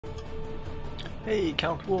Hey,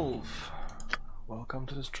 Count Wolf. Welcome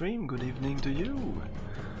to the stream. Good evening to you.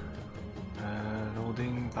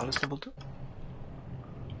 Loading Palace level 2.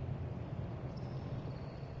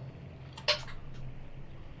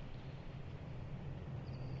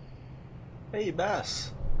 Hey,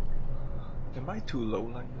 Bass. Am I too low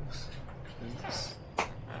like this? Can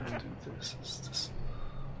I do this?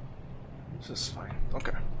 This is fine.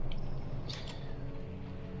 Okay.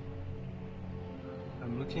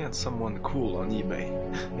 I'm looking at someone cool on eBay.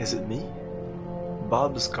 Is it me?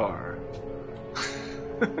 Bob's car.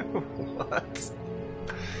 What?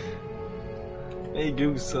 Hey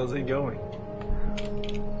Goose, how's it going?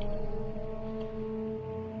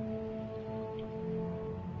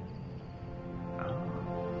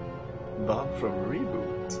 Oh. Bob from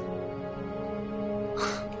Reboot.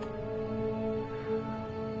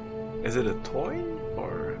 Is it a toy?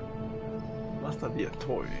 Or must not be a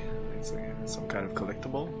toy? It's some kind of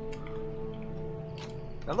collectible.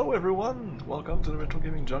 Hello everyone! Welcome to the Retro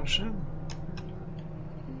Gaming Junction.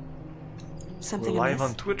 We're live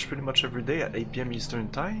on Twitch pretty much every day at 8 PM Eastern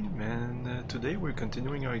Time, and today we're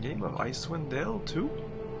continuing our game of Icewind Dale 2?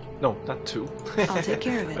 No, not 2. I'll take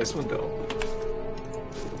care of it. Icewind Dale.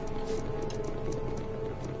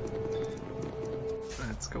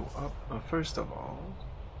 Let's go up. First of all...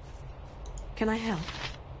 Can I help?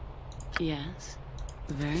 Yes.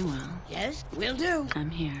 Very well. Yes, will do. I'm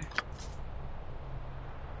here.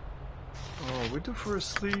 Oh, we're due for a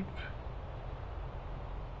sleep.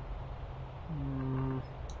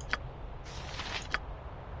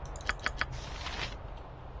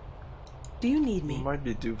 Do you need me? We might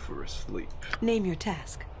be due for a sleep. Name your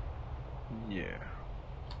task. Yeah.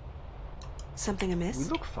 Something amiss? We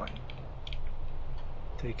look fine.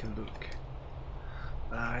 Take a look.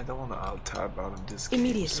 I don't want to alt-tab out of this game.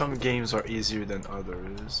 Immediately. Some games are easier than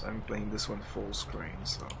others. I'm playing this one full screen,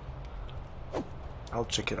 so I'll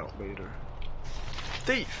check it out later.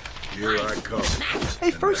 Thief! Here I come.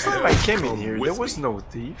 Hey, first time I came in here, there was no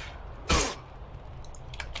thief.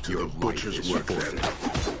 Your butcher's work then.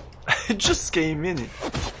 I just came in.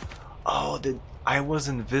 Oh, I was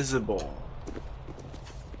invisible.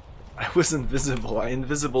 I was invisible. I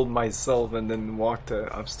invisibled myself and then walked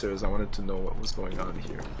upstairs. I wanted to know what was going on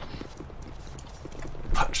here.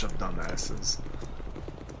 Bunch of dumbasses.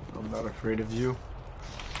 I'm not afraid of you.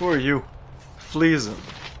 Who are you? Fleason.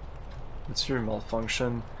 It's your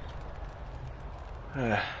malfunction.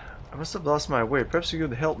 I must have lost my way. Perhaps you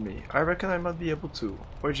could help me. I reckon I might be able to.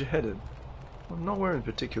 Where'd you headed? Well, nowhere in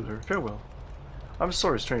particular. Farewell. I'm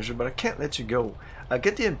sorry, stranger, but I can't let you go. I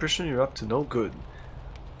get the impression you're up to no good.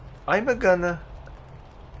 I'm a gonna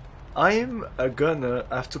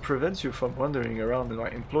have to prevent you from wandering around in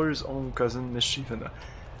my employer's own cousin mischief and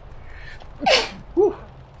Whew.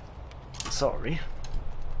 Sorry.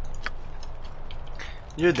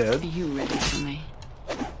 You're dead. Are you ready for me?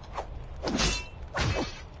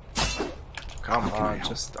 Come on,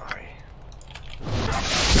 just die.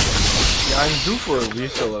 Yeah, I'm due for a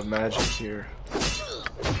refill of magic here.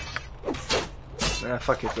 Nah,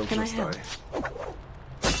 fuck it, they'll just die.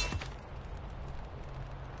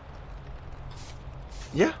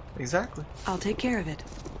 Yeah, exactly. I'll take care of it.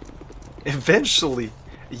 Eventually,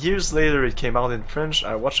 years later it came out in French.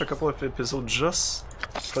 I watched a couple of episodes just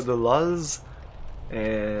for the lulz,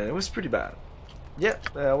 and it was pretty bad. Yeah,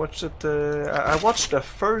 I watched it. I watched the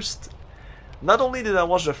first. Not only did I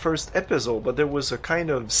watch the first episode, but there was a kind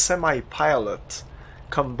of semi-pilot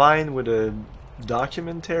combined with a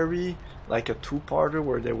documentary, like a two-parter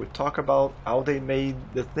where they would talk about how they made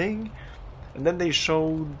the thing, and then they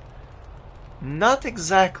showed not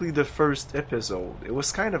exactly the first episode. It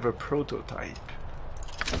was kind of a prototype.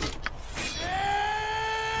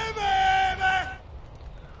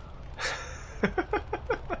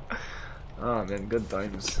 Ah, man, good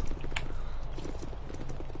times.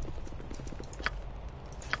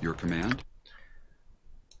 Your command?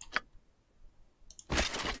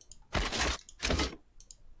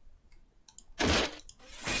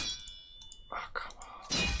 Oh, come on.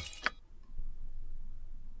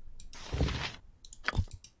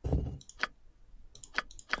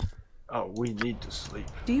 Oh, we need to sleep.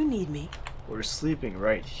 Do you need me? We're sleeping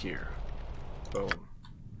right here. Boom.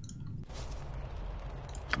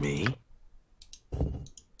 Me?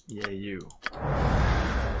 Yeah, you.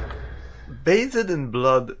 Bathed in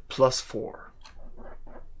blood +4.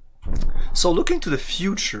 So looking to the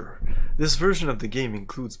future, this version of the game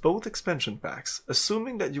includes both expansion packs.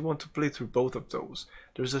 Assuming that you want to play through both of those,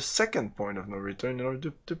 there's a second point of no return in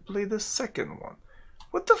order to play the second one.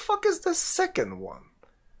 What the fuck is the second one?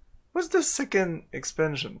 What's the second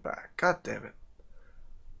expansion pack? God damn it.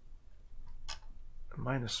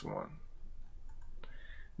 -1.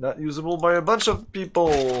 Not usable by a bunch of people.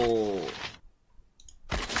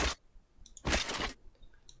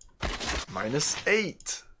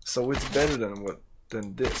 -8. So it's better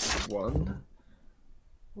than this one,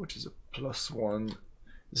 which is a +1.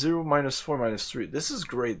 0, -4, -3. This is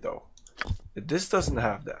great though. This doesn't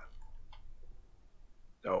have that.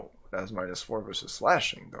 Oh, that's -4 versus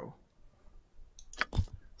slashing though.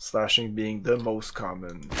 Slashing being the most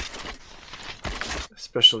common,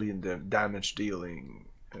 especially in the damage dealing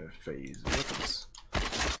phase. What is?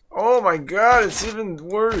 Oh my god, it's even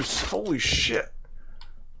worse. Holy shit.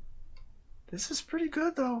 This is pretty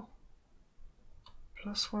good though.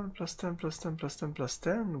 +1, +10, +10, +10,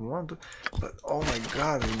 +10, 1, 2. But oh my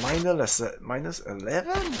god, -11?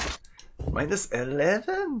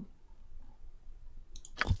 -11?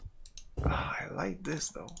 Ah, I like this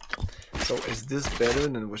though. So is this better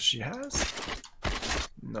than what she has?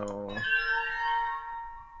 No.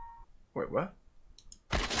 Wait, what?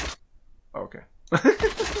 Okay.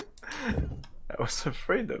 I was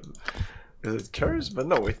afraid of it. Is it cursed? But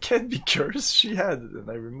no, it can't be cursed. She had it and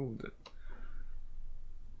I removed it.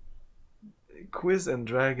 Quiz and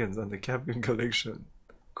Dragons on the Capcom Collection.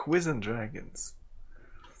 Quiz and Dragons.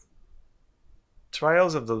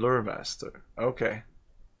 Trials of the Lure Master. Okay.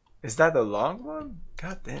 Is that a long one?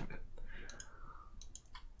 God damn it.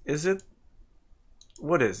 Is it?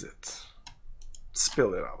 What is it?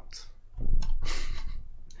 Spill it out.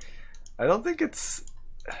 I don't think it's...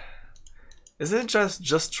 Isn't it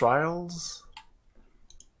just trials?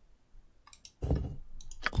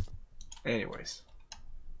 Anyways.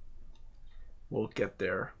 We'll get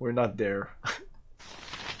there. We're not there.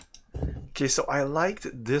 Okay, so I liked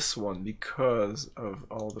this one because of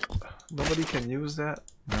all the... Nobody can use that?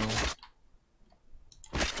 No.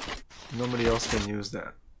 Nobody else can use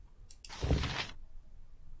that.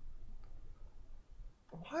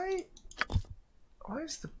 Why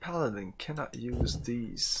is the paladin cannot use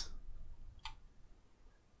these?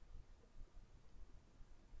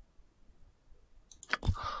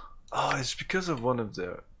 Oh, it's because of one of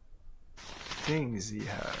the things he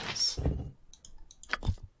has.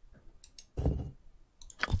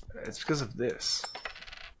 It's because of this.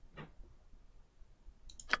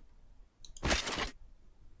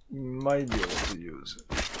 You might be able to use it.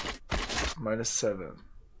 -7.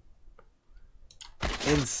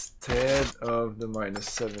 Instead of the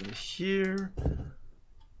 -7 here.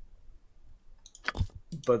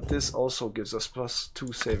 But this also gives us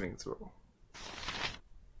 +2 saving throw,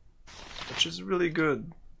 which is really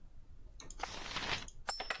good.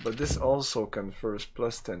 But this also confers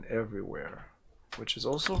 +10 everywhere, which is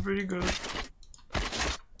also pretty good.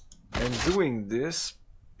 And doing this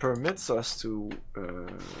permits us to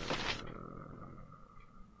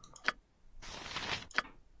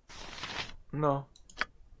no.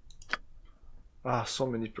 Ah, so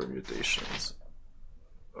many permutations.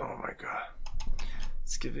 Oh my god.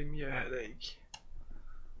 It's giving me a headache.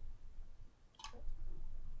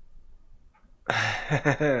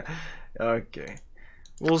 Okay.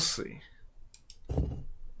 We'll see.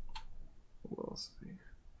 We'll see.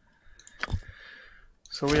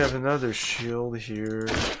 So we have another shield here.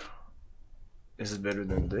 Is it better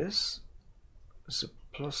than this? It's a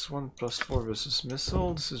 +1, +4 versus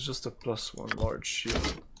missile. This is just a +1 large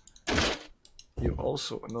shield. You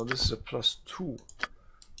also... No, this is a +2.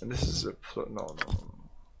 And this is a no.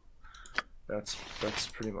 That's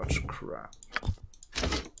pretty much crap.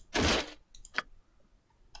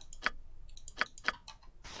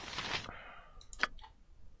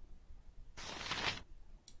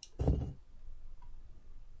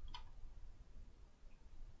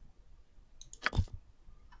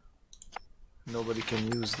 Nobody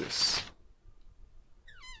can use this.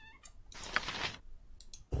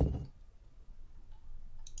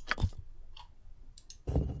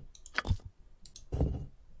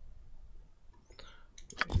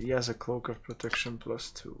 He has a cloak of protection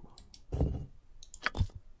 +2.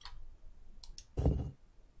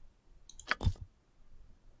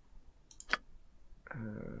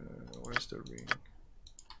 Where's the ring?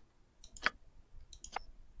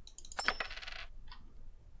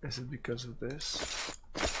 Is it because of this?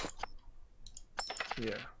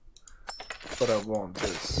 Yeah. But I want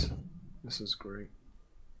this. This is great.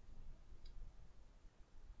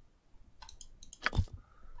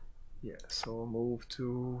 Yeah, so I'll move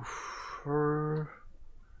to her.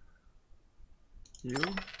 You?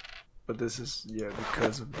 But this is, yeah,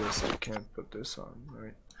 because of this I can't put this on,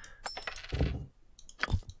 right?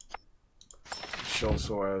 She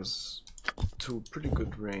also has 2 pretty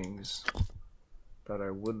good rings that I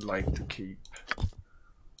would like to keep.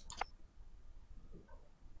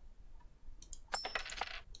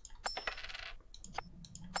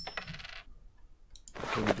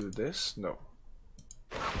 can we do this? No.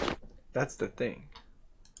 That's the thing.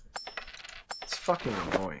 It's fucking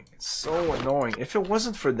annoying. It's so annoying. If it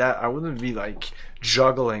wasn't for that, I wouldn't be like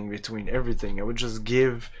juggling between everything. I would just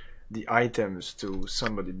give the items to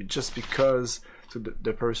somebody just because to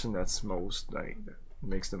the person that's most like that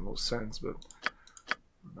makes the most sense. But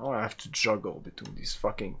now I have to juggle between these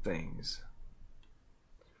fucking things.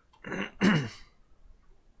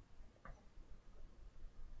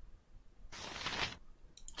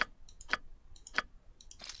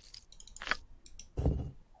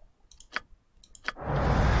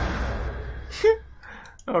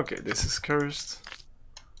 Okay, this is cursed.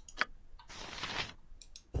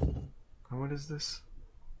 And what is this?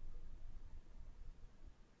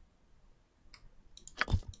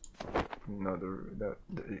 Another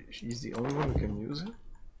he's the only one who can use it.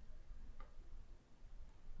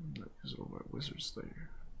 Not use all my wizard slayer.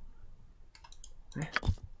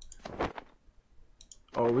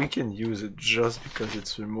 Oh, we can use it just because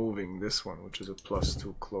it's removing this one, which is a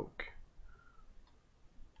 +2 cloak.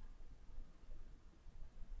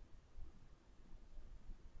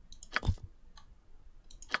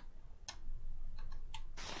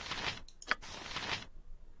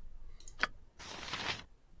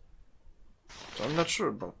 So I'm not sure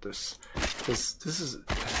about this. This is.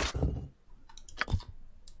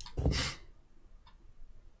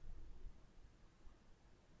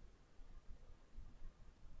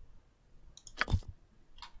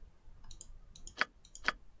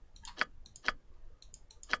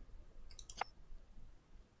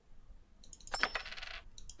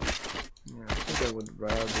 Yeah, I think I would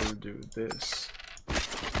rather do this.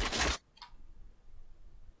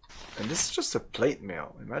 And this is just a plate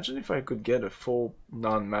mail. Imagine if I could get a full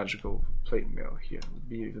non-magical plate mail here. It would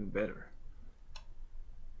be even better.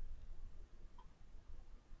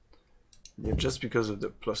 Yeah, just because of the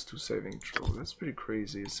 +2 saving throw. That's pretty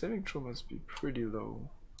crazy. Saving throw must be pretty low.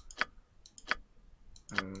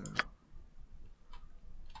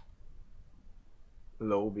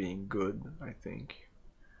 Low being good, I think.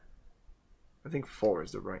 I think 4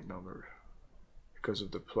 is the right number because of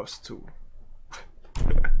the +2.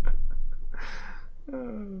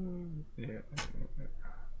 Yeah,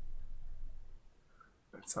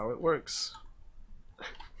 that's how it works.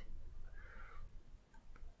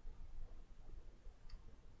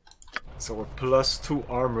 So a +2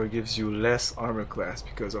 armor gives you less armor class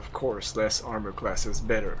because, of course, less armor class is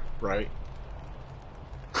better, right?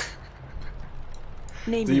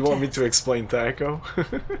 Do you want me to explain Taco?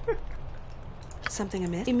 Something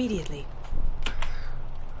amiss? Immediately.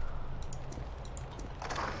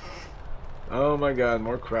 Oh my god,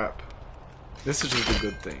 more crap. This is just a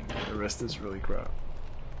good thing. The rest is really crap.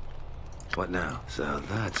 What now? So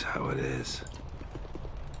that's how it is.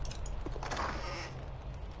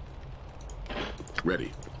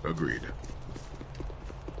 Ready. Agreed.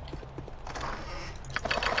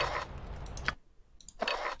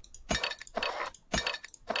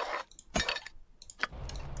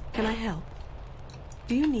 Can I help?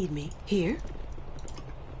 Do you need me? Here?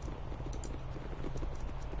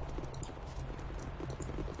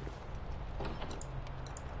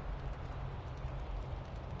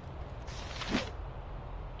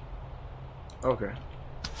 Okay.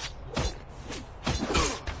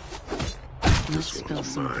 Must spill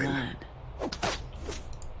some blood.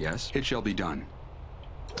 Yes, it shall be done.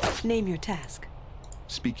 Name your task.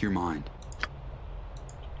 Speak your mind.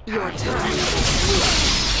 Your task.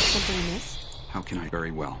 Something amiss? How can I?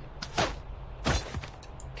 Very well.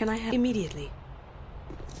 Can I help? Immediately.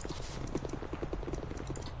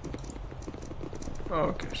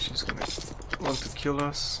 Okay, she's gonna want to kill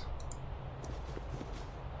us.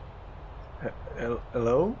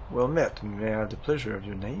 Hello? Well met. May I have the pleasure of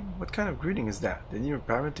your name? What kind of greeting is that? Did your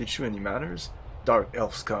parent teach you any manners? Dark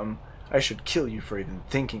elf scum. I should kill you for even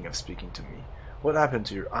thinking of speaking to me. What happened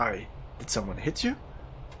to your eye? Did someone hit you?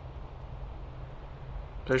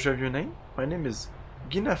 Pleasure of your name? My name is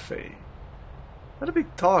Ginafe. Not a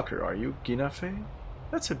big talker, are you, Ginafe?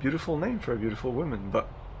 That's a beautiful name for a beautiful woman, but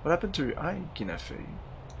what happened to your eye, Ginafe?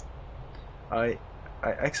 I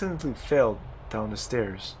accidentally fell down the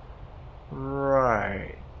stairs.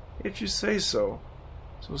 Right. If you say so.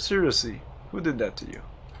 So seriously, who did that to you?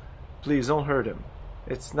 Please don't hurt him.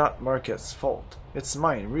 It's not Marquette's fault. It's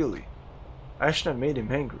mine, really. I should have made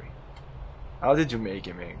him angry. How did you make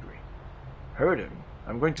him angry? Hurt him?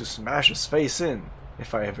 I'm going to smash his face in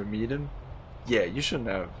if I ever meet him. Yeah, you shouldn't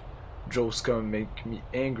have. Joe Scum make me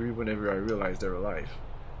angry whenever I realize they're alive.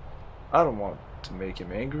 I don't want to make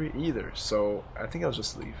him angry either, so I think I'll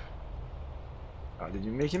just leave. How did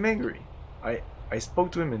you make him angry? I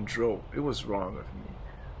spoke to him in Drow. It was wrong of me.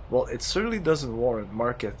 Well, it certainly doesn't warrant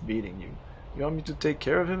Marketh beating you. You want me to take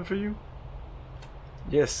care of him for you?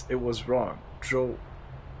 Yes, it was wrong. Joe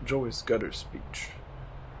is gutter speech.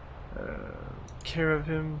 Care of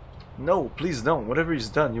him? No, please don't. Whatever he's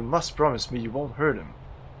done, you must promise me you won't hurt him.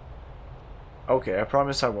 Okay, I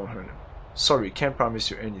promise I won't hurt him. Sorry, can't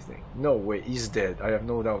promise you anything. No way, he's dead. I have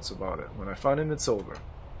no doubts about it. When I find him, it's over.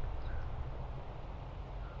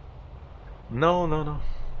 No.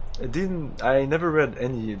 I never read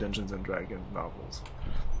any Dungeons and Dragons novels.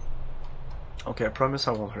 Okay, I promise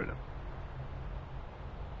I won't hurt him.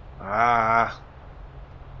 I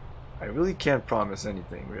really can't promise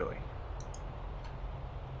anything, really.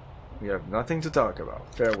 We have nothing to talk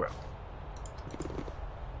about. Farewell.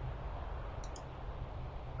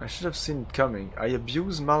 I should have seen it coming. I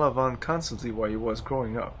abused Malavan constantly while he was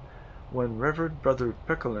growing up. When Reverend Brother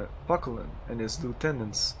Pucklin and his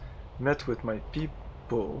lieutenants met with my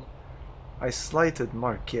people, I slighted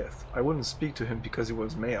Marketh. I wouldn't speak to him because he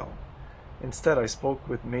was male. Instead, I spoke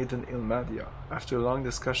with Maiden Ilmadia. After a long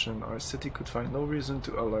discussion, our city could find no reason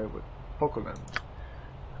to ally with Pucklin.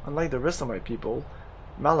 Unlike the rest of my people,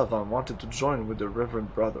 Malavan wanted to join with the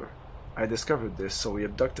Reverend Brother. I discovered this, so he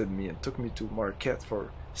abducted me and took me to Marketh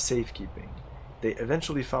for safekeeping. They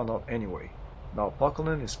eventually found out anyway. Now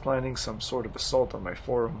Pucklin is planning some sort of assault on my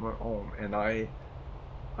former home, and I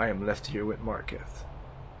am left here with Marketh.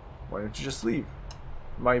 Why don't you just leave?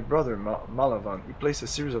 My brother Malavan, he placed a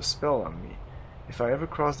series of spells on me. If I ever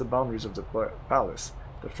cross the boundaries of the palace,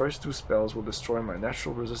 the first 2 spells will destroy my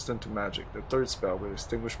natural resistance to magic. The 3rd spell will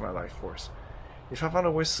extinguish my life force. If I find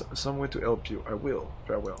a way, some way to help you, I will.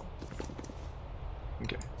 Farewell.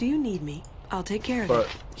 Okay. Do you need me? I'll take care of But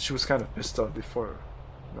it. she was kind of pissed off before,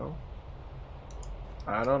 no?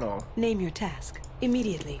 I don't know. Name your task.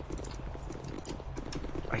 Immediately.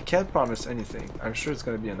 I can't promise anything. I'm sure it's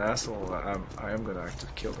gonna be an asshole. I am gonna have to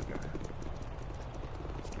kill the guy.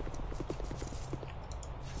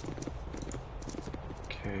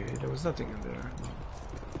 Okay, there was nothing in there.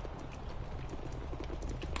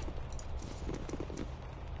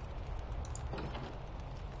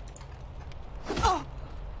 No.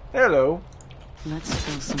 Hello. Let's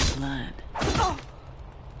spill some blood.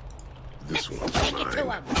 This one's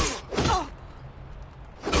mine.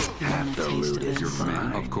 Have to loot is your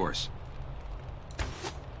mine. Of course.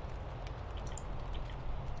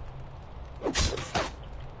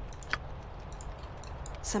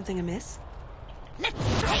 Something amiss?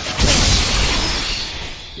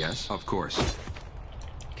 Yes, of course.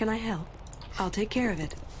 Can I help? I'll take care of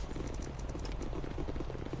it.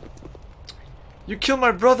 You killed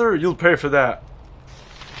my brother! You'll pay for that!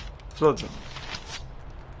 Flood him.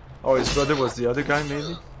 Oh, his brother was the other guy,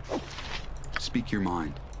 maybe? Speak your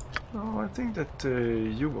mind. No, I think that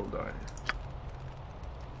you will die.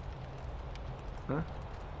 Huh?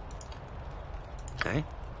 Hey?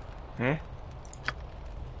 Eh?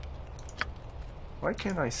 Why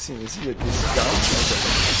can't I see him? Is he down?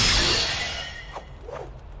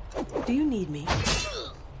 Do you need me?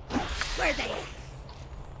 Where they?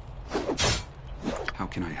 How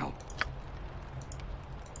can I help?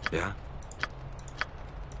 Yeah?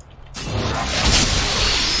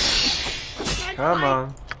 Come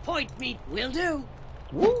on. Point me. Will do.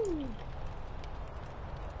 Woo!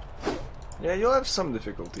 Yeah, you'll have some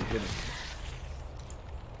difficulty hitting.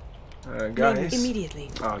 Guys. Immediately.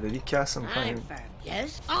 Oh, did he cast some I'm fucking... firm.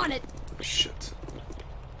 Yes, on it. Shit.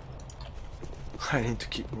 I need to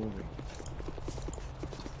keep moving.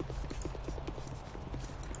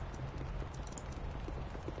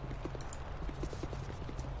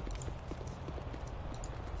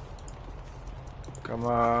 Come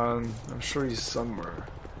on. I'm sure he's somewhere.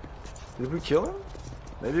 Did we kill him?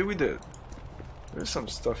 Maybe we did. There's some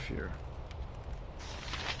stuff here.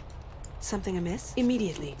 Something amiss?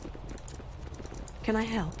 Immediately. Can I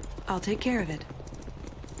help? I'll take care of it.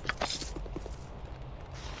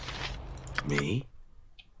 Me?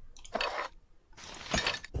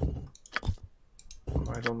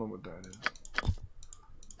 I don't know what that is.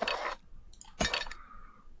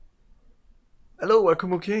 Hello,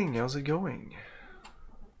 Akumo King. How's it going?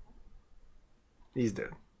 He's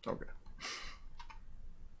dead. Okay.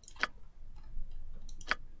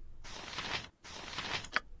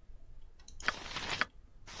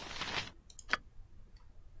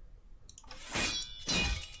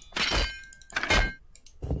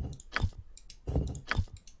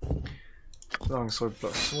 Longsword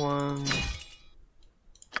 +1.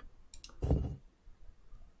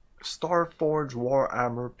 Starforge War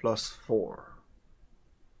Armor +4.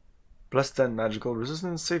 +10 magical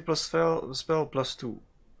resistance, save plus spell +2.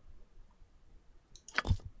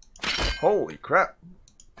 Holy crap!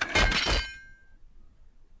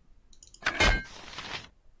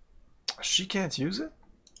 She can't use it?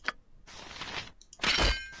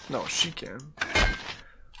 No, she can.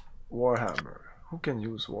 Warhammer. Who can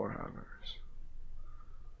use Warhammers?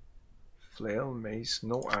 Flail, mace,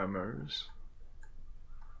 no hammers.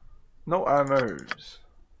 No hammers.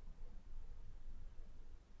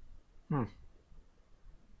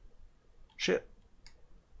 Shit.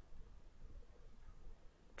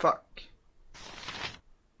 Fuck.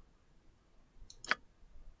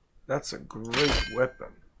 That's a great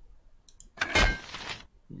weapon.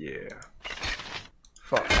 Yeah.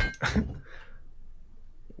 Fuck.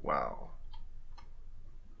 Wow.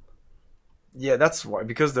 Yeah, that's why.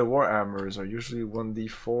 Because the war hammers are usually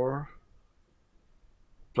 1d4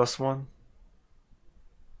 plus 1.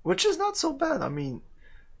 Which is not so bad. I mean,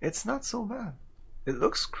 it's not so bad. It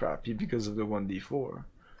looks crappy because of the 1d4.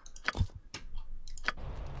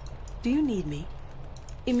 Do you need me?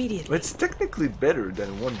 Immediately. It's technically better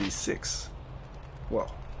than 1d6.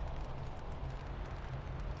 Well.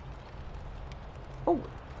 Oh,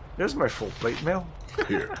 there's my full plate mail.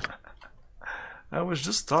 Here. I was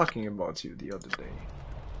just talking about you the other day.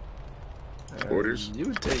 Orders?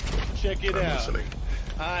 You take it. Check it I'm out. listening.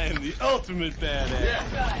 I am the ultimate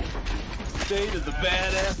badass. State of the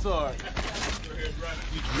badass art.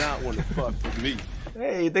 You do not want to fuck with me.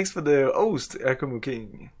 Hey, thanks for the host, Akumu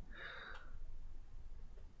King.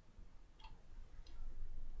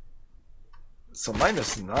 So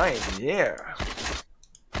 -9, yeah.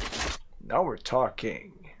 Now we're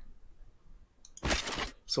talking.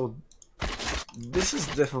 So this is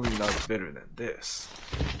definitely not better than this.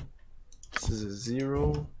 This is a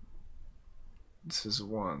 0. This is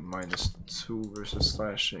 1, -2 versus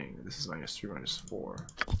slashing. This is -3, -4.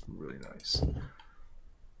 Really nice.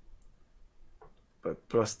 But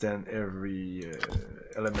plus then every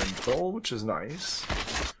elemental, which is nice.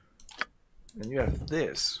 And you have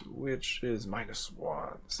this, which is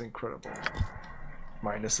 -1. It's incredible.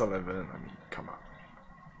 -11. I mean, come on.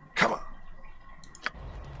 Come on.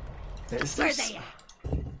 Is Where this? they at?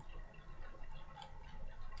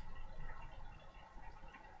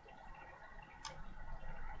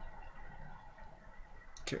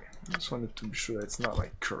 Okay, I just wanted to be sure that it's not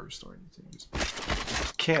like cursed or anything.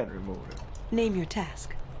 Just can't remove it. Name your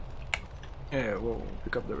task. Yeah, we'll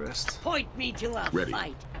pick up the rest. Point me to a Ready.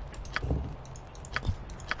 fight.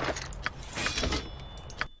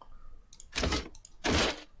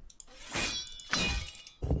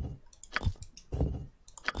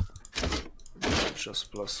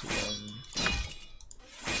 Just +1.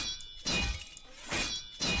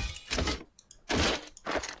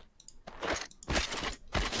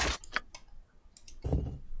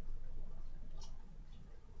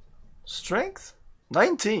 Strength?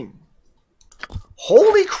 19.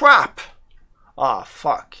 Holy crap! Ah,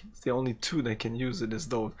 fuck. It's the only 2 that can use it is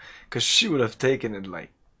those. Because she would have taken it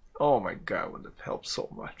like... Oh my god, would have helped so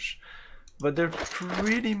much. But they're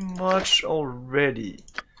pretty much already...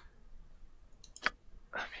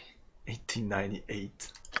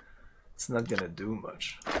 1898. It's not gonna do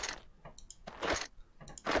much.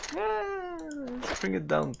 Let's bring it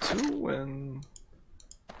down 2 and...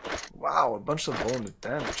 Wow, a bunch of bonus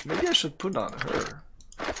damage. Maybe I should put on her.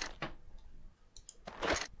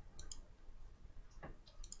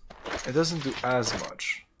 It doesn't do as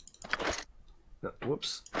much. No,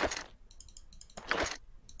 whoops.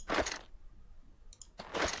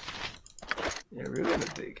 Yeah, we're gonna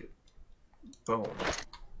take it. Boom.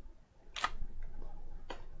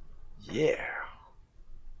 Yeah.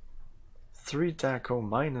 3 taco,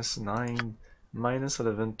 -9,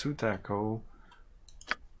 -11, 2 taco.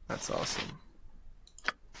 That's awesome.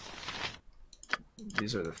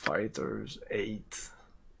 These are the fighters. 8.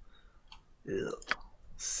 Ew.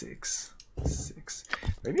 6. 6.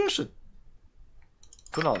 Maybe I should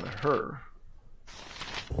put on her.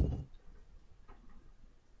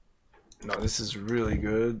 No, this is really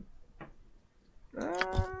good.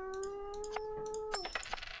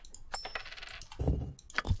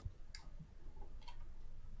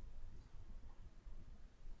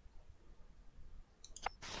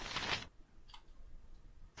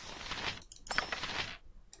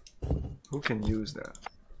 Who can use that?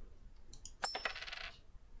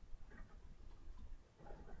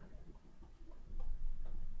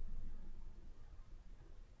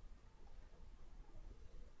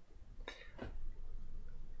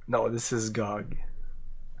 No, this is GOG.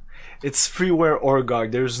 It's freeware or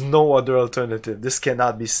GOG. There's no other alternative. This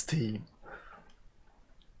cannot be Steam.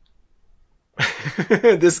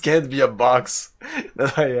 This can't be a box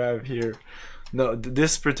that I have here. No,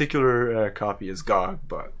 this particular copy is GOG,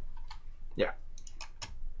 but yeah.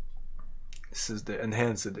 This is the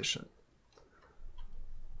enhanced edition.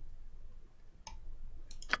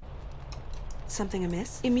 Something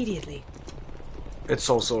amiss? Immediately. It's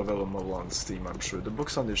also available on Steam, I'm sure. The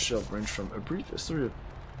books on this shelf range from A Brief History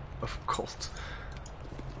of Cult.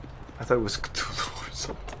 I thought it was Cthulhu or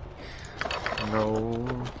something.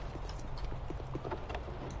 No.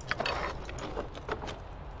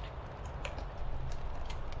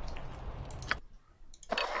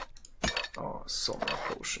 Oh, so many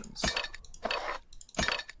potions.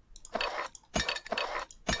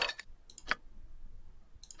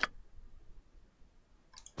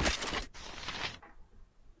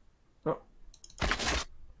 Oh.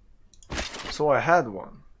 So I had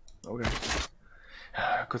one. Okay.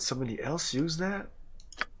 Could somebody else use that?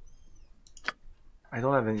 I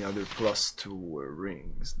don't have any other +2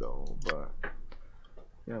 rings though, but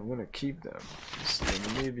yeah, I'm gonna keep them.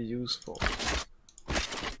 They may be useful.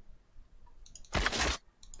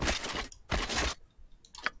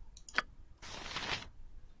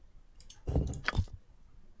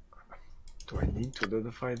 Do I need to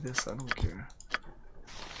identify this? I don't care.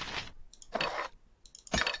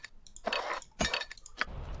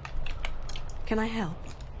 Can I help?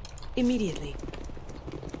 Immediately.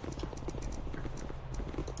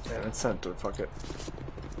 Yeah, let's enter, fuck it.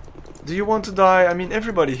 Do you want to die? I mean,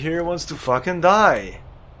 everybody here wants to fucking die.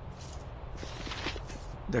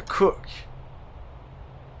 The cook.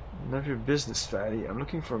 None of your business, fatty. I'm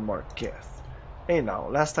looking for Marquette. Hey now,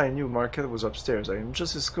 last I knew Marquette was upstairs. I am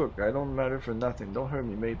just his cook. I don't matter for nothing. Don't hurt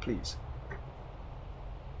me, mate, please.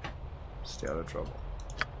 Stay out of trouble.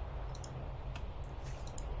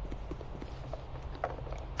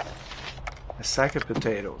 A sack of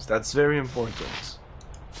potatoes. That's very important.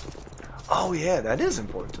 Oh yeah, that is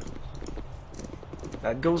important.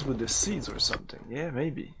 That goes with the seeds or something. Yeah,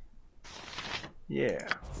 maybe. Yeah.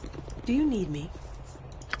 Do you need me?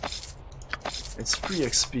 It's free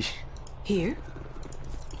XP. Here?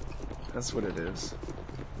 That's what it is.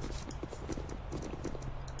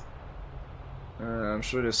 I'm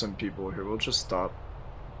sure there's some people here. We'll just stop.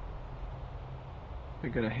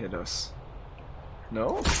 They're gonna hit us.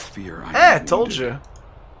 No? Fear I I am told wounded. you.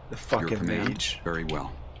 The Your fucking command. mage. Very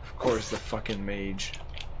well. Of course, the fucking mage.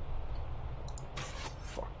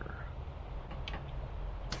 Fucker.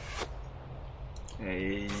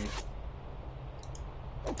 Hey.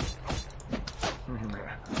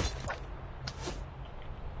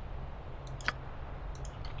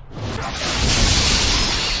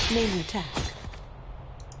 Name your task.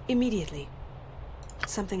 Immediately.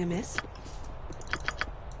 Something amiss?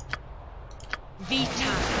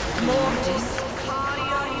 Vita mortis.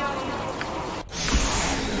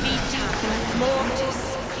 Vita mortis.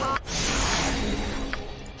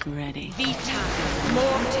 Ready. Vita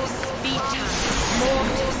mortis. Vita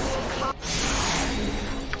mortis.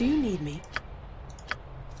 Do you need me?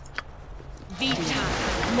 Vita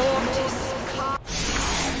mortis.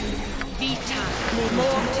 Vita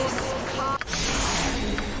mortis.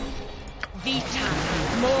 Vita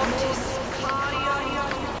mortis.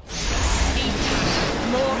 Vita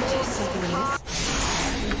mortis. Something amiss?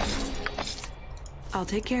 I'll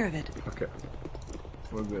take care of it. Okay.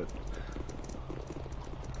 We're good.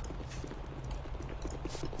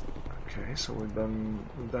 Okay, so we've done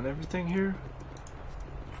everything here.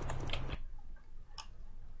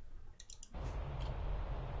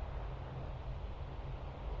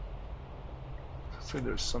 Looks like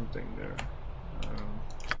there's something there.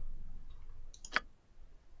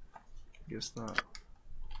 Guess not.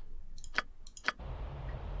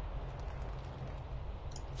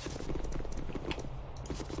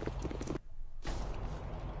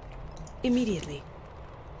 Immediately.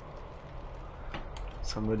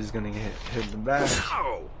 Somebody's gonna get hit in the back.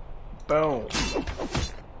 Boom.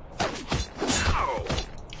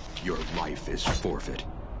 Your life is forfeit.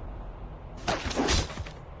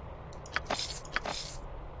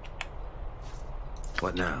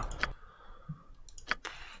 What now?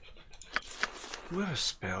 We have a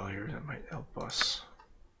spell here that might help us.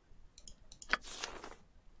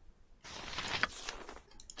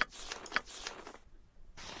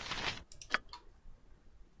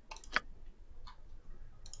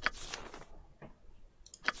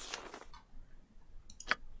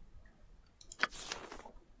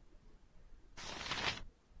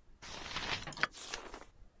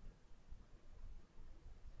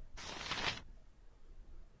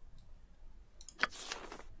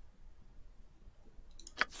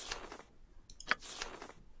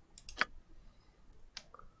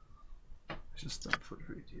 Just 10 foot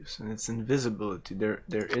radius, and it's invisibility. They're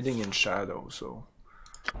hitting in shadow, so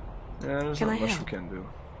yeah, there's Can not I much help? we can do.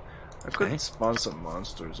 I could Okay. spawn some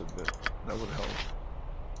monsters a bit. That would help.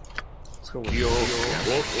 Let's go with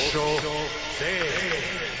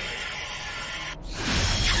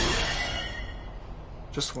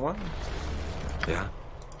Just one? Yeah?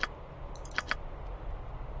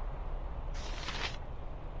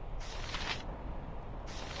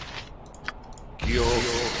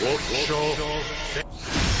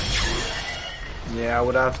 Yeah, I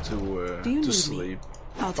would have Do you to need me? sleep.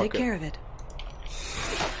 I'll take Fuck it. care of it.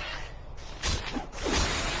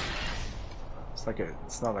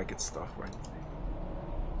 It's not like it's stuff or anything.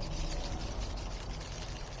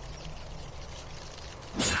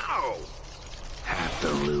 Ow! Half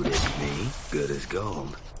the loot is me, good as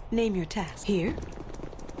gold. Name your task. Here?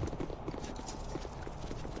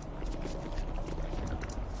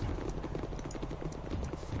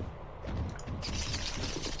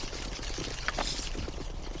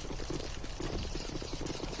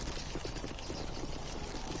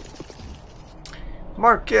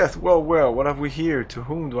 Marquette, well, what have we here? To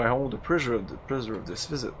whom do I hold the pleasure of this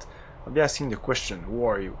visit? I'll be asking the question, who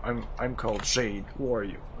are you? I'm called Jade, who are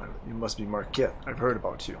you? You must be Marquette, I've heard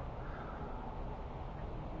about you.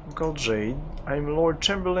 I'm called Jade, I'm Lord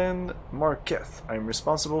Chamberlain Marquette. I'm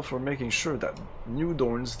responsible for making sure that New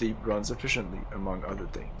Dorn's Deep runs efficiently, among other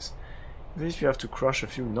things. Even if you have to crush a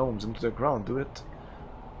few gnomes into the ground, do it.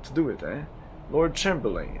 To do it, eh? Lord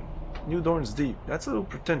Chamberlain, New Dorn's Deep, that's a little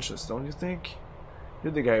pretentious, don't you think?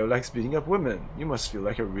 You're the guy who likes beating up women. You must feel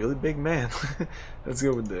like a really big man. Let's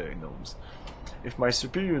go with the gnomes. If my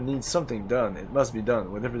superior needs something done, it must be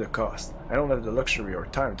done, whatever the cost. I don't have the luxury or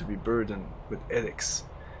time to be burdened with edicts.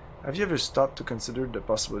 Have you ever stopped to consider the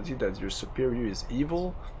possibility that your superior is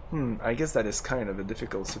evil? I guess that is kind of a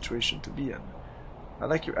difficult situation to be in. I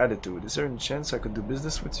like your attitude. Is there any chance I could do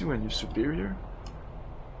business with you and your superior?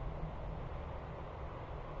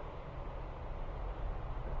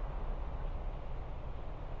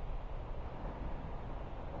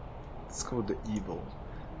 Let's go with the evil.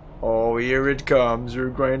 Oh, here it comes. You're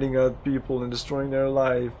grinding out people and destroying their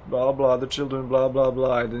life. Blah blah, the children, blah blah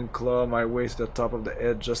blah. I didn't claw my way to the top of the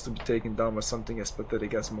edge just to be taken down by something as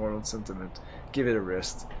pathetic as moral sentiment. Give it a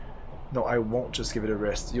rest. No, I won't just give it a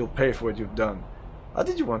rest. You'll pay for what you've done. How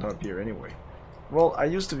did you wind up here anyway? Well, I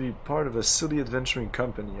used to be part of a silly adventuring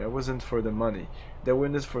company. I wasn't for the money. They were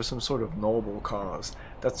in it for some sort of noble cause.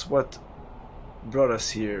 That's what brought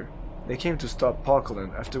us here. They came to stop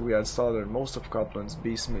Pauklin after we had slaughtered most of Copland's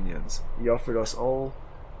beast minions. He offered us all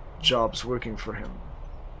jobs working for him.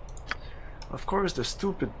 Of course, the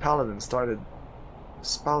stupid paladin started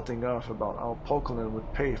spouting off about how Pauklin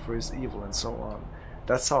would pay for his evil and so on.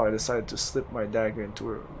 That's how I decided to slip my dagger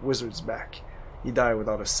into a wizard's back. He died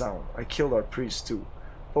without a sound. I killed our priest too.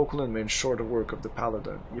 Pauklin made short work of the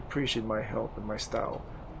paladin. He appreciated my help and my style.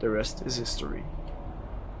 The rest is history.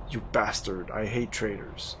 You bastard, I hate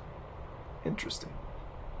traitors. Interesting.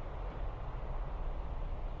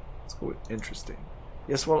 Let's go with interesting.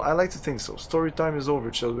 Yes, well, I like to think so. Story time is over,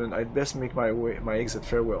 children. I'd best make my exit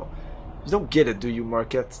farewell. You don't get it, do you,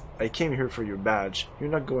 Marquette? I came here for your badge. You're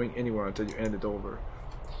not going anywhere until you hand it over.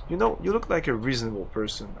 You know, you look like a reasonable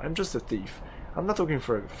person. I'm just a thief. I'm not looking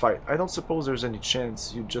for a fight. I don't suppose there's any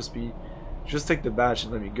chance you'd just take the badge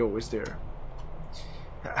and let me go, is there?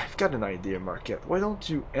 I've got an idea, Marquette. Why don't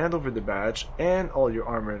you hand over the badge and all your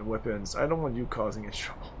armor and weapons? I don't want you causing any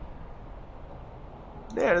trouble.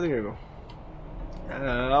 There you go.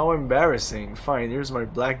 How embarrassing. Fine, here's my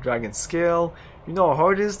black dragon scale. You know how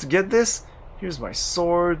hard it is to get this? Here's my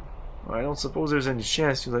sword. I don't suppose there's any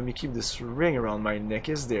chance you let me keep this ring around my neck,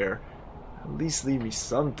 is there? At least leave me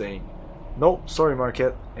something. Nope, sorry,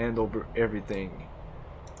 Marquette. Hand over everything.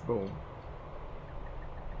 Boom.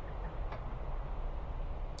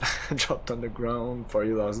 Dropped on the ground for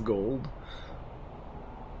you lost gold.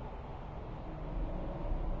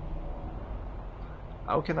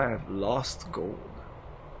 How can I have lost gold?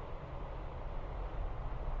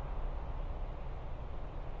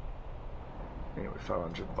 Anyway,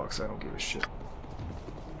 500 bucks, I don't give a shit.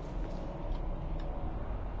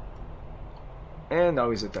 And now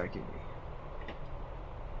he's attacking me.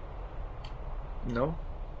 No?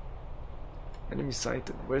 Enemy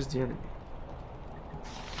sighted. Where's the enemy?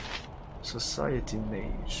 Society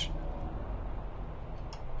mage.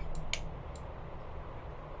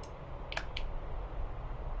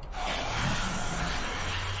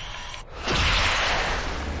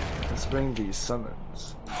 Let's bring these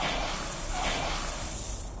summons.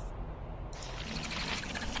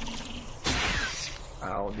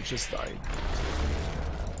 Ow, they just died.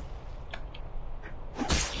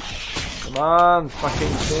 Come on, fucking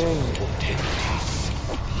thing.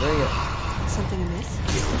 Bring it. Something amiss?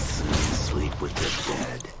 You'll soon sleep with the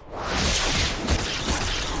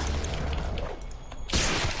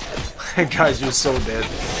dead. Guys, you're so dead.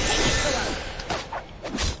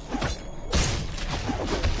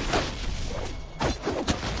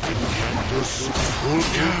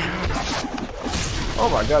 Oh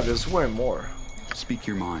my god, there's way more. Speak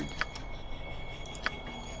your mind.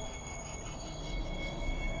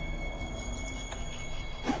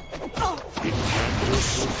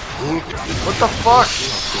 What the fuck?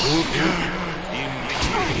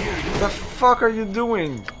 What the fuck are you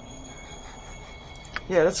doing?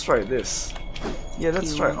 Yeah, let's try this. Yeah,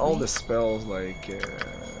 let's try all the spells like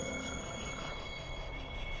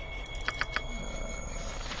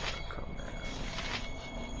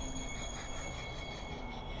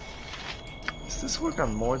does this work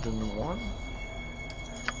on more than one?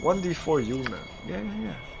 1d4 human. Yeah.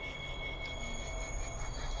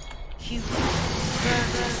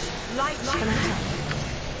 Light. Can I help?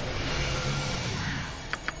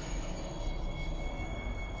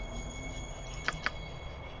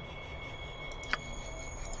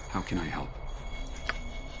 How can I help?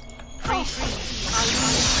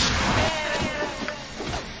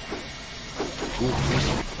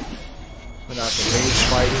 We're not the mage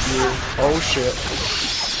fighting here. Oh shit.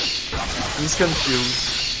 He's confused.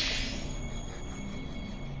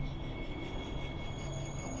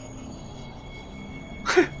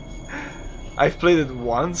 I've played it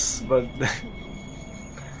once, but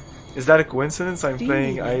is that a coincidence? I'm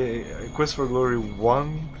playing Quest for Glory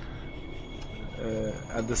 1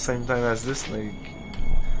 at the same time as this. Like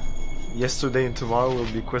yesterday and tomorrow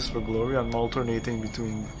will be Quest for Glory. I'm alternating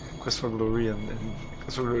between Quest for Glory and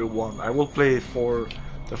Quest for Glory 1. I will play for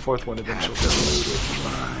the fourth one eventually.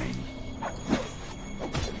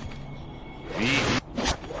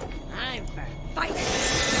 I'm for fight.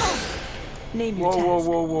 Name your task.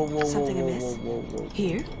 Whoa. Something amiss?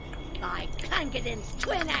 Here? By Kangadin's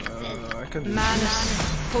twin axes. I can do Mana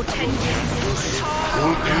this. potential.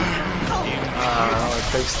 It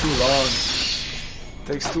takes too long.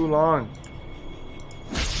 Takes too long.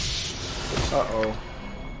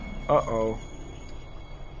 Uh-oh.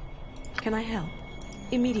 Can I help?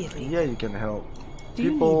 Immediately. Yeah, you can help. Do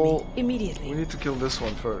you need me? Immediately. We need to kill this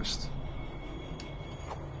one first.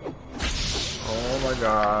 Oh my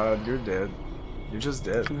god, you're dead. You're just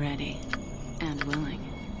dead. Ready and willing.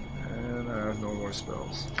 And I have no more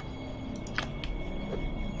spells.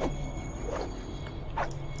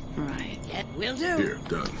 Right. It will do. Here,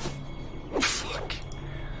 done. Fuck.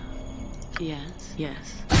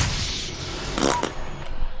 Yes.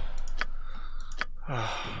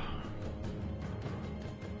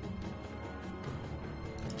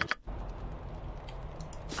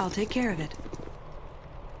 I'll take care of it.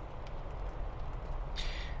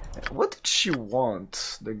 What did she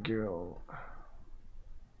want, the girl?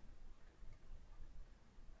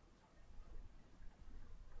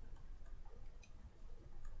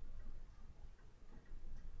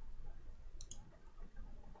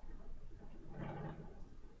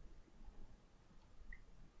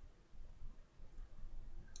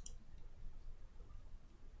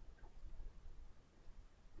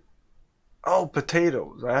 Oh,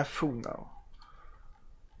 potatoes. I have food now.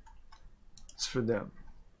 It's for them.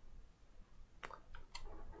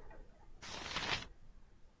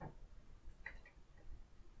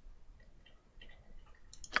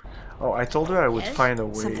 Oh, I told her I would find a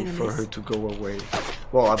way Something for amiss? her to go away.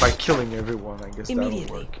 Well, by killing everyone, I guess that'll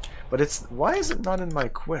Immediately. work. But it's... Why is it not in my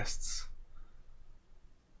quests?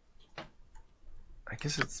 I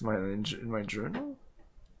guess it's in my journal?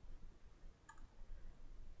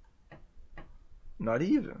 Not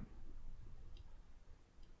even.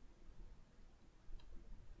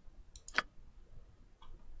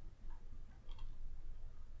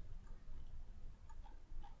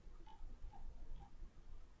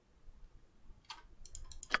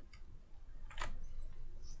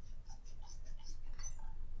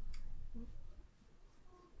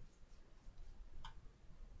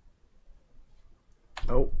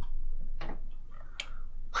 Oh.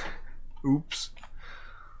 Oops.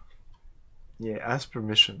 Yeah, ask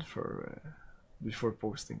permission for before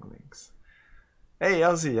posting links. Hey,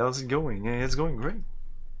 how's it going? Yeah, it's going great.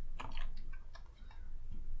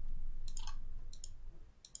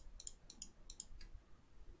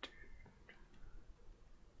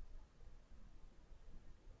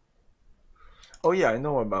 Oh yeah, I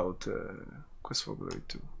know about Quest for Glory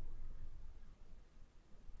 2.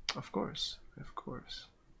 Of course.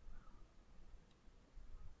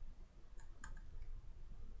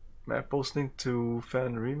 Map posting to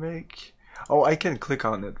fan remake. Oh, I can click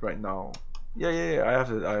on it right now. Yeah. I have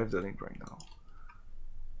the link right now.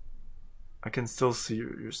 I can still see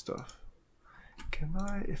your stuff. Can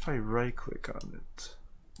I, if I right click on it?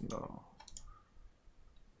 No.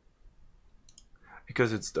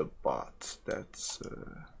 Because it's the bot that's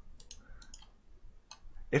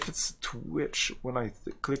If it's Twitch, when I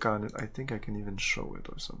click on it, I think I can even show it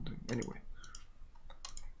or something. Anyway.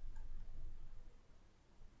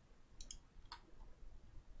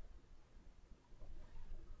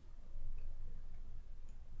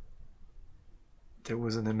 There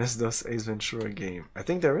was an MS-DOS Ace Ventura game. I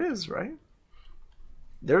think there is, right?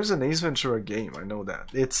 There's an Ace Ventura game. I know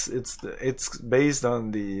that. It's based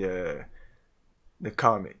on the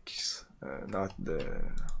comics, not the.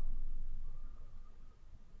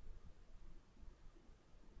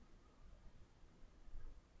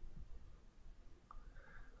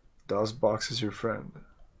 DOSBox is your friend.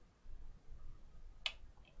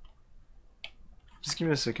 Just give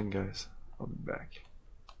me a second, guys. I'll be back.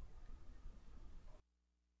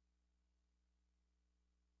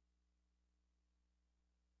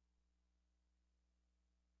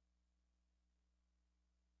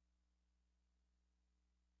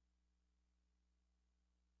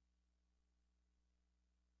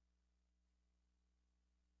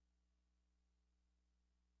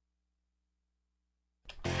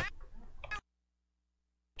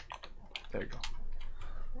 There you go.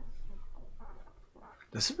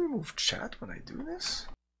 Does it remove chat when I do this?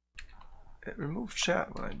 It removes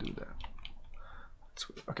chat when I do that. That's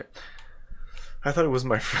weird. Okay. I thought it was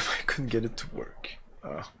my friend. I couldn't get it to work.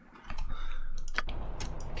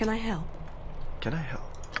 Can I help? Can I help?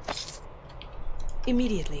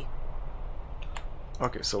 Immediately.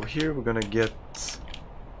 Okay, so here we're gonna get...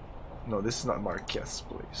 No, this is not Marquette's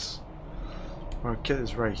place. Marquette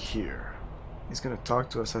is right here. He's gonna talk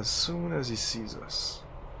to us as soon as he sees us.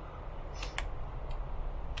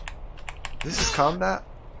 This is combat?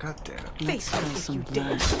 God damn it. Face off, you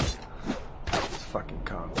dare. It's fucking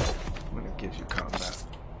combat. I'm gonna give you combat.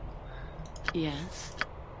 Yes.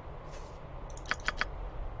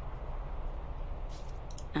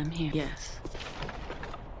 I'm here. Yes.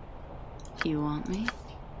 You want me?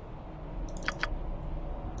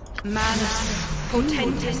 Manus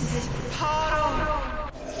potentis paro.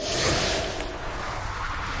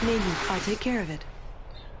 Name it. I'll take care of it.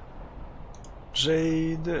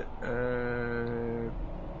 Jade,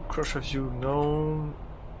 crush of you, no.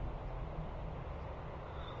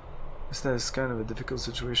 This is kind of a difficult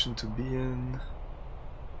situation to be in.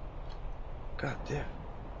 God damn.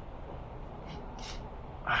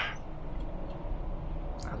 I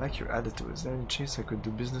like your attitude. Is there any chance I could do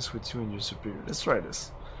business with you and your superior? Let's try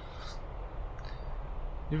this.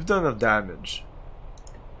 You've done enough damage.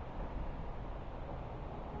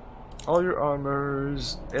 All your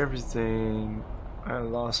armors, everything. I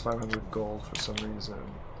lost 500 gold for some reason.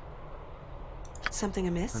 Something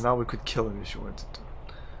amiss? And now we could kill him if you wanted to.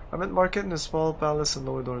 I'm at market in a small palace in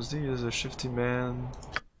Lower Doors. He is a shifty man.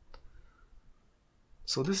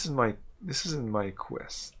 So this is in my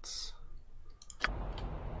quests.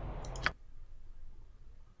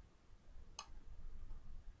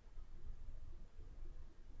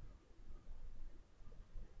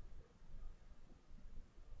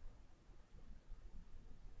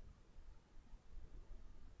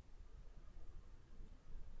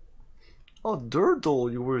 Oh,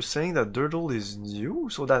 Durdle, you were saying that Durdle is new?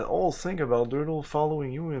 So that whole thing about Durdle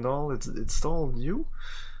following you and all, it's all new?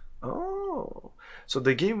 Oh, so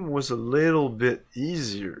the game was a little bit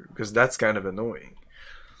easier, because that's kind of annoying.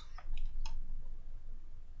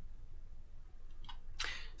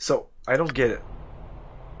 So, I don't get it.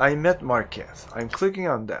 I met Marquette. I'm clicking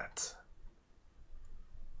on that.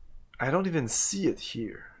 I don't even see it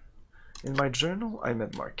here. In my journal, I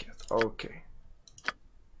met Marquette. Okay.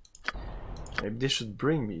 Maybe they should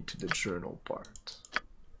bring me to the journal part.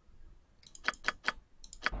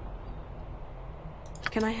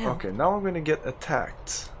 Can I help? Okay, now I'm gonna get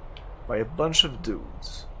attacked by a bunch of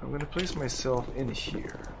dudes. I'm gonna place myself in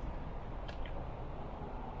here.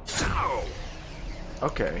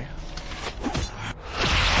 Okay.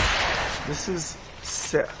 This is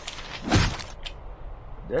Seth.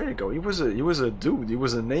 There you go. He was a dude. He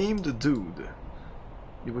was a named dude.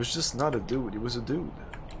 He was just not a dude. He was a dude.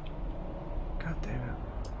 God damn it.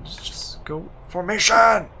 Just go.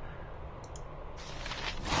 Formation!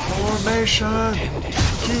 Formation!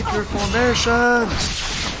 Keep your formation!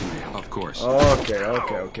 Of course.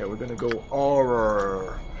 Okay. We're gonna go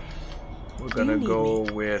horror. We're gonna go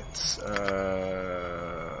with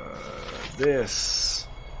this.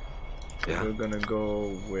 Yeah. We're gonna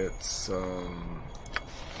go with some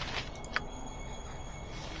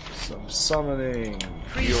summoning.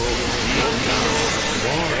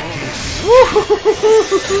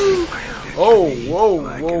 Oh, whoa.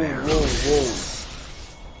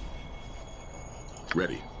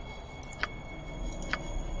 Ready.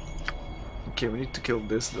 Okay, we need to kill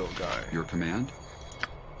this little guy. Your command?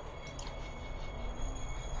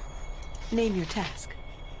 Name your task.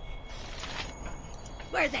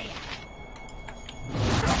 Where they at?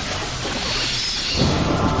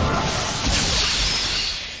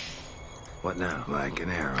 What now? Like an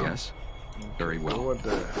arrow? Yes. Very well. What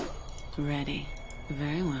the? Ready.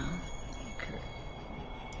 Very well. Okay.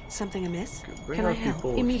 Something amiss? Bring Can our I help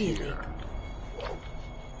people immediately? here.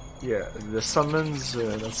 Yeah, the summons,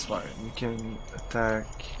 that's fine. You can attack.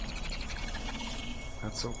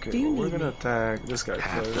 That's okay. Do you We're need gonna me? attack this guy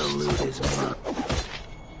Half the first. loot is mine.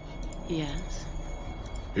 Yes.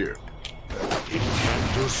 Here.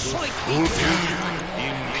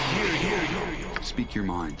 Speak your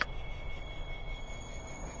mind.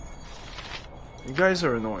 You guys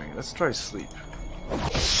are annoying. Let's try sleep.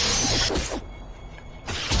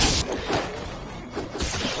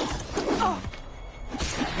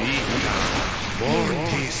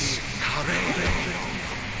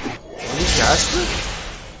 Did you cast sleep?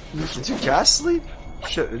 Did you cast sleep?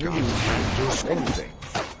 Shit, it didn't do anything.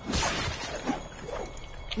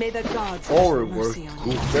 May the gods Or have it worked mercy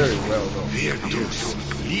on you. very well though.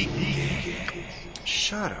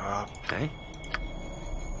 Shut up. Hey?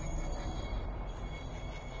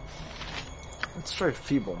 Let's try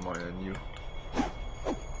feeble mind on you.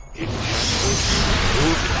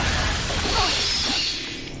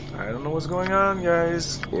 I don't know what's going on,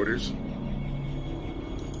 guys. Orders?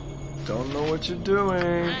 Don't know what you're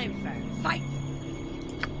doing. I'm for fight.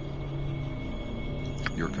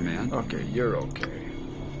 Your command? Okay, you're okay.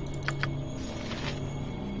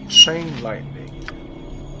 Chain lightning.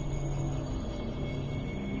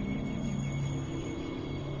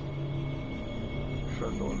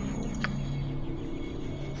 Fredolfo.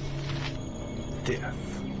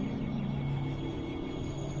 Death.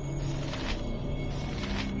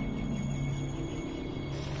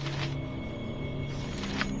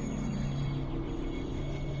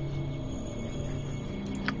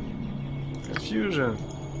 Confusion.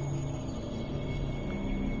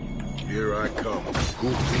 Here I come. Who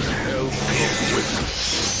the hell comes with me?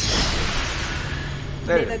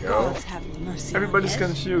 There May you the go. gods have mercy Everybody's Yes.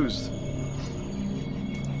 confused.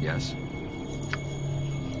 Yes.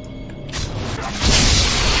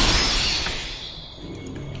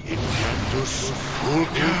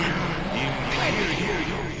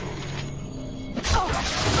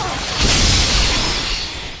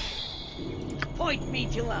 Point me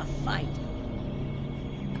to a fight.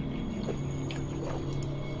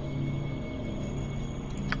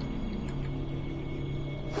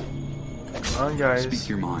 Come on, guys. Speak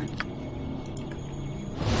your mind.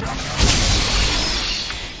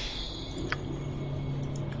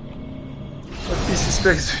 What PC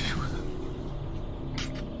specs do you?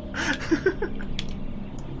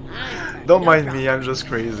 Don't mind me, I'm just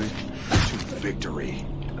crazy. To victory.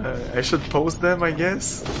 I should post them, I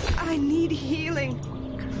guess. I need healing.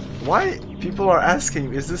 Why people are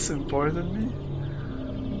asking, is this important to me?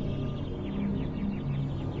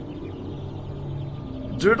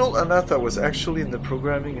 Dirtle Anatha was actually in the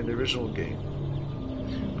programming in the original game.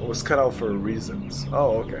 It was cut out for reasons.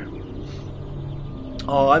 Oh, okay.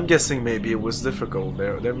 Oh, I'm guessing maybe it was difficult.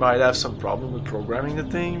 There might have some problem with programming the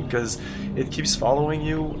thing because it keeps following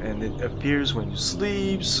you and it appears when you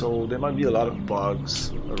sleep, so there might be a lot of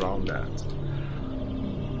bugs around that.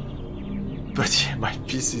 But yeah, my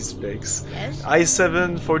PC specs. Yes?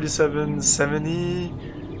 i7 4770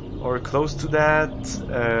 or close to that,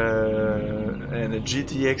 and a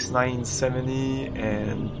GTX 970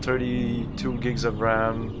 and 32 gigs of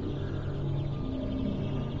RAM.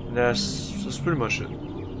 That's pretty much it.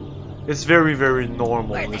 It's very, very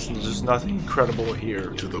normal. There's nothing incredible here.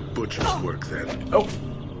 To the butcher's work then. Oh,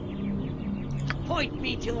 Point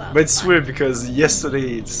me to a but it's fight. weird because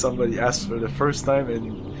yesterday somebody asked for the first time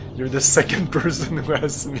and you're the second person who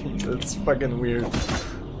asked me. That's fucking weird. To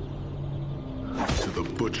the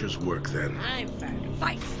butcher's work then. I'm for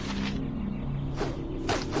fight.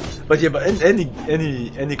 But yeah, but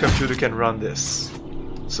any computer can run this,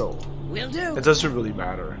 so Will do. it doesn't really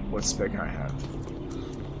matter what spec I have.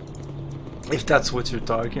 If that's what you're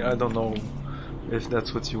talking, I don't know if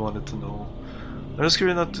that's what you wanted to know. I'm just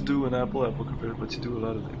curious not to do an Apple computer, but you do a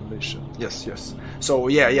lot of emulation. Yes, yes. So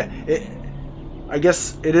yeah. I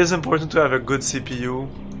guess it is important to have a good CPU.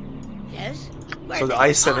 Yes? So the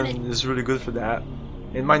Where's on i7 is really good for that.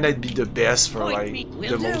 It might not be the best for Point like me. the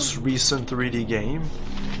Will do. most recent 3D game.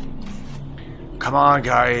 Come on,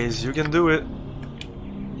 guys, you can do it.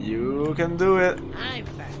 You can do it. I'm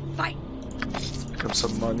for fight. Pick up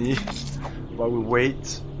some money while we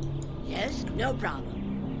wait. Yes? No problem.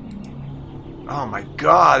 Oh my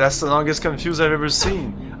god, that's the longest confused I've ever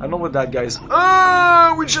seen. I don't know what that guy's.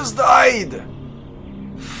 Ah, we just died.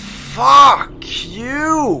 Fuck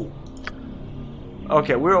you.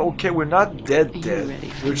 Okay, we're okay. We're not dead Are you dead. ready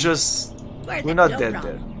for We're me? just... Where's We're it? not No dead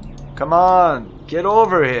problem. dead. Come on, get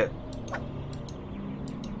over it.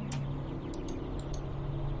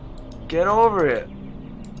 Get over it.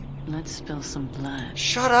 Let's spill some blood.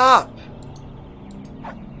 Shut up.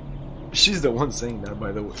 She's the one saying that,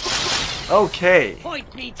 by the way. Okay.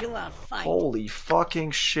 Point me to a fight. Holy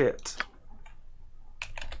fucking shit.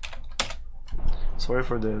 Sorry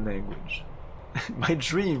for the language. My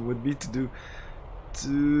dream would be to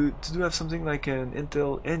have something like an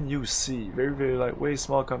Intel NUC, very lightweight,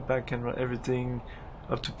 small, compact, can run everything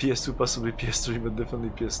up to PS2, possibly PS3, but definitely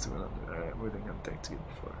PS2. I'm waiting on tech to get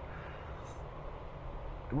before.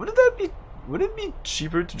 Would it be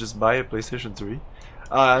cheaper to just buy a PlayStation 3?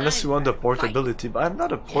 Unless you want the portability, but I'm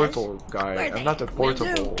not a portal guy. I'm not a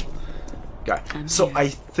portable guy. So I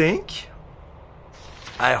think,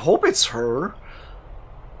 I hope it's her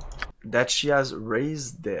that she has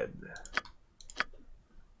raised dead.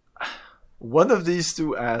 One of these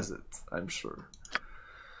two has it, I'm sure.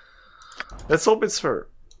 Let's hope it's her.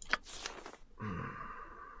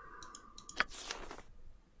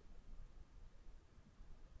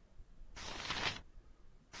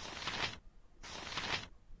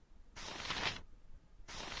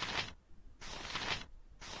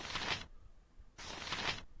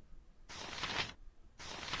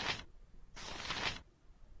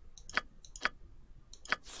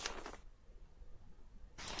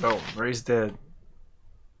 Oh, Ray's dead.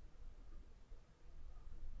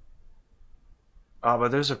 Ah,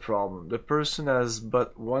 but there's a problem. The person has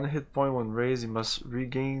but one hit point when raised. He must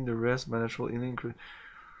regain the rest by natural healing.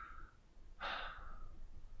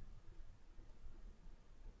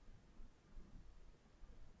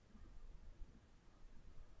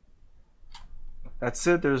 That's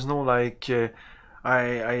it. There's no like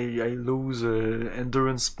I lose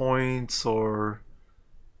endurance points or.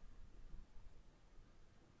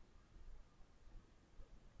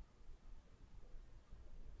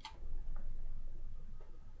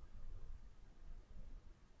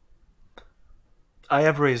 I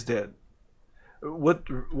have raised dead. What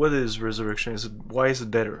is resurrection? Why is it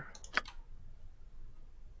better?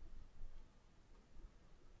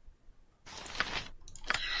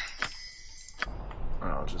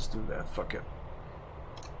 I'll just do that. Fuck it.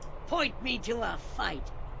 Point me to a fight.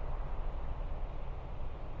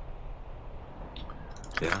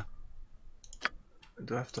 Yeah. I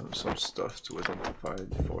do have some stuff to identify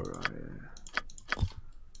before I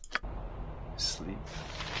sleep.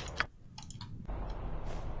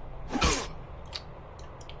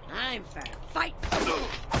 I'm for fight.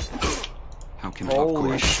 How can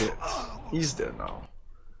Holy I shit. He's dead now.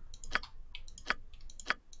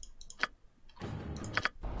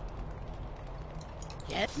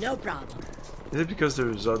 Yes, no problem. Is it because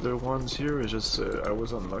there's other ones here? Or just I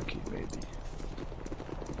was unlucky, maybe.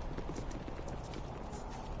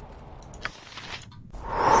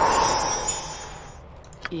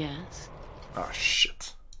 Yes. Ah,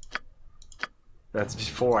 shit. That's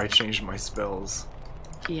before I changed my spells.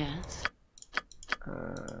 Yes.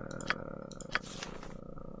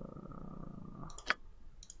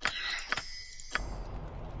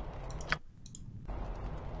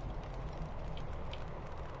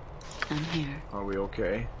 I'm here. Are we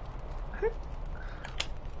okay?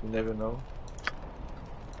 You never know.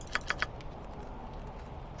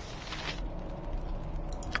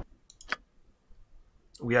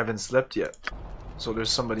 We haven't slept yet, so there's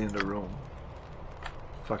somebody in the room.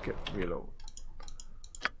 Fuck it, reload.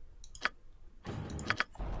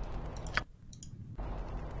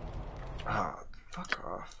 Ah, fuck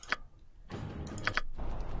off.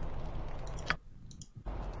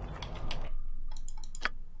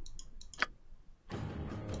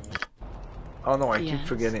 Oh no, I keep Yes.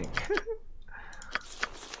 forgetting.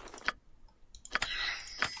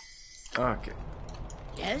 Okay,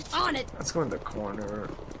 Yes, on it. let's go in the corner.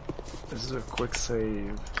 This is a quick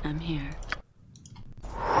save. I'm here.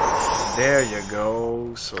 There you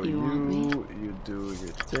go. So You want me? you do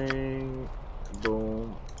your thing.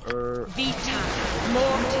 Boom. Vita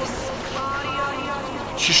mortis.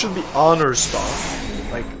 She should be on her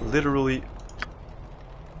stuff. Like literally.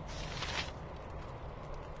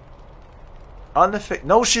 Unaffected.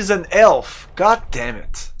 No, she's an elf. God damn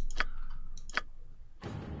it.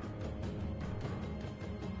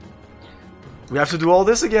 We have to do all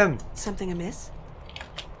this again. Something amiss?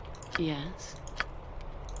 Yes.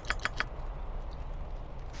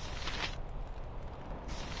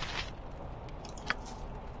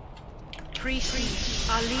 Priest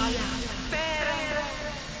Alia.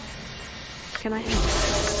 Can I help?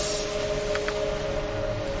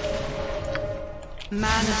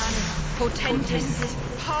 Manus potentis.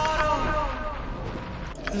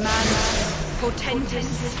 Mana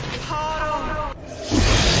potentis paro.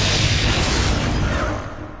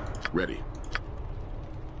 Ready.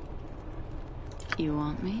 You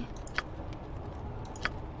want me?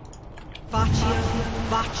 Vacho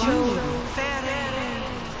ferere.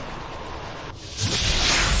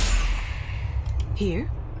 Here?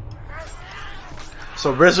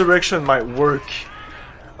 So resurrection might work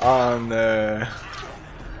on.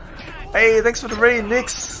 Hey, thanks for the raid,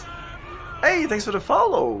 Nix. Hey, thanks for the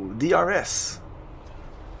follow, DRS.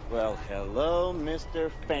 Well, hello, Mr.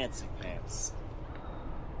 Fancy Pants.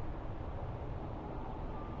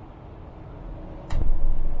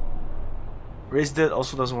 Race dead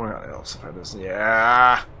also doesn't work on else if I doesn't.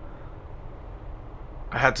 Yeah,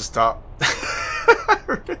 I had to stop.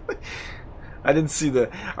 I didn't see the.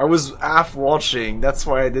 I was half watching. That's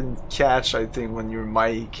why I didn't catch. I think when your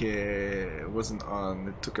mic wasn't on,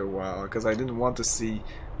 it took a while because I didn't want to see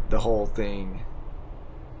the whole thing.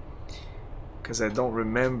 Because I don't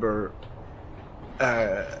remember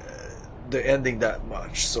the ending that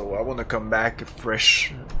much, so I want to come back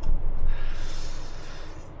fresh.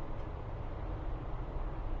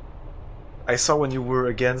 I saw when you were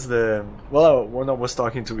against the. Well, when I was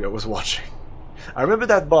talking to you, I was watching. I remember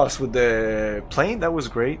that boss with the plane. That was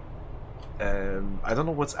great. I don't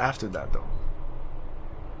know what's after that though.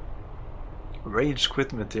 Rage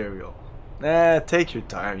quit material. Nah, take your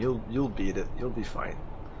time. You'll beat it. You'll be fine.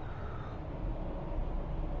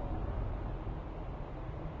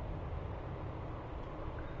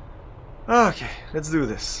 Okay, let's do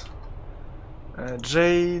this.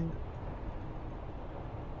 Jade,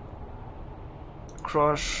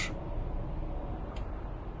 Crush.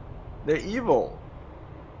 They're evil.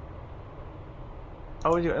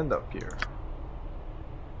 How would you end up here?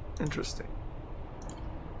 Interesting.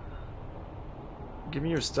 Give me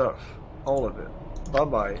your stuff. All of it.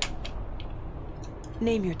 Bye-bye.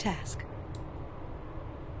 Name your task.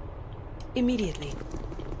 Immediately.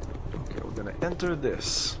 Okay, we're gonna enter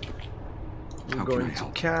this. We're How can I going to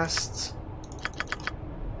help? cast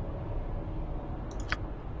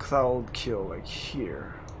Cloud Kill, like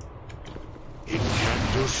here.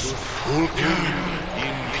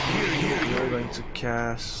 We're going to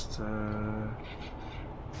cast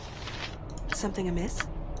Something amiss?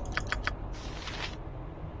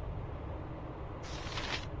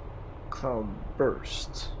 Cloud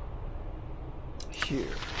Burst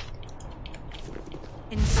here.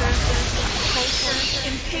 Insurgent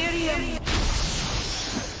Imperium.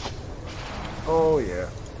 Oh yeah.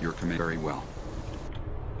 Your command very well.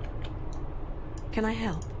 Can I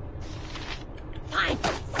help? Fine.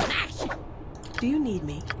 Smash. Do you need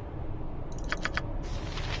me?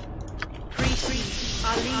 Priest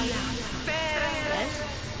Alia. Ferre.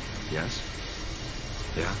 Yes?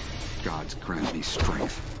 Yeah? Gods grant me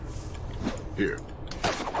strength. Here.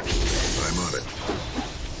 I'm on it.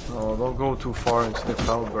 Oh, don't go too far into the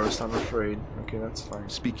Cloud Burst, I'm afraid. Okay, that's fine.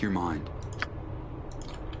 Speak your mind.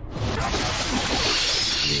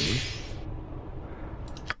 Me?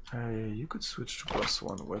 You could switch to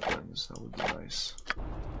 +1 weapons, that would be nice.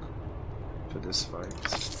 For this fight.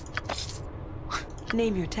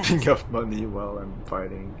 Name your task. Picking up money while I'm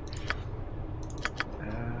fighting.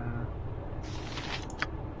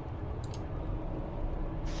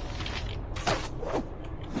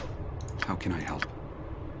 How can I help?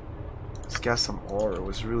 Let's get some ore, it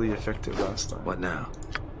was really effective last time. What now?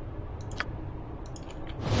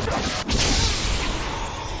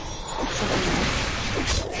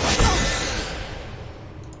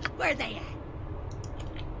 Where they at?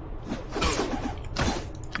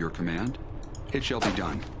 Your command? It shall be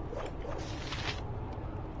done.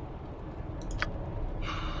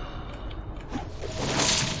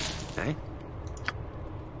 Eh?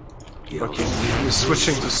 Okay, we're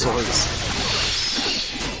switching to swords.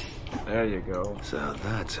 There you go. So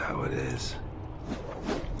that's how it is.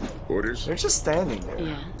 Orders? They're just standing there.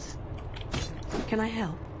 Yes. Can I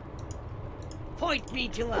help? Point me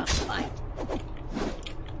to a fight.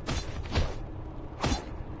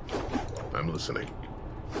 I'm listening.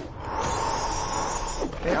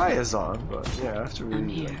 AI is on, but yeah, I have to I'm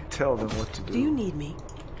really here. like, tell them what to do. Do you need me?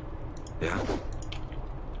 Yeah?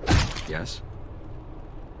 Yes?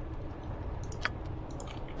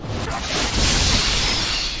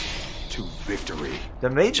 To victory. The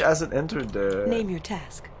mage hasn't entered the Name your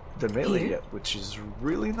task. melee Here? yet, which is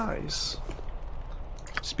really nice.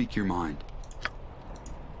 Speak your mind.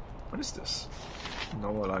 What is this? No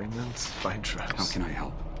alignment, find traps. How can I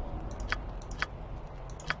help?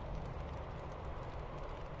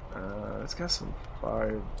 Let's get some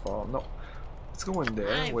fireball. No, let's go in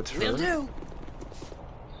there I with her. will do.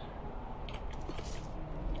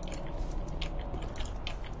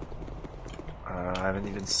 I haven't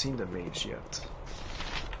even seen the mage yet.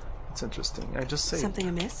 It's interesting. I just saved. Something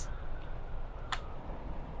amiss?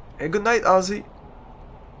 Hey, good night, Ozzy.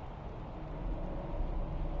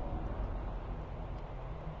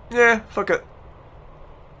 Yeah, fuck it.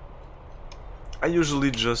 I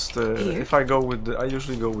usually just if I go with the, I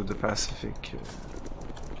usually go with the pacifist.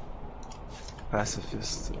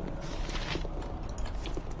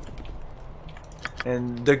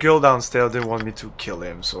 And the girl downstairs didn't want me to kill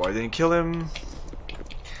him, so I didn't kill him.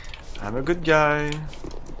 I'm a good guy.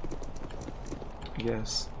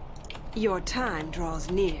 Yes. Your time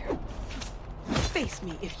draws near. Face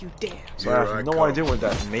me if you dare. So I have no idea where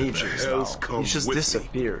that mage is now. He just with me?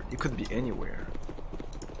 disappeared. He could be anywhere.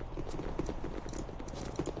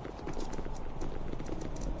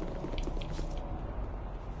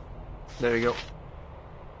 There you go.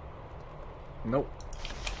 Nope.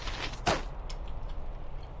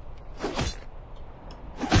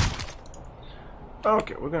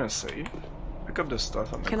 Okay, we're gonna save. Pick up the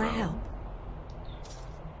stuff on the ground. Can I help?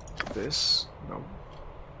 This? No.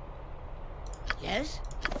 Yes?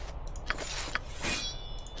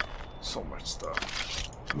 So much stuff.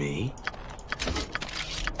 Me?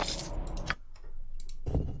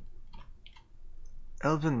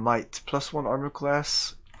 Elven Might, +1 armor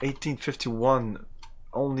class, 1851,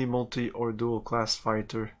 only multi or dual class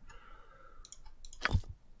fighter.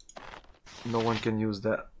 No one can use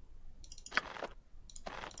that.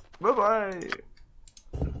 Bye bye!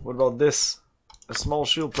 What about this? A small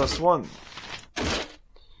shield +1.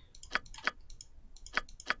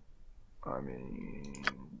 I mean,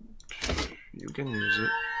 you can use it.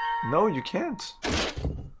 No, you can't.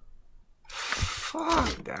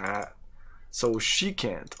 Fuck that. So she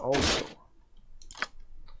can't also.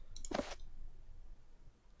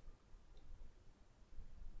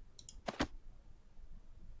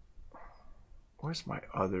 Where's my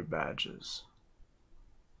other badges?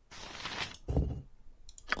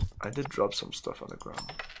 I did drop some stuff on the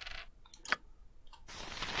ground.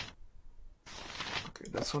 Okay,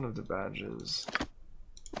 that's one of the badges.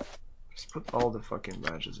 Just put all the fucking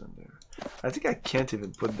badges in there. I think I can't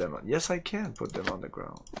even put them on. Yes, I can put them on the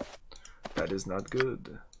ground. That is not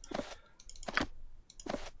good.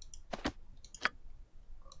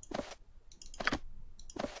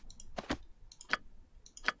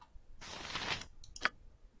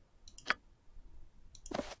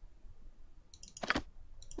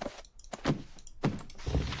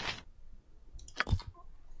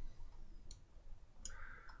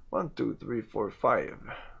 One, two, three, four, five.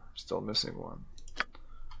 Still missing one.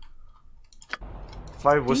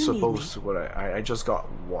 5 was supposed to, but I just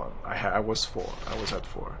got 1. I was 4. I was at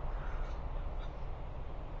 4.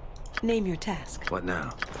 Name your task. What now?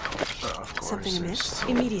 Of course. Something amiss? Still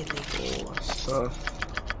Immediately. all that stuff.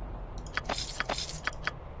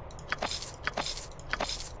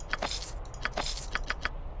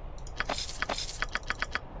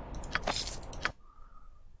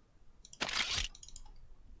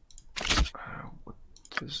 What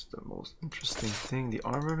is the most interesting thing? The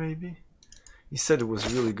armor, maybe? He said it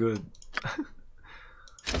was really good.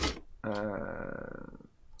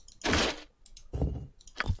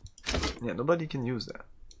 Yeah, nobody can use that.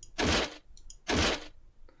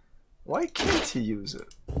 Why can't he use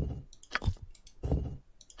it?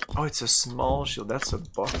 Oh, it's a small shield. That's a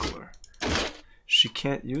buckler. She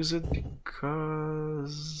can't use it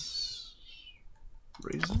because...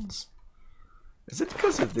 reasons? Is it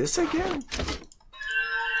because of this again?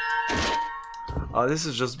 Oh, this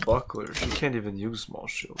is just buckler. She can't even use small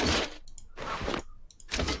shields.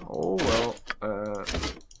 Oh well.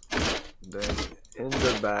 Then in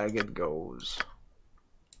the bag it goes.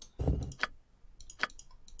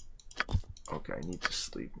 Okay, I need to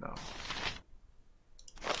sleep now.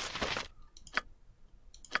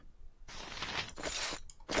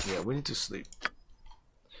 Yeah, we need to sleep.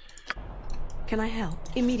 Can I help?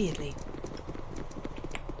 Immediately.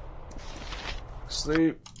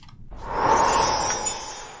 Sleep.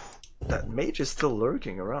 That mage is still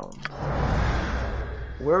lurking around.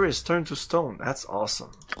 Where is Turn to Stone? That's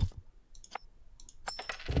awesome.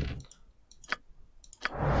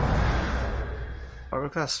 Armor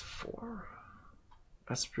class 4?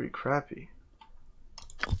 That's pretty crappy.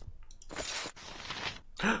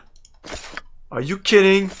 Are you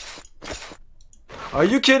kidding? Are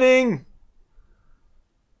you kidding?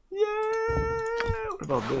 Yeah! What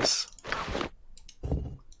about this?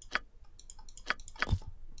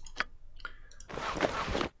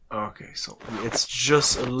 Okay, so it's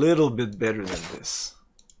just a little bit better than this.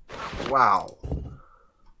 Wow.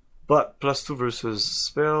 But +2 versus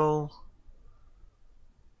spell.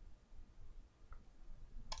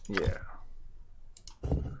 Yeah.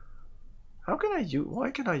 How can I use?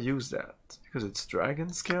 Why can I use that? Because it's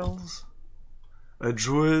dragon scales. A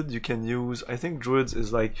druid you can use. I think druids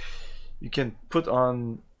is like you can put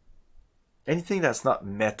on anything that's not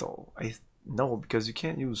metal. No, because you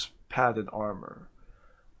can't use padded armor.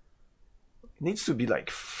 It needs to be like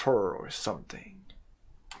fur or something.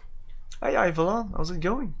 Hey Ivalon, how's it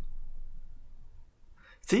going?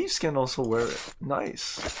 Thieves can also wear it.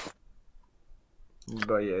 Nice.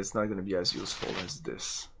 But yeah, it's not gonna be as useful as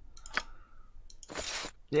this.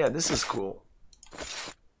 Yeah, this is cool.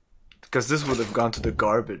 Because this would have gone to the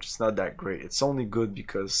garbage. It's not that great. It's only good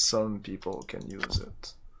because some people can use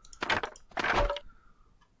it.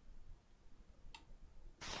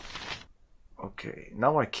 Okay,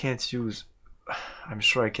 now I can't use... I'm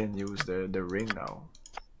sure I can use the ring now.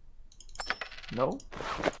 No?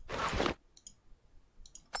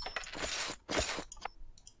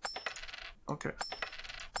 Okay.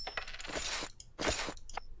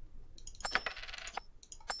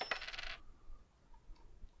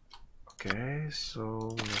 Okay,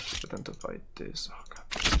 so we have to identify this. Oh god.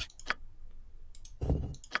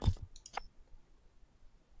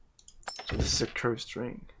 So this is a curved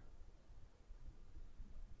string.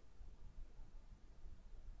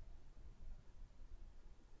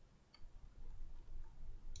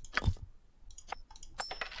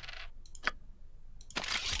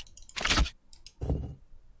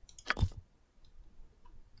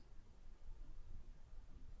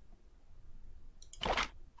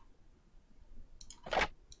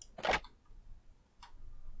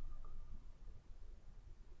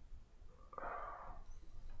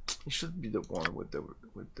 It should be the one with the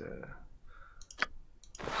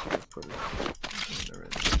put it in their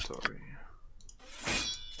inventory.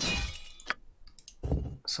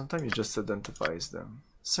 Sometimes it just identifies them.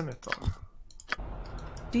 Scimitar.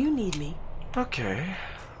 Do you need me? Okay.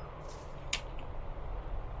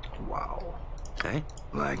 Wow. Hey,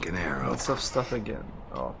 like an arrow. Lots of stuff again.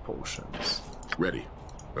 Oh, potions. Ready.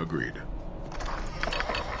 Agreed.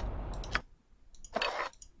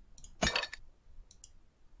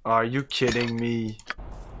 Are you kidding me?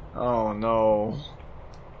 Oh no.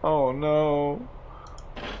 Oh no.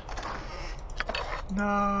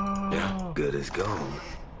 No. Yeah, good as gold.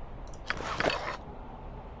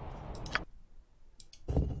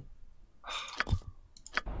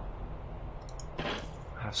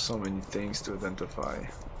 I have so many things to identify.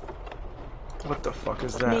 What the fuck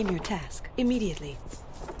is that? Name your task immediately.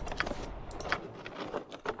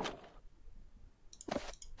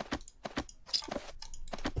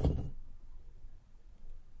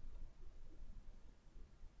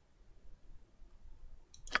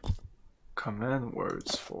 Command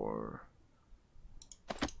words for...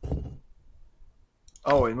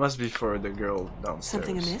 Oh, it must be for the girl downstairs.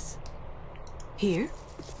 Something amiss? Here?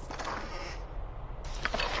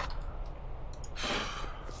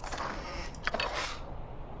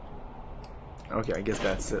 Okay, I guess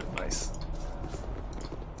that's it. Nice.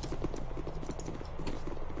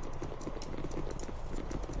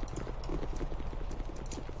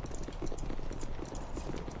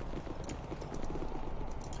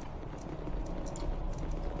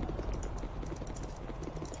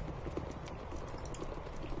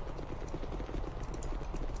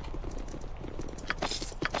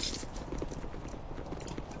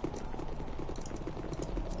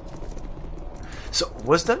 So,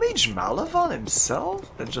 was the mage Malavan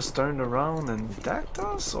himself that just turned around and attacked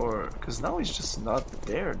us? Or... because now he's just not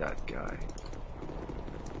there, that guy.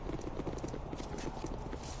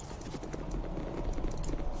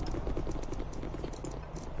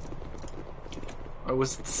 Or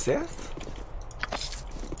was it Seth?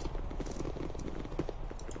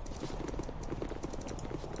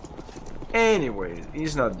 Anyway,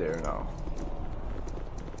 he's not there now.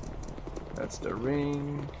 That's the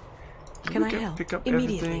ring. Can I can help? pick up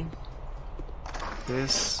Immediately. everything.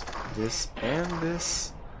 This, and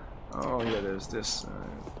this. Oh yeah, there's this.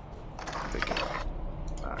 Pick it up.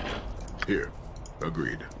 Ah, Here.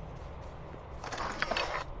 Agreed.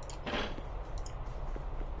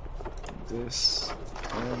 this,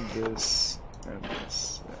 and this, and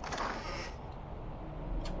this.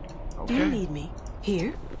 Do you Okay. need me?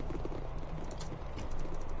 Here?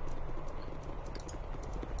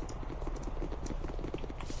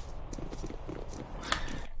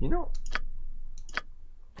 You know,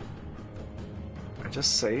 I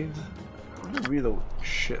just saved. I want to reload.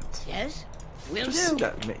 Shit. Yes? Will Just do.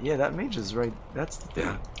 that that mage is right. That's the thing.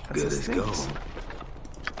 Yeah, That's good his as thing. gold.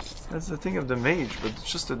 That's the thing of the mage, but it's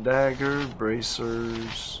just a dagger,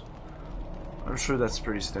 bracers. I'm sure that's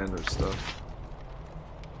pretty standard stuff.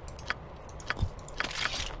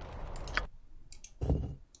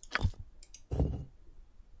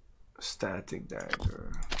 Static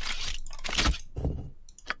dagger.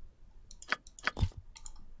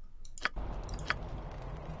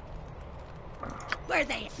 Where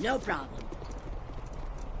they? No problem.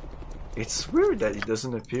 It's weird that it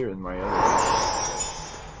doesn't appear in my other.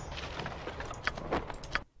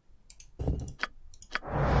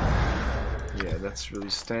 Yeah, that's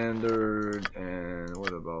really standard. And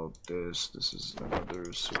what about this? This is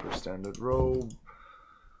another super standard robe.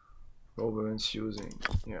 Robe events using.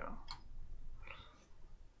 Yeah.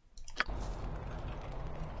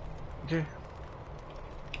 Okay.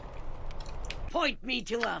 Point me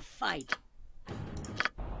to a fight.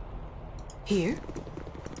 Here?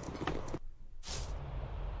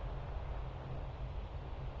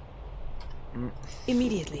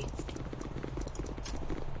 Immediately.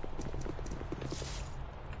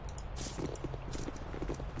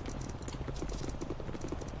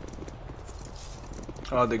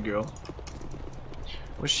 Oh, the girl.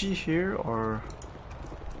 Was she here or?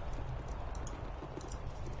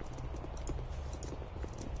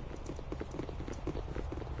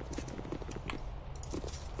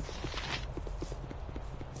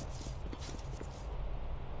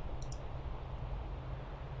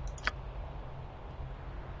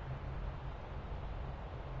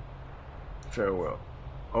 Farewell.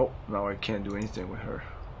 Oh, now I can't do anything with her.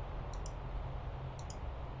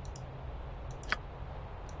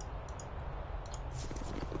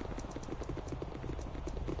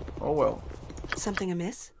 Oh well. Something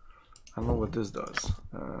amiss? I don't know what this does.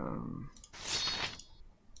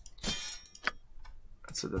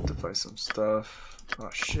 Let's identify some stuff. Oh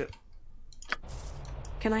shit.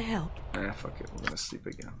 Can I help? Eh, fuck it. I'm gonna sleep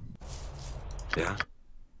again. Yeah?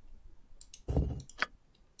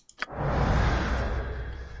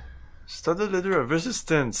 Studded leather of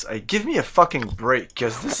resistance. Give me a fucking break,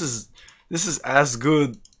 cause this is as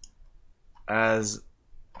good as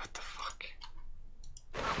what the fuck.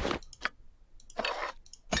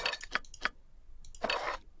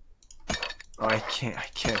 Oh, I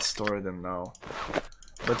can't store them now.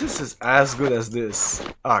 But this is as good as this.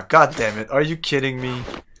 Ah, god damn it! Are you kidding me?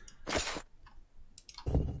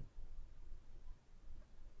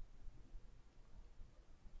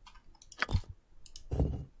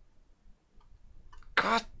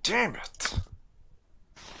 God damn it!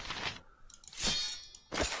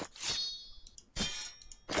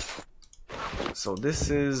 So this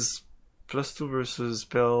is +2 versus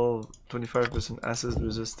spell, 25% acid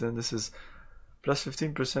resistant. This is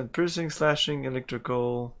 +15% piercing, slashing,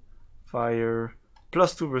 electrical, fire,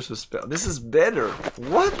 +2 versus spell. This is better.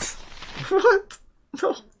 What? What?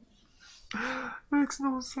 No. Makes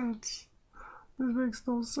no sense. This makes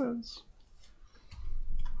no sense.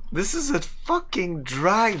 This is a fucking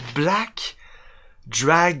black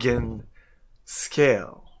dragon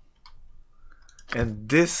scale. And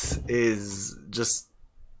this is just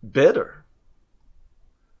better.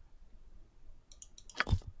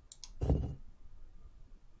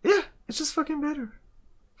 Yeah, it's just fucking better.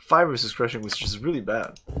 5 versus crushing, which is really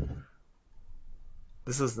bad.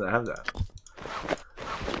 This doesn't have that.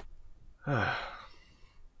 I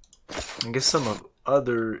guess some of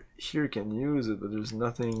other here can use it, but there's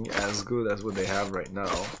nothing as good as what they have right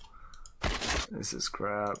now. This is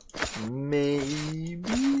crap.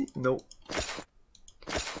 Maybe? Nope.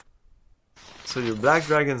 So your black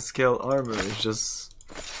dragon scale armor has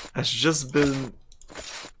just been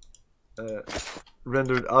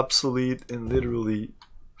rendered obsolete in literally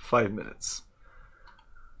 5 minutes.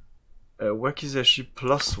 Wakizashi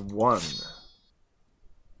 +1.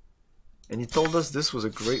 And he told us this was a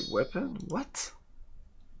great weapon? What?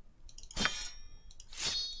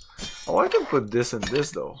 Oh, I can put this and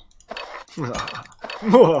this though.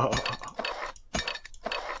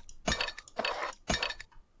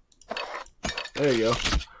 There you go.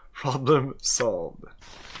 Problem solved.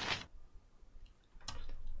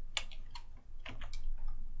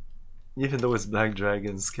 Even though it's Black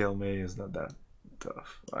Dragon, Scale May is not that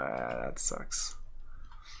tough. Ah, that sucks.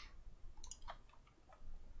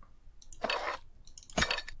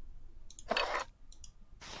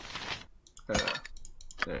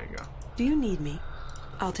 There you go. Do you need me?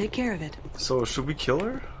 I'll take care of it. So, should we kill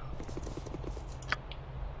her?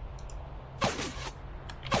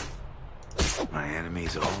 My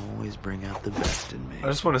enemies always bring out the best in me. I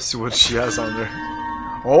just want to see what she has on there.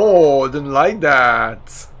 Oh, didn't like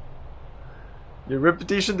that. Your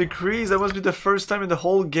reputation decreased. That must be the first time in the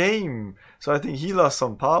whole game. So I think he lost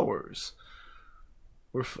some powers.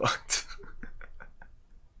 We're fucked.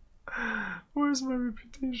 Where's my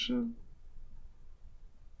reputation?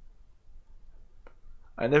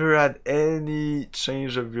 I never had any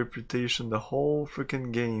change of reputation the whole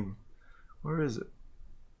freaking game. Where is it?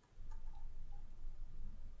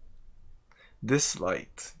 This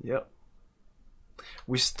light, yep.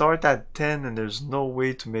 We start at 10 and there's no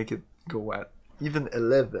way to make it go at even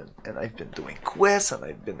 11. And I've been doing quests and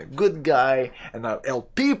I've been a good guy and I've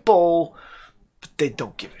helped people. But they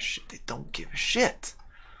don't give a shit. They don't give a shit.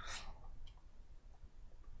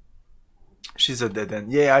 She's a dead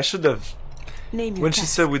end. Yeah, I should have... Name your When she pet.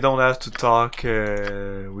 said we don't have to talk,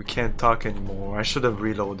 we can't talk anymore, I should have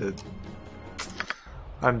reloaded.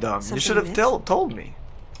 I'm dumb. You Something should have amiss? told me.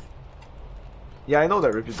 Yeah, I know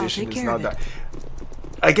that reputation take is care not of that. it.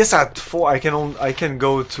 I guess at 4 I can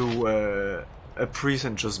go to a priest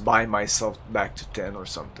and just buy myself back to 10 or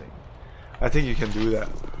something. I think you can do that.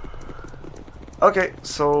 Okay,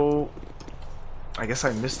 so I guess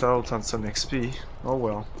I missed out on some XP. Oh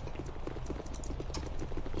well.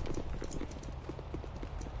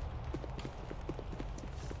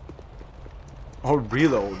 Or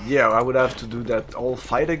reload. Yeah, I would have to do that whole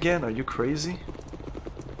fight again. Are you crazy?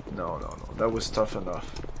 No, no, no. That was tough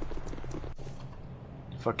enough.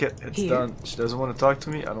 Fuck it. It's Here. done. She doesn't want to talk to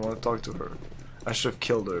me. I don't want to talk to her. I should have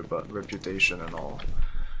killed her, but reputation and all.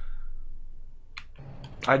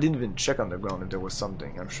 I didn't even check on the ground if there was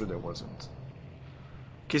something. I'm sure there wasn't.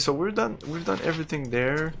 Okay, so we're done. We've done everything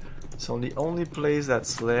there. So the only place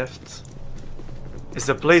that's left is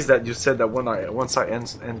the place that you said that once I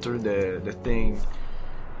enter the thing.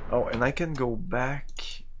 Oh, and I can go back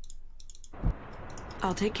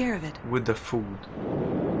I'll take care of it. with the food.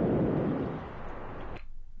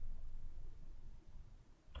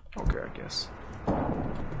 Okay, I guess.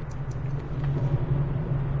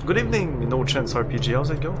 Good evening, No Chance RPG. How's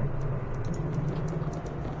it going?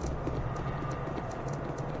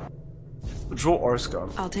 Joe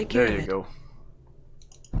Orscom. I'll take care There of you it. go.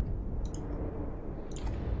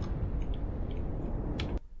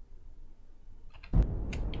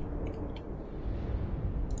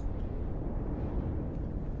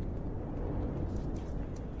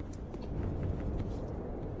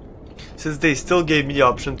 Since they still gave me the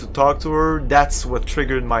option to talk to her, that's what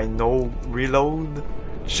triggered my no reload.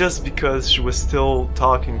 Just because she was still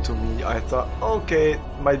talking to me, I thought, okay,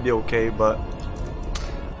 it might be okay, but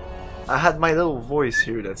I had my little voice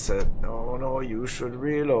here that said, no, no, you should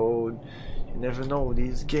reload. You never know,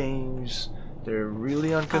 these games, they're really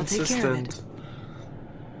take care of inconsistent.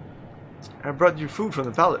 I brought you food from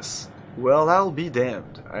the palace. Well, I'll be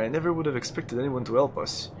damned. I never would have expected anyone to help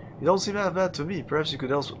us. You don't seem half bad to me. Perhaps you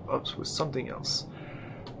could help us with something else.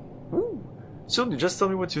 Ooh. Soon you just tell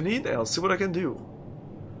me what you need and I'll see what I can do.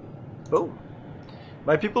 Boom.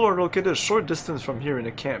 My people are located a short distance from here in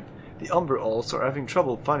a camp. The Umber Alls are having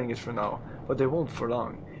trouble finding it for now, but they won't for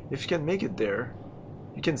long. If you can make it there,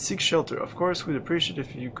 you can seek shelter. Of course, we'd appreciate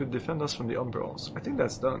if you could defend us from the Umber Alls. I think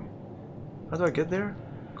that's done. How do I get there?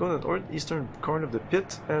 Go to the northeastern corner of the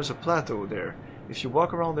pit, and there's a plateau there. If you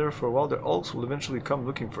walk around there for a while, the Alls will eventually come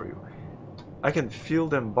looking for you. I can feel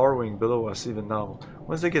them burrowing below us even now.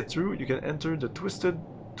 Once they get through, you can enter the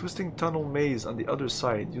twisting tunnel maze on the other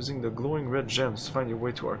side, using the glowing red gems to find your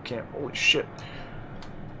way to our camp. Holy shit.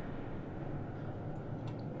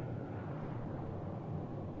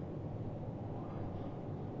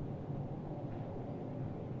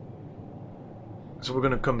 So we're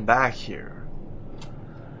gonna come back here.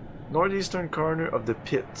 Northeastern corner of the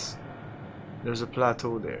pit. There's a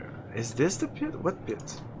plateau there. Is this the pit? What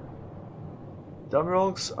pit? The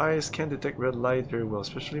Emerald's eyes can detect red light very well,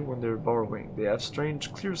 especially when they're burrowing. They have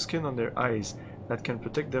strange, clear skin on their eyes that can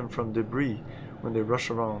protect them from debris when they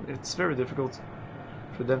rush around. It's very difficult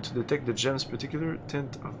for them to detect the gem's particular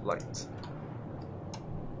tint of light.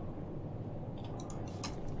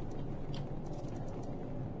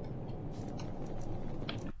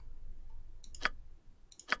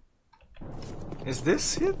 Is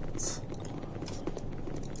this it?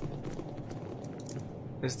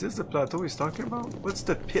 Is this the plateau he's talking about? What's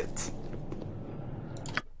the pit?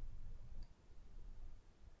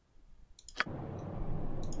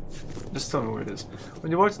 Just tell me where it is.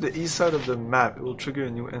 When you walk to the east side of the map, it will trigger a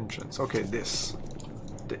new entrance. Okay, this.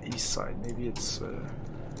 The east side. Maybe it's...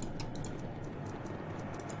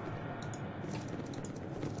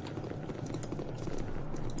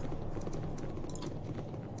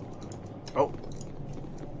 Oh.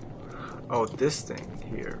 Oh, this thing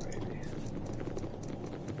here, maybe.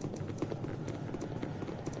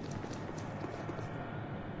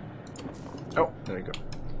 Oh, there you go.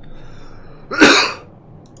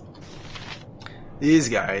 These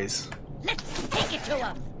guys. Let's take it to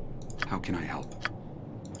him. How can I help?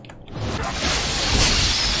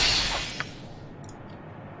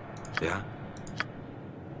 Yeah?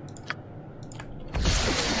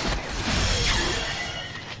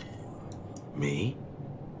 Me?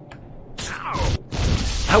 Ow!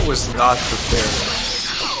 I was not prepared.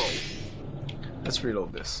 Let's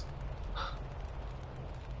reload this.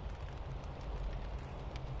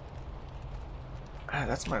 Ah,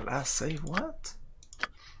 that's my last save. What?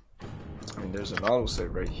 I mean, there's an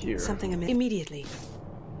autosave right here. Something immediately.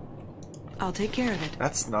 I'll take care of it.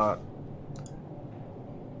 That's not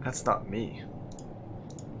me.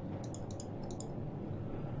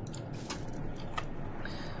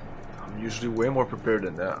 I'm usually way more prepared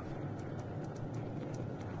than that.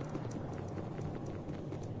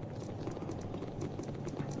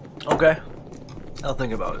 Okay, I'll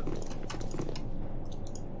think about it.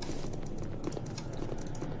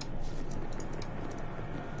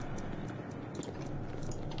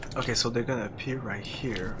 Okay, so they're gonna appear right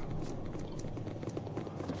here.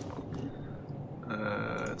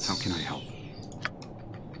 How can I help?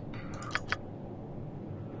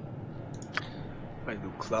 If I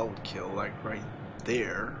do cloud kill, like right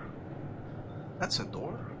there. That's a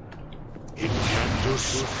door.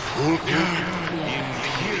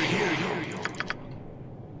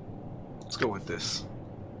 Let's go with this.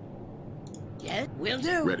 Yeah, will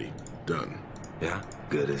do. Ready. Done. Yeah,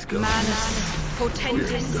 good as gold. Manus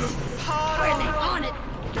potendis Where they on it?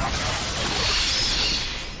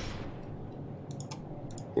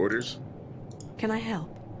 Orders? Can I help?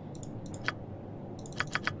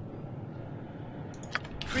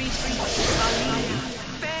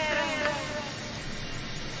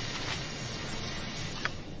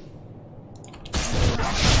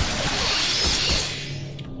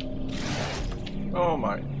 Oh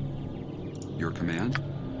my. Your command?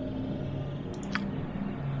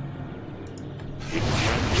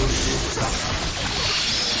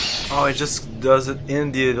 Oh, it just does it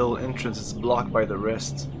in the little entrance. It's blocked by the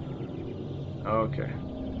rest. Okay.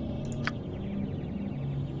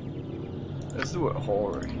 Let's do a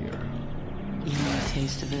horror here. You want a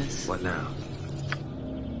taste of this? What now?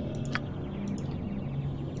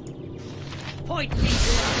 Point me.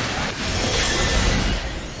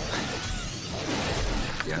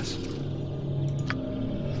 Yes.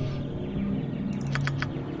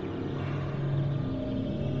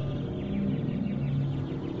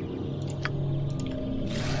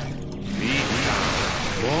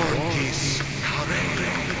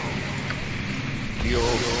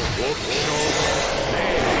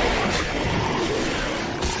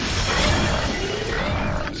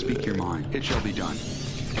 Speak your mind. It shall be done.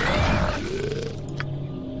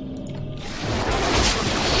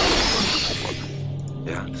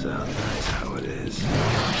 Yeah, so that's how it is.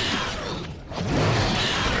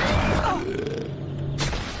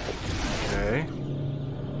 Okay.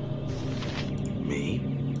 Me?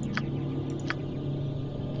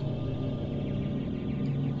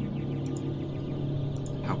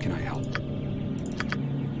 How can I help?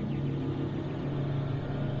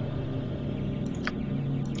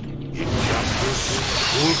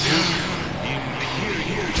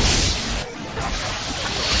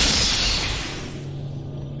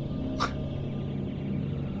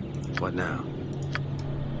 What now?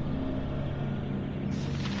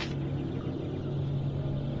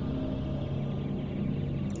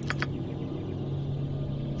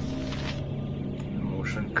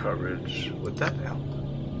 Emotion courage. Would that help?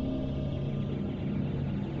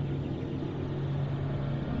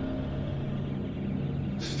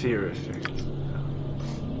 Fear effect.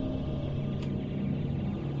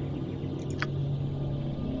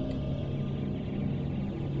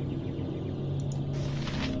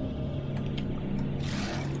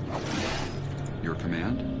 Your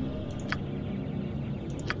command?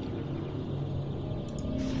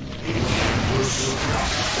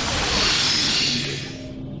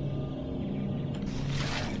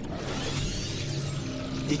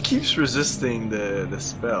 He keeps resisting the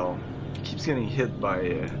spell. He keeps getting hit by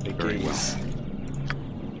the Very gaze.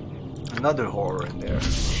 Another horror in there.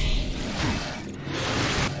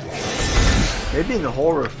 Maybe in the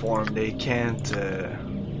horror form they can't.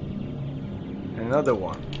 Another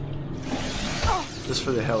one. Just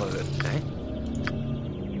for the hell of it. Okay.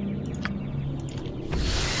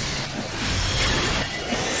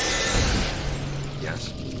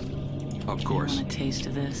 Yes. Of You course. want a taste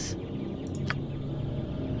of this?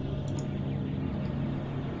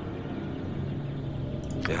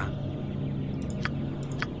 Yeah.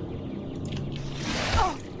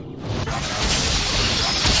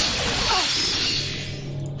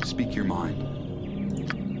 Speak your mind.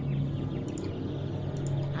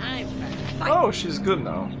 I'm Oh, she's good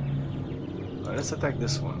now. Alright, let's attack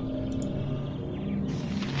this one.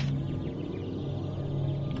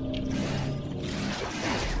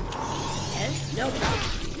 yes, no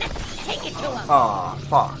problem. Let's take it to him. Ah,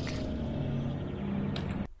 fuck.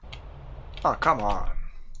 Oh, come on.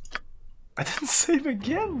 I didn't save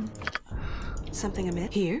again. Something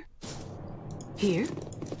amiss? Here? Here?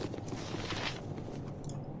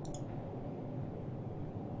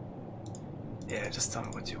 Yeah, just tell me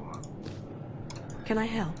what you want. Can I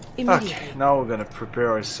help? Immediately. Okay, now we're gonna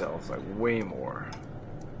prepare ourselves like way more.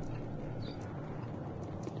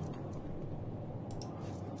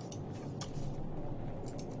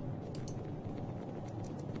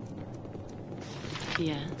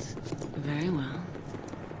 Yes, very well.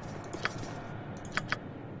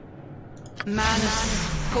 Manus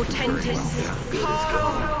potentis.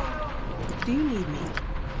 Do you need me?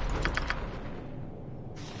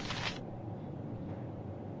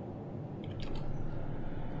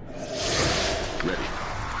 Ready.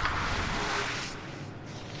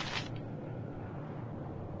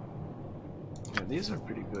 Yeah, these are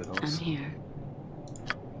pretty good I'm also. here.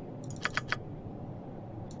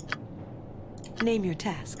 Name your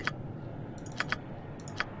task.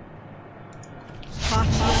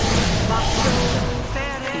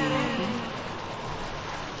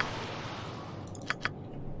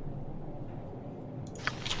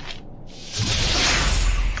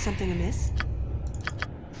 Something amiss?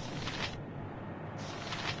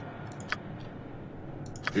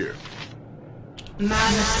 Here.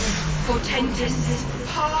 Manus potentis.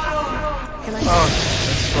 Can I Oh,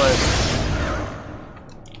 that's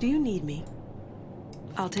right. Do you need me?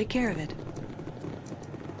 I'll take care of it.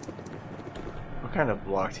 We're kind of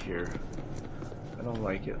blocked here. I don't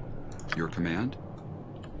like it. Your command?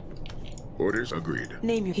 Orders agreed.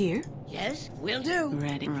 Name your... Here? Yes, will do.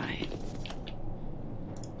 Ready. Right.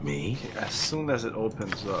 Me? Okay, as soon as it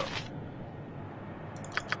opens up.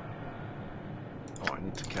 Oh, I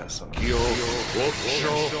need to cast something. Yo,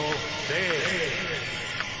 ocho,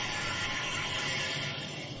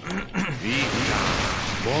 Vita,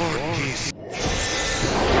 mortis.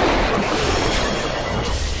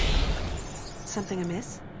 Something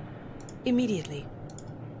amiss? Immediately.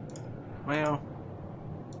 Well,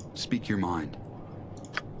 Speak your mind.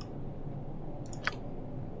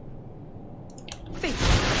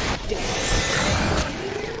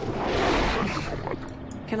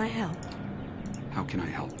 Can I help? How can I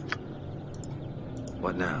help?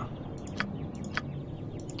 What now?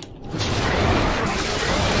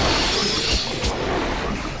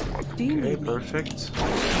 Do you okay, need me? perfect.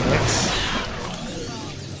 Next.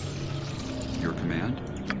 Your command?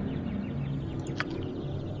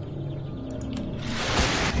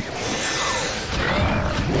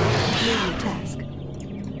 Name your task.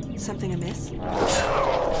 Something amiss?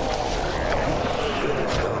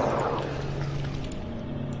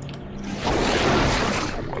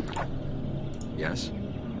 Yes.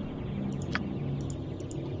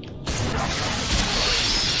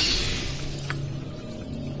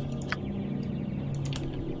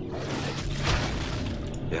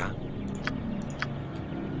 Yeah?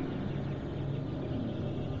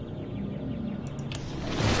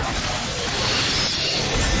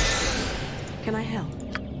 Can I help?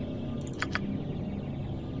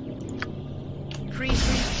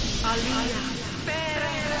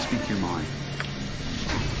 Speak your mind.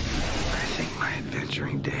 I think my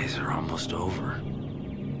adventuring days are almost over.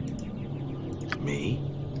 Me?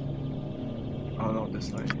 Oh no, this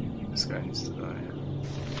guy needs to die.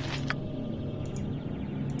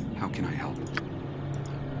 How can I help?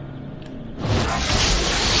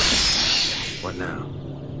 What now?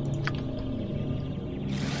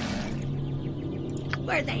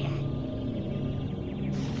 Where they at?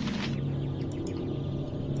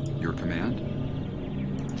 Your command?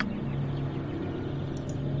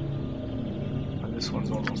 And this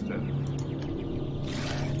one's almost dead.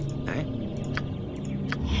 Eh?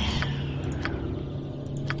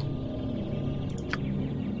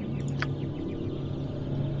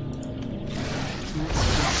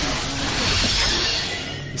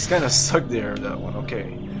 He's kind of stuck there, that one.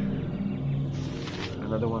 Okay.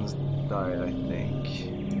 Another one's died, I think.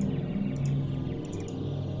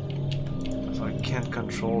 So I can't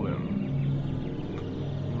control him.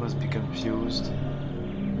 He must be confused.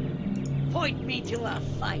 Point me to a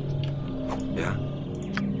fight. Yeah?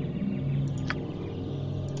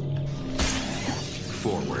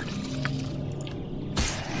 Forward.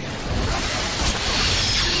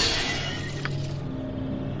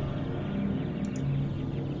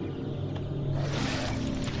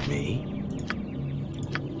 Me?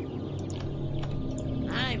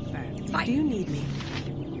 I'm for fight. Do you need me?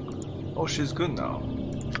 Oh, she's good now.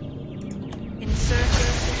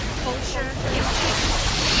 Insurgent, culture,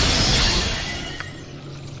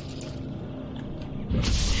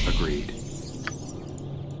 Agreed.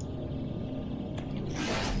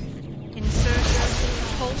 insurgent,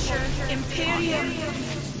 culture, imperium.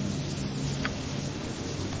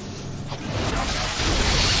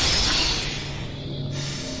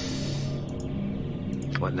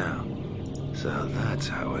 What now? So that's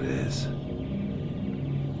how it is.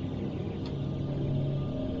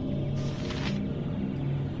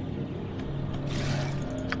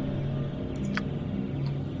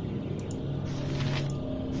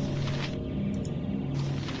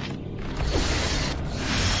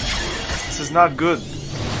 This is not good.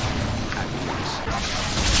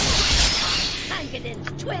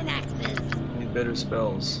 Hankadin's twin axes. Need better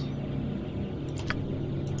spells.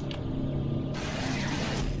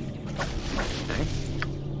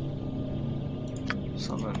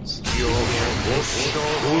 Summons.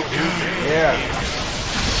 Yeah.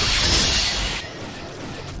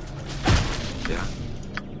 Yeah.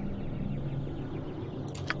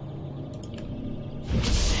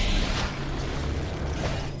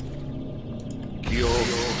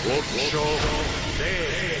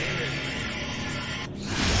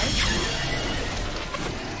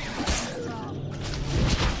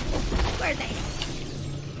 Where are they?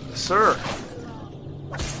 Sir.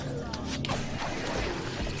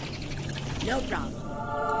 No problem.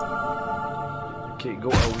 Okay, go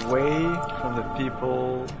away from the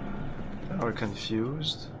people that are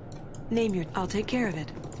confused. Name your... I'll take care of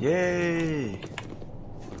it. Yay!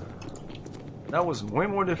 That was way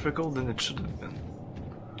more difficult than it should have been.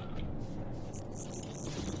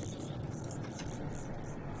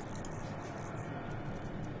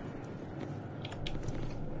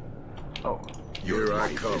 Oh. Here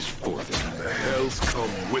I come. The hells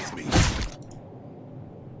come with me.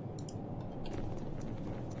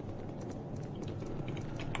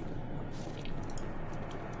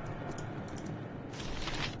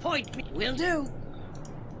 Point me. Will do.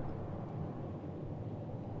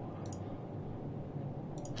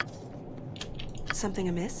 Something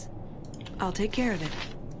amiss? I'll take care of it.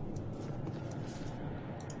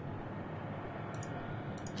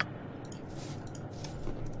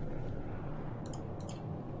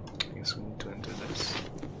 I guess we need to enter this.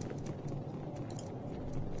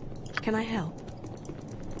 Can I help?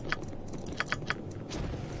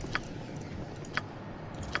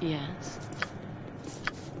 Yes.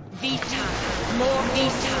 Vita. More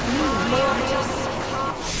Vita. More Vita.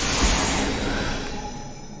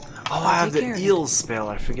 Oh, I have take the care of eel spell.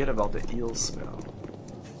 I forget about the eel spell.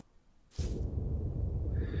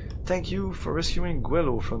 Thank you for rescuing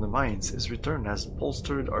Guelo from the mines. His return has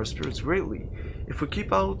bolstered our spirits greatly. If we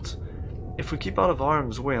keep out of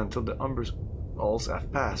harm's way until the Umber's alls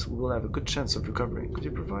have passed, we will have a good chance of recovering. Could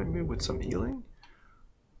you provide me with some healing?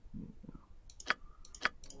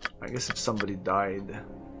 I guess if somebody died.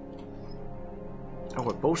 Oh,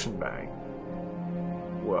 a potion bag.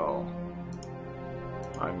 Well,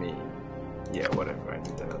 I mean, yeah, whatever. I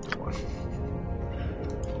need that other one.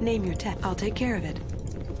 Name your tech. I'll take care of it.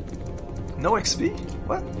 No XP?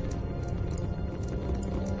 What?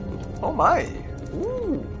 Oh my!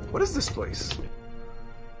 Ooh, what is this place?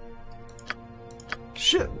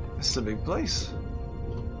 Shit, this is a big place.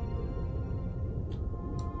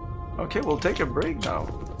 Okay, we'll take a break now.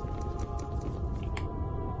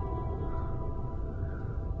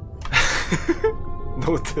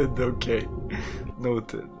 Noted, okay.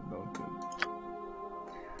 Noted, noted.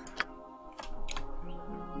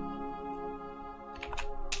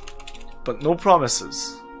 But no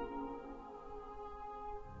promises.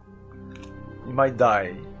 You might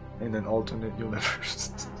die in an alternate universe.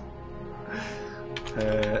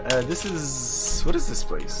 This is... what is this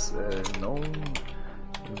place? Gnome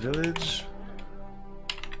village?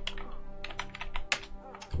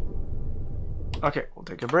 Okay, we'll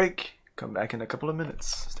take a break. Come back in a couple of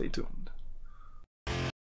minutes. Stay tuned.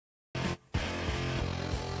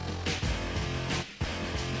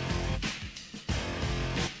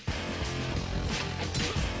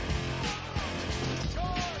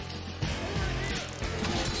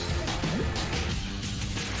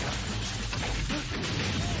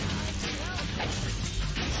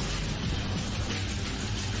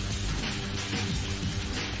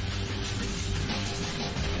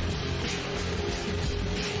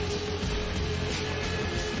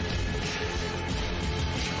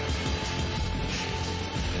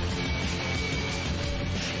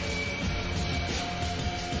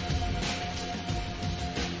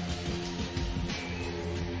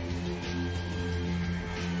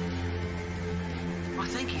 I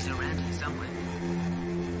think he's around here somewhere.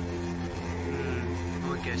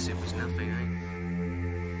 I guess it was nothing, eh?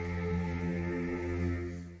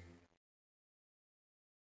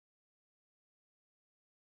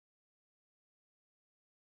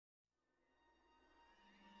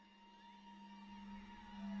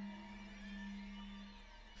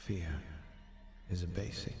 Fear is a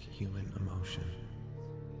basic human emotion.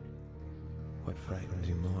 What frightens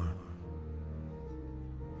you more?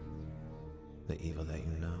 The evil that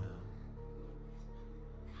you know.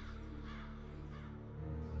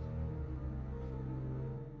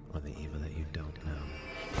 Or the evil that you don't know.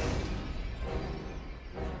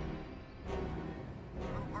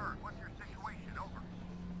 Bird, what's your situation? Over.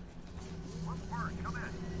 Bird, come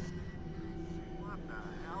in. What the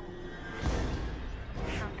hell?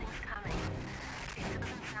 Something's coming. It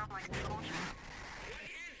doesn't sound like a soldier.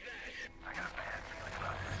 I got a bad feeling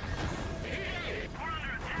about this. We're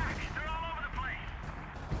under attack. They're all over the place.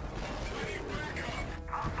 We need backup.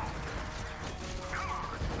 Hustle. Come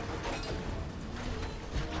on.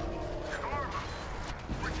 Storm them.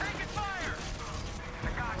 We're taking fire.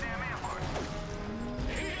 The goddamn ambush.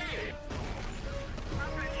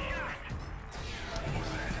 I've been shot.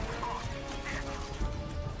 Oh, shit.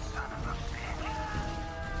 Son of a bitch.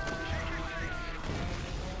 Shake your safe.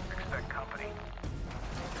 Expect company.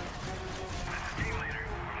 This is team leader.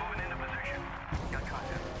 We're moving into position. Got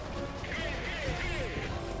contact.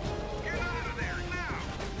 Get out of there now!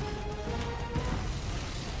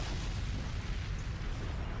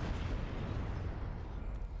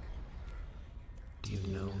 Do you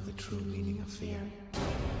know the true meaning of fear?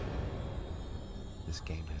 This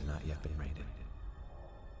game has not yet been rated.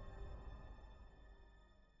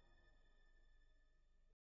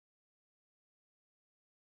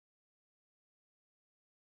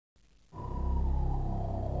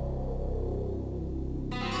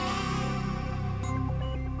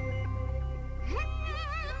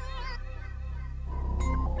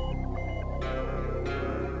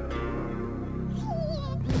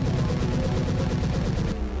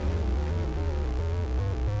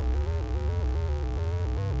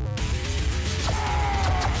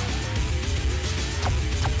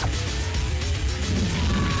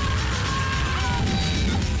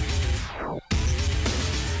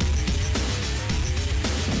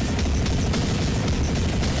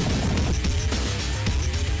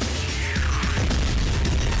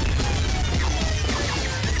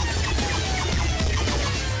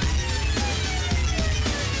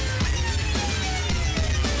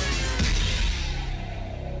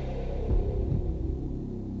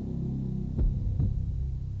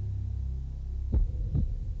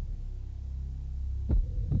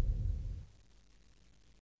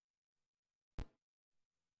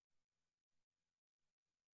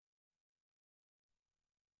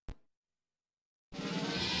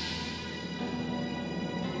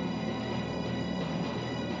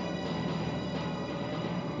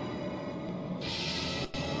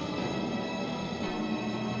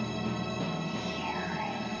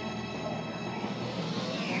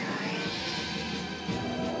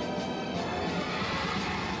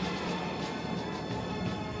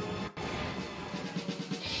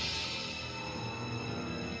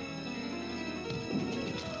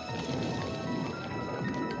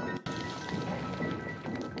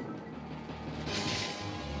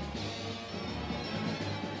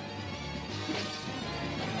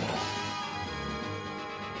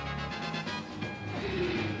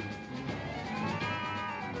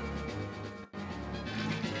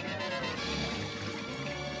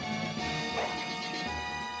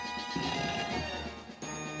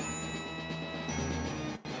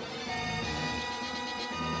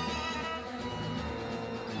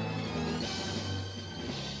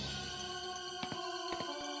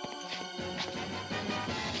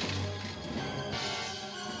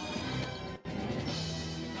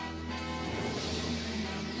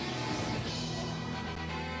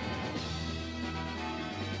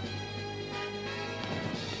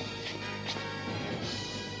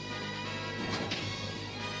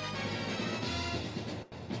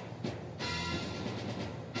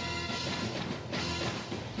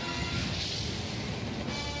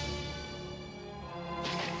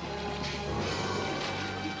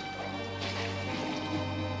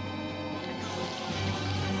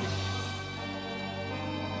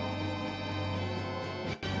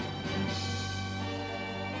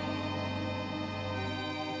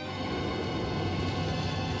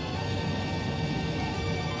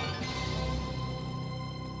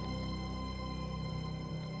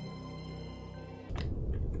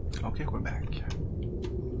 Okay, we're back.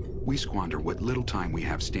 We squander what little time we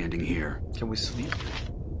have standing here. Can we sleep?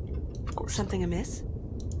 Of course. Something amiss?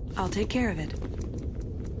 I'll take care of it.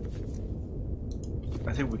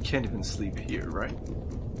 I think we can't even sleep here, right?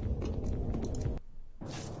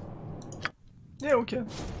 Yeah, we can.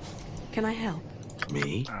 Can I help?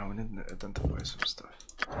 Me? Ah, we need to identify some stuff.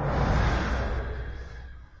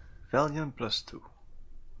 Valiant +2.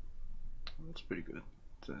 That's pretty good.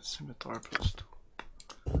 The scimitar +2.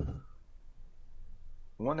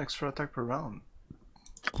 1 extra attack per round.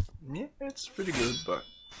 Yeah, it's pretty good, but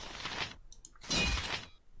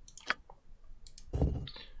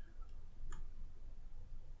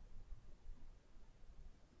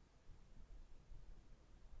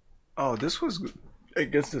Oh, this was good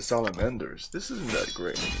against the salamanders. This isn't that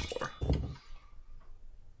great anymore.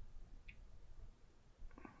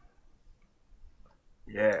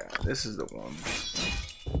 Yeah, this is the one.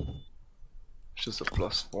 It's just a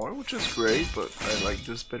 +4, which is great, but I like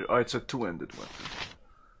this better. Oh, it's a two-ended weapon.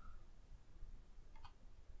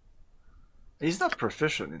 He's not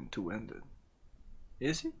proficient in two-ended.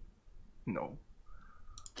 Is he? No.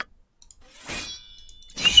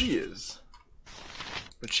 She is.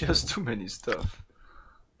 But she has too many stuff.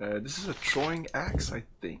 This is a throwing axe, I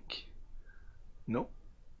think. No.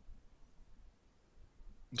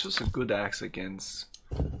 It's just a good axe against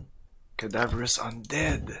cadaverous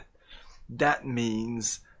undead. That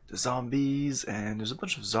means the zombies, and there's a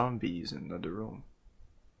bunch of zombies in another room.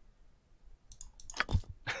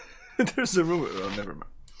 There's a room. Oh, never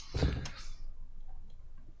mind.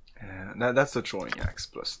 And that's the throwing axe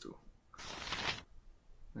 +2.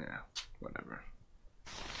 Yeah, whatever.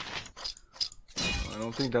 I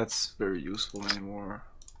don't think that's very useful anymore.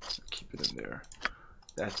 I'll keep it in there.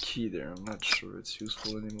 That key there, I'm not sure it's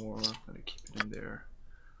useful anymore. I'm gonna keep it in there.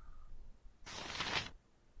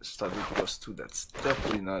 Start with +2, that's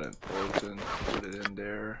definitely not important. Put it in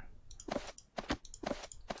there.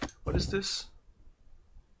 What is this?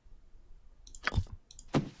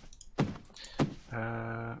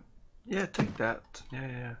 Yeah, take that.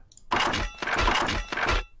 Yeah.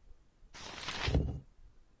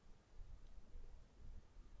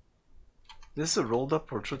 This is a rolled up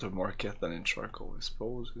portrait of Marquette done in charcoal. I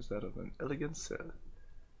suppose is that of an elegant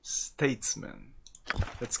statesman.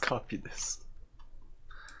 Let's copy this.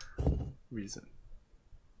 Reason.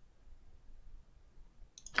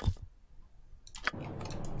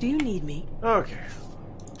 Do you need me? Okay.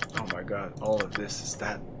 Oh my god, all of this is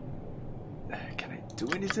that. Can I do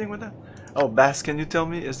anything with that? Oh, Bass, can you tell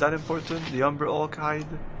me, is that important? The Umber Elk hide?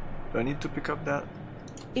 Do I need to pick up that?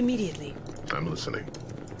 Immediately. I'm listening.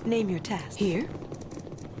 Name your task. Here?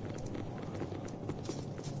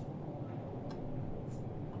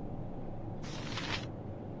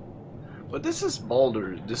 But this is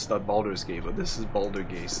Baldur, this is not Baldur's Gate, but this is Baldur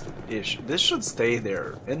Gate-ish. This should stay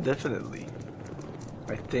there indefinitely,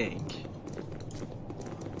 I think.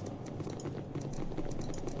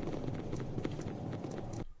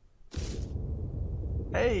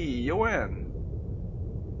 Hey, Yoann!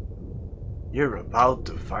 You're about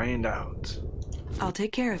to find out. I'll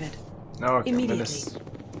take care of it. Okay, immediately.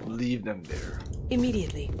 I'm gonna leave them there.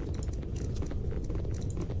 Immediately.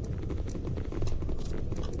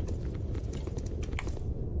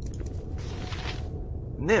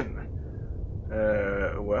 Nim.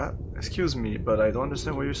 What? Excuse me, but I don't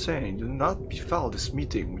understand what you're saying. Do not befoul this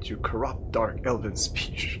meeting with your corrupt, dark, elven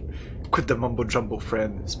speech. Quit the mumbo-jumbo,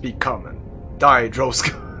 friend. Speak common. Die,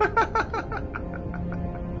 Droska.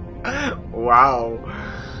 Wow.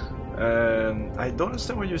 I don't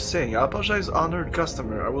understand what you're saying. I apologize, honored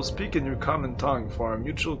customer. I will speak in your common tongue for our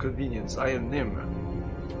mutual convenience. I am Nim.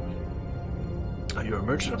 Are you a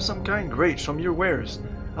merchant of some kind? Great, show me your wares.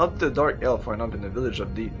 Help the dark elf find up in the village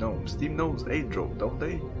of Deep Gnomes. Deep Gnomes aid Dro, don't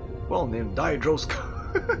they? Well, Nim, die,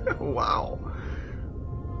 Droska. Wow.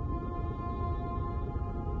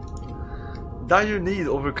 Dire need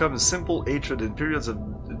overcomes simple hatred in periods of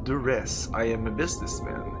duress. I am a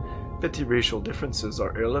businessman. Petty racial differences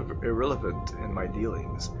are irrelevant in my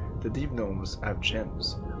dealings. The Deep Gnomes have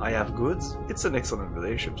gems. I have goods. It's an excellent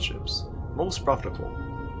relationships. Most profitable.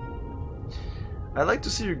 I'd like to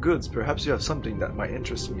see your goods. Perhaps you have something that might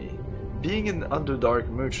interest me. Being an Underdark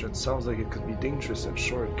merchant sounds like it could be dangerous and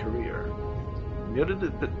short career.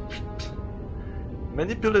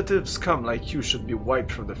 Manipulative scum like you should be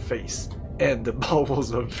wiped from the face. And the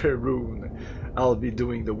bowels of Faerun. I'll be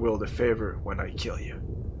doing the world a favor when I kill you.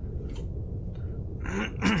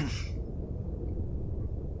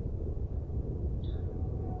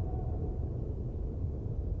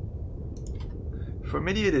 For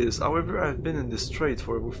many it is, however, I've been in this trade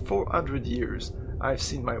for over 400 years. I've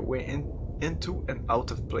seen my way into and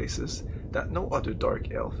out of places that no other dark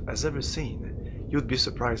elf has ever seen. You'd be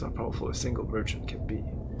surprised how powerful a single merchant can be.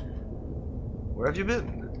 Where have you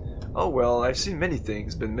been? Oh well, I've seen many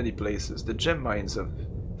things, been many places. The gem mines of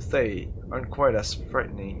Thay aren't quite as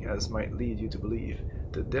frightening as might lead you to believe.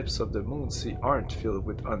 The depths of the Moonsea aren't filled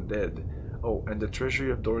with undead. Oh, and the treasury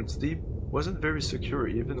of Dorn's Deep wasn't very secure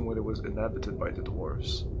even when it was inhabited by the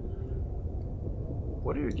dwarves.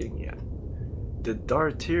 What are you getting at? The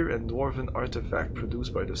Dartir and Dwarven artifact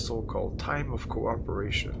produced by the so-called Time of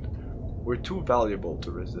Cooperation were too valuable to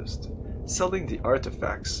resist. Selling the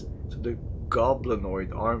artifacts to the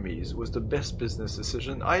goblinoid armies was the best business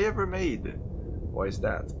decision I ever made. Why is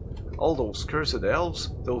that? All those cursed elves,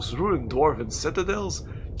 those ruined dwarven citadels,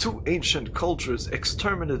 2 ancient cultures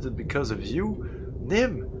exterminated because of you?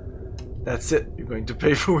 Nim! That's it, you're going to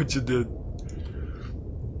pay for what you did.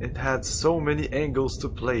 It had so many angles to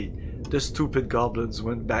play. The stupid goblins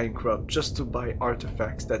went bankrupt just to buy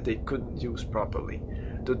artifacts that they couldn't use properly.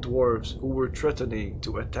 The dwarves who were threatening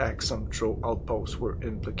to attack some troll outposts were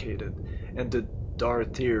implicated, and the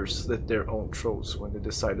Dartiers slit their own throats when they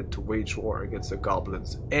decided to wage war against the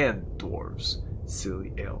goblins and dwarves.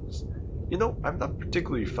 Silly elves. You know, I'm not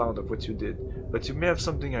particularly fond of what you did, but you may have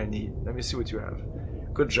something I need. Let me see what you have.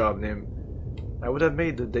 Good job, Nim. I would have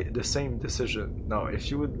made the same decision. Now, if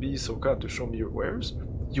you would be so kind to show me your wares?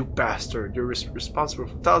 You bastard, you're responsible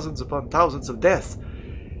for thousands upon thousands of deaths.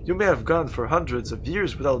 You may have gone for hundreds of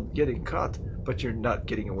years without getting caught, but you're not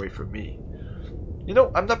getting away from me. You know,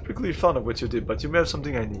 I'm not particularly fond of what you did, but you may have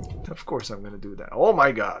something I need. Of course I'm gonna do that. Oh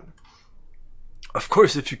my god. Of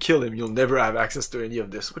course if you kill him, you'll never have access to any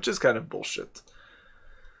of this, which is kind of bullshit.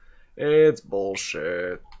 It's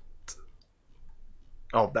bullshit.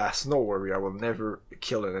 Oh, Bass, no worry, I will never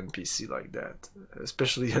kill an NPC like that.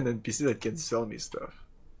 Especially an NPC that can sell me stuff.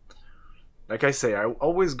 Like I say, I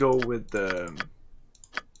always go with the...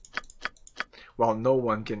 Well, no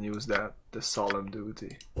one can use that. The Solemn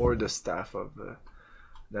Duty. Or the Staff of...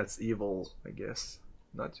 that's evil, I guess.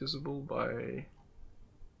 Not usable by...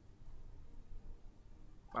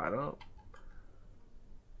 I don't know.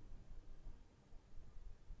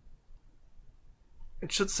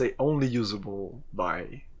 It should say only usable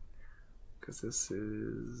by, because this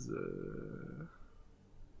is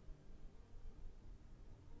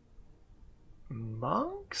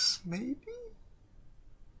monks, maybe,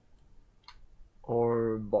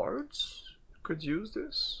 or bards could use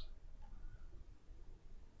this.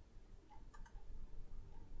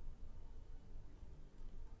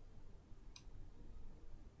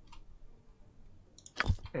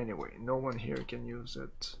 Anyway, no one here can use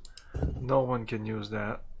it. No one can use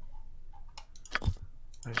that.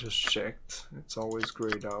 I just checked. It's always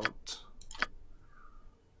grayed out.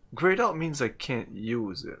 Grayed out means I can't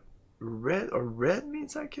use it. Red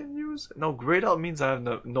means I can use it? No, grayed out means I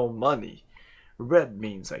have no money. Red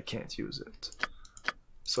means I can't use it.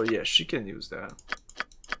 So yeah, she can use that.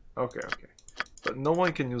 Okay, okay. But no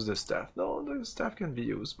one can use the staff. No, the staff can be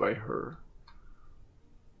used by her.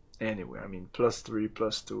 Anyway, I mean, +3,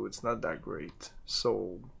 +2, it's not that great.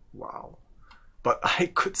 So, wow. But I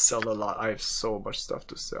could sell a lot. I have so much stuff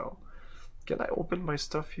to sell. Can I open my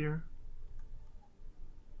stuff here?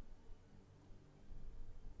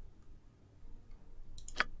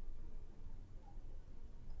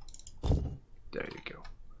 There you go.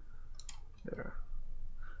 There.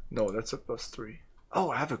 No, that's a +3.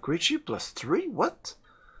 Oh, I have a great sheet +3? What?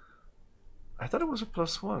 I thought it was a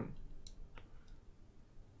 +1.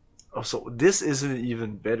 Oh, so this isn't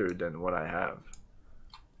even better than what I have.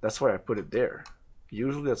 That's why I put it there.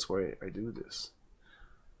 Usually that's why I do this.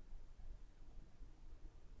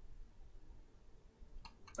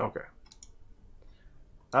 Okay.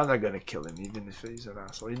 I'm not gonna kill him even if he's an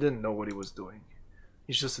asshole. He didn't know what he was doing.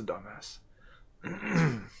 He's just a dumbass.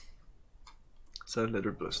 So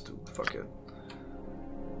letter +2. Fuck it.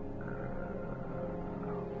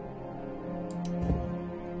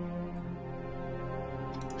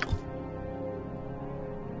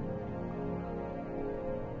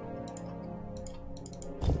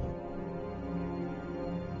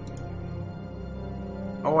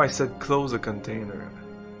 Oh, I said close a container.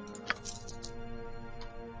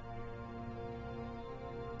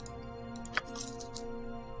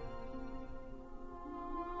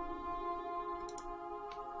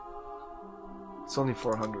 It's only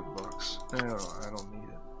 $400. I don't need it.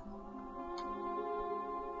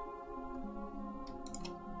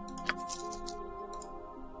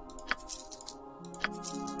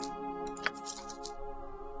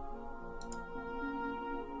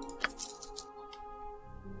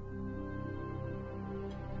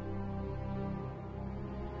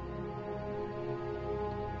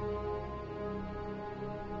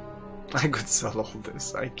 I could sell all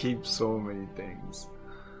this. I keep so many things.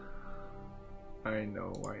 I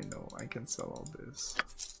know. I can sell all this.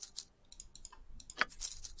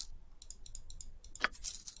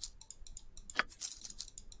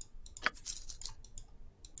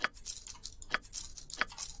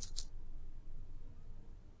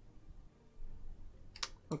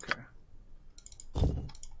 Okay.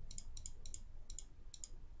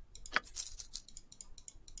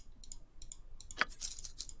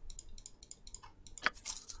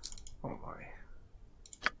 Oh my.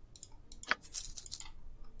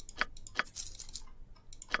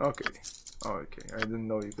 Okay. Oh, okay. I didn't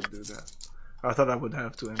know you could do that. I thought I would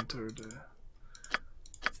have to enter the...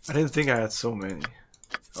 I didn't think I had so many.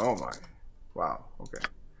 Oh my. Wow, okay.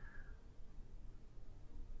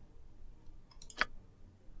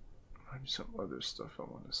 Maybe some other stuff I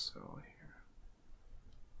want to sell here.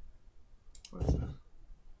 What's this?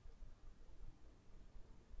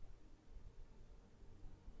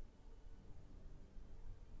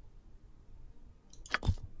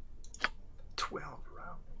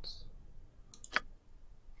 Rounds.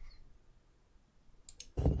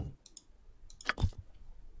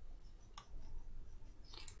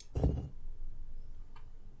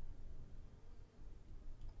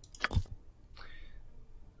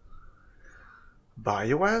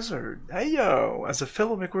 Biohazard. Hey yo! As a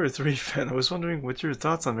fellow MechWarrior 3 fan, I was wondering what your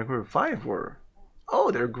thoughts on MechWarrior 5 were.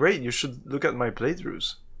 Oh, they're great. You should look at my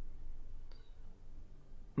playthroughs.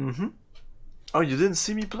 Oh, you didn't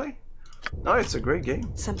see me play? No, it's a great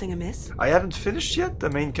game. Something amiss? I haven't finished yet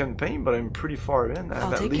the main campaign, but I'm pretty far in. I've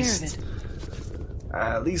I'll take care of it.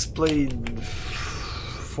 at least played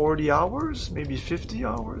 40 hours, maybe 50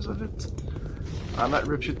 hours of it. I'm at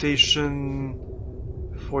reputation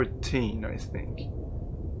 14, I think.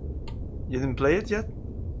 You didn't play it yet?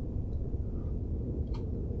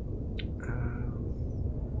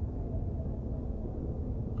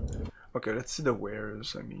 Okay, let's see the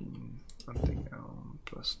wares. I mean, hunting elm,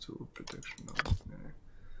 +2 protection.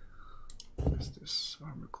 What is this?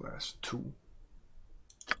 Armor class 2.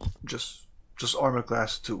 Just armor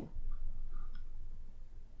class 2.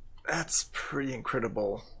 That's pretty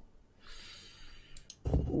incredible.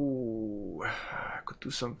 Ooh, I could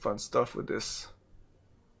do some fun stuff with this.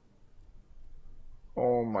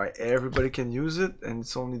 Oh my, everybody can use it and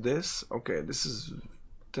it's only this? Okay, this is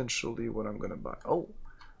potentially what I'm gonna buy. Oh,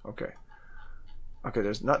 okay. Okay,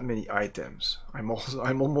 there's not many items. I'm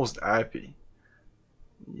almost happy.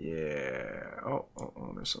 Yeah. Oh,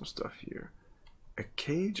 there's some stuff here. A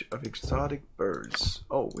cage of exotic birds.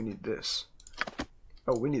 Oh, we need this.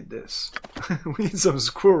 Oh, we need this. We need some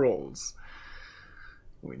squirrels.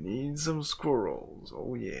 We need some squirrels.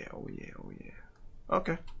 Oh yeah, oh yeah, oh yeah.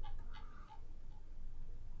 Okay.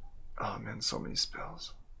 Oh man, so many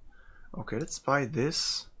spells. Okay, let's buy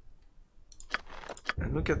this.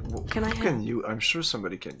 And look at what can you. I'm sure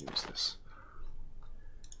somebody can use this.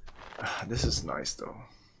 This is nice though.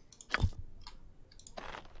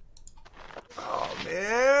 Oh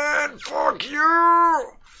man, fuck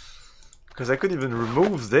you! Because I could even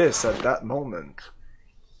remove this at that moment.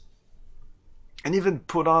 And even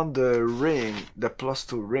put on the ring, the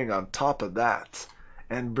 +2 ring on top of that.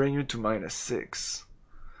 And bring you to -6.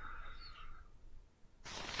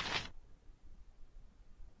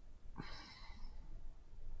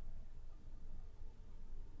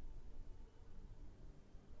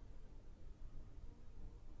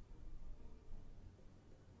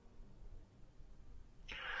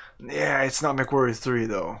 Yeah, it's not MechWarrior 3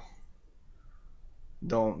 though.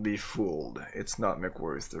 Don't be fooled. It's not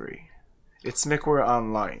MechWarrior 3. It's MechWarrior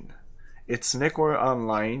Online. It's MechWarrior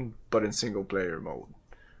Online, but in single player mode.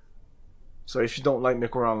 So if you don't like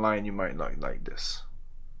MechWarrior Online, you might not like this.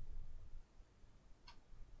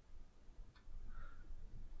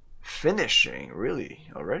 Finishing, really?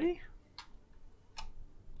 Already?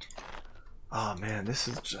 Oh man, this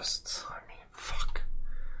is just, I mean, fuck.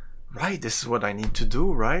 Right, this is what I need to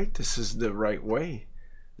do, right? This is the right way.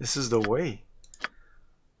 This is the way.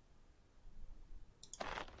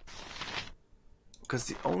 Because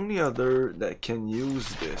the only other that can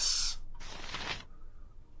use this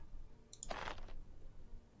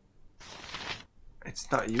it's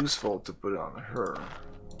not useful to put on her.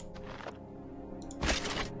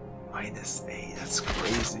 -8, that's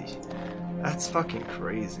crazy. That's fucking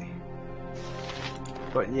crazy.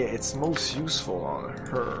 But yeah, it's most useful on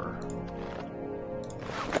her.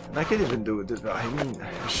 And I can't even do it. I mean,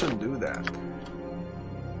 I shouldn't do that.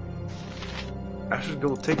 I should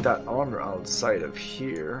go take that armor outside of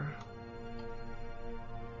here.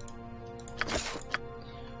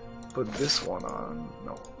 Put this one on.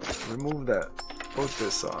 No, remove that. Put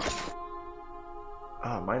this on.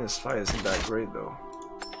 Ah, -5 isn't that great though.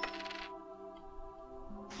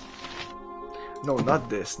 No, not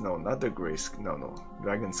this. No, not the gray. No.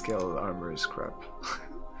 Dragon scale armor is crap.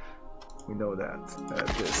 We know that.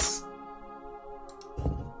 This.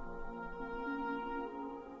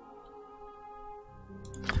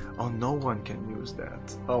 Oh, no one can use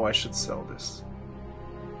that. Oh, I should sell this.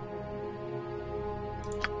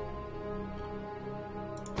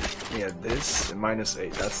 Yeah, this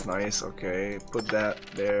 -8. That's nice. Okay, put that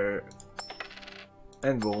there.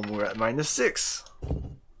 And boom, we're at -6.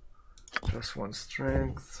 +1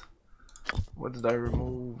 strength. What did I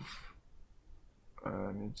remove?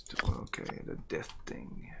 I need to. Okay, the death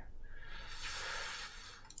thing.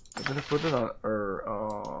 I'm gonna put it on her.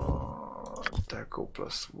 Tackle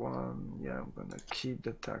 +1. Yeah, I'm gonna keep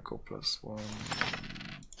the tackle +1.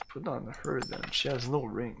 Put on her then. She has no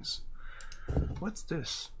rings. What's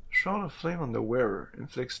this? Shroud of Flame on the wearer.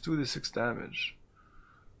 Inflicts 2d6 damage.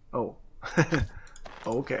 Oh.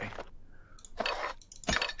 Okay.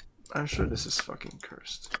 I'm sure this is fucking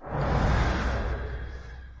cursed.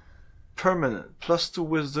 Permanent. +2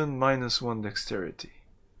 wisdom, -1 dexterity.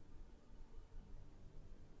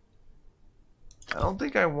 I don't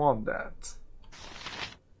think I want that.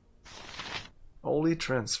 Holy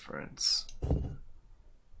transference.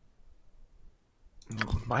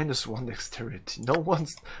 -1 dexterity. No one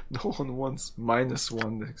wants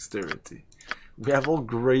 -1 dexterity. We have all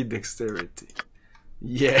great dexterity.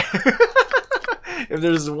 Yeah. If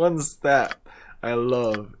there's one stat I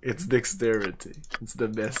love, it's dexterity. It's the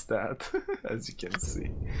best stat, as you can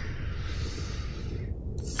see.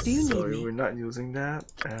 Do you Sorry, need me? we're not using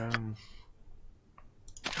that.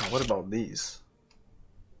 What about these?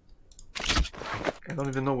 I don't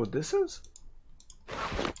even know what this is.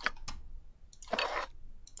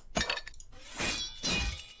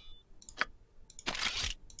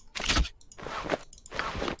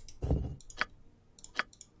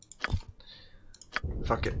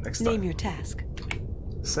 Fuck it, next time. Name your task.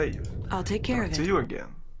 Save. I'll take care of To it. you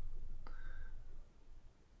again.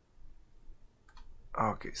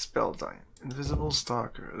 Okay, spell time. Invisible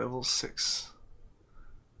Stalker, level 6.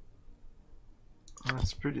 Oh,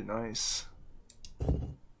 that's pretty nice.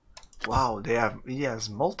 Wow, he has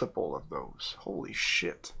multiple of those. Holy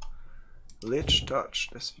shit. Lich Touch.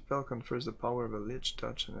 This spell confers the power of a Lich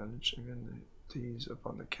Touch and a Lich abilities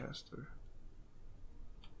upon the caster.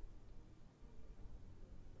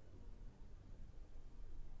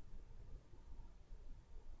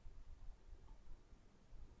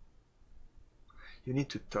 You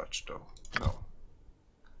need to touch though. No.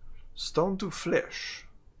 Stone to Flesh.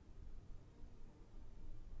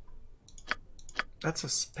 That's a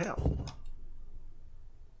spell.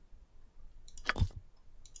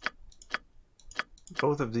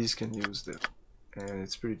 Both of these can use it, and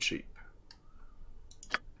it's pretty cheap.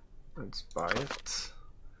 Let's buy it.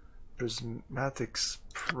 Prismatic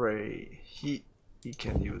Spray. He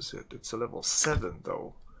can use it. It's a level 7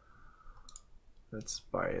 though. Let's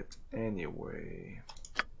buy it anyway.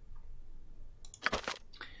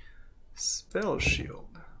 Spell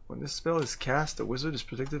Shield. When this spell is cast, the wizard is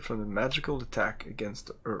protected from a magical attack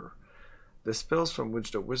against her. The spells from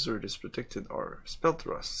which the wizard is protected are Spell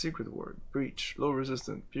Thrust, Secret Word, Breach, Low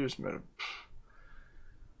Resistance, Pierce Metal.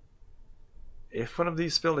 If one of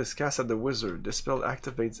these spells is cast at the wizard, the spell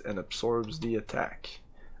activates and absorbs the attack.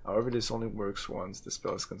 However, this only works once the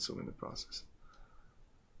spell is consumed in the process.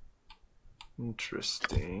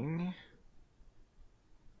 Interesting.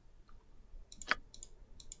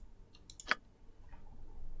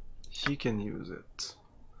 He can use it.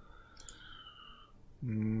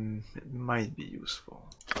 It might be useful.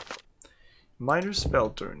 Minor spell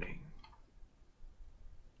turning.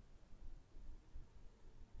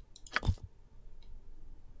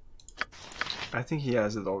 I think he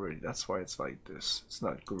has it already. That's why it's like this. It's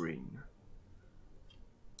not green.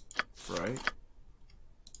 Right?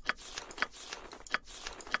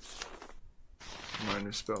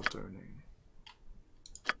 Minor spell turning.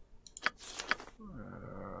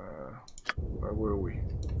 Where were we?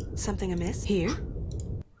 Something amiss? Here?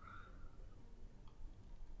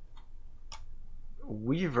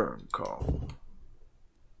 Wyvern Call.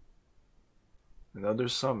 Another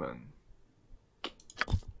summon.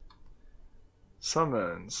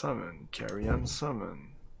 Summon, Carrion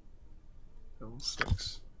Summon. Level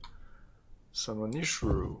 6. Summon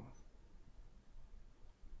Ishru.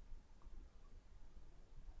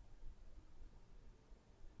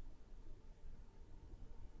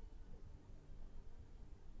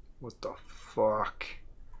 What the fuck?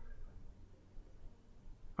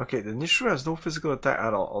 Okay, the Nishru has no physical attack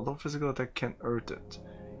at all, although physical attack can hurt it.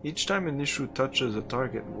 Each time a Nishru touches a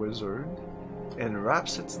target wizard and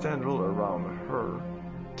wraps its tendril around her,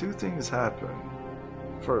 two things happen.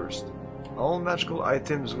 First, all magical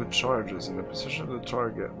items with charges in the position of the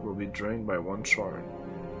target will be drained by one shard,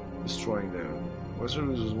 destroying them. Wizard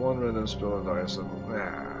loses one random spell and dies.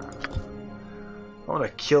 I want to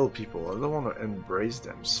kill people, I don't want to embrace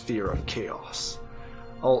them. Sphere of Chaos.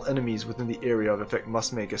 All enemies within the area of effect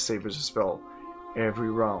must make a save as a spell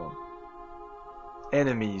every round.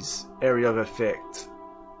 Enemies, area of effect.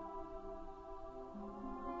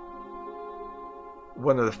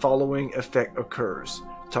 When the following effect occurs,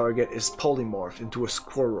 target is polymorphed into a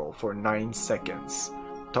squirrel for 9 seconds.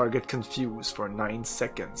 Target confused for 9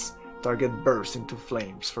 seconds. Target bursts into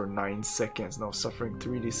flames for 9 seconds, now suffering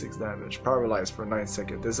 3d6 damage. Paralyzed for 9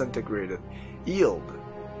 seconds. Disintegrated. Healed.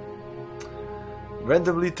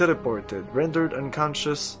 Randomly teleported. Rendered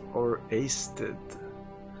unconscious or hasted.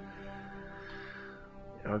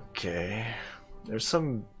 Okay. There's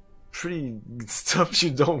some pretty stuff you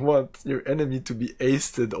don't want your enemy to be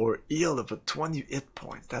hasted or healed of a 20 hit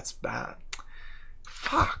points. That's bad.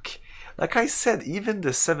 Fuck. Like I said, even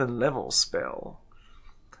the 7 level spell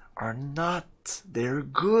are not, they're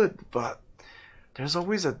good, but there's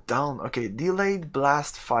always a down. Okay, delayed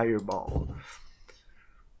blast fireball.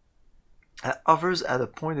 Hovers at a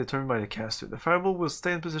point determined by the caster. The fireball will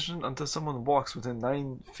stay in position until someone walks within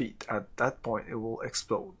 9 feet. At that point, it will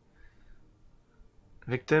explode.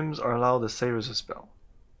 Victims are allowed to save as a spell.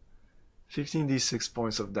 15d6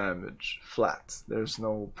 points of damage, flat. There's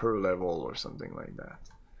no per level or something like that.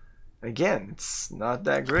 Again, it's not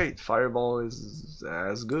that great. Fireball is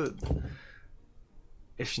as good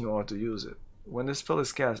if you know how to use it. When the spell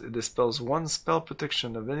is cast, it dispels 1 spell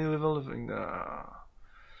protection of any level of... I'm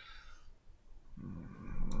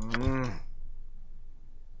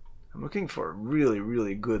looking for a really,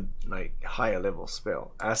 really good, like, higher level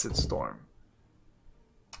spell. Acid Storm.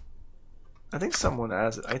 I think someone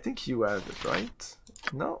has it. I think you have it, right?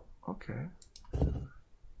 No? Okay.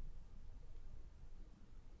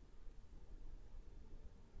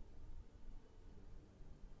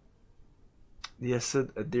 The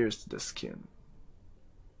acid adheres to the skin.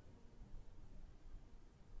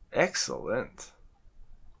 Excellent.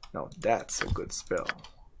 Now that's a good spell.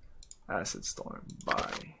 Acid Storm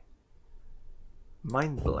by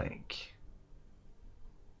Mind Blank.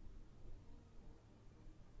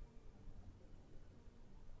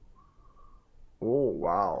 Oh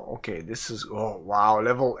wow, okay, this is, oh wow,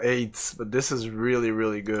 level 8, but this is really,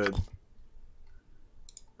 really good.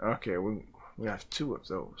 Okay, we have 2 of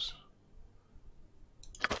those.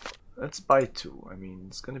 Let's buy 2, I mean,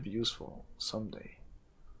 it's gonna be useful someday.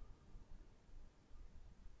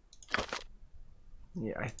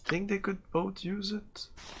 Yeah, I think they could both use it.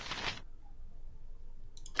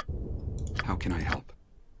 How can I help?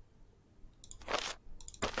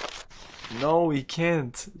 No, he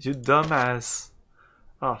can't. You dumbass.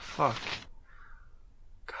 Oh, fuck.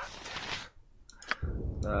 God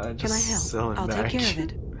damn. Can I help? Sell it I'll back. take care of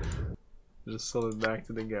it. Just sell it back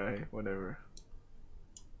to the guy. Whatever.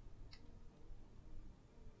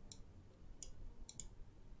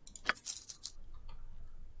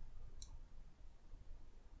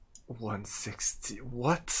 $160.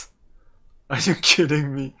 What? Are you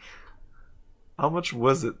kidding me? How much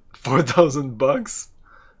was it? 4,000 bucks?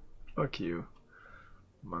 Fuck you.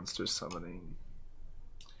 Monster summoning.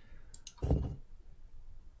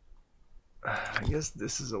 I guess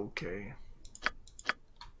this is okay.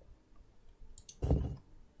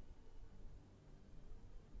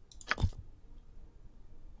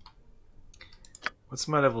 What's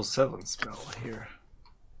my level 7 spell here?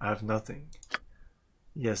 I have nothing.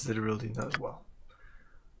 Yes, literally not. Well,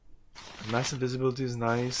 massive visibility is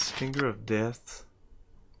nice. Finger of Death.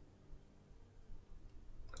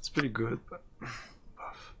 That's pretty good, but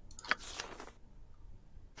buff.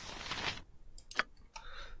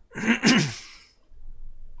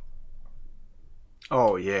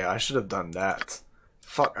 Oh yeah, I should have done that.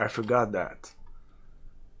 Fuck, I forgot that.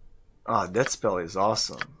 Ah, that spell is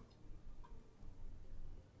awesome.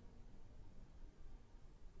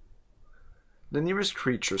 The nearest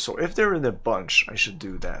creature, so if they're in a bunch, I should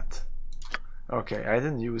do that. Okay, I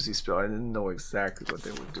didn't use these spells, I didn't know exactly what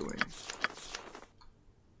they were doing.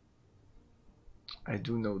 I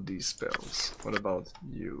do know these spells. What about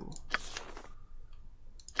you?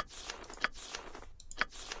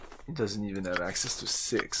 He doesn't even have access to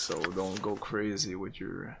 6, so don't go crazy with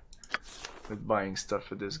buying stuff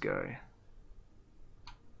for this guy.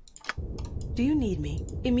 Do you need me?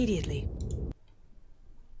 Immediately.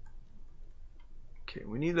 Okay,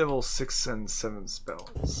 we need level 6 and 7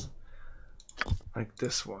 spells. Like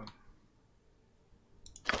this one.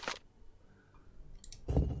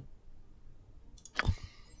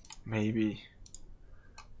 Maybe.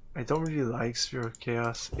 I don't really like Sphere of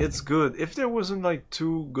Chaos. It's good. If there wasn't like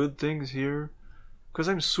 2 good things here, because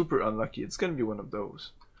I'm super unlucky, it's gonna be one of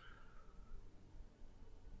those.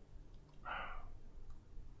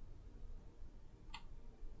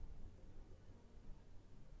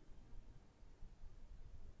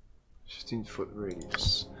 Foot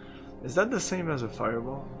radius. Is that the same as a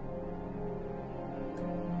fireball?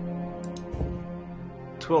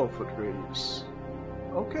 12-foot radius.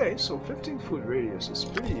 Okay, so 15-foot radius is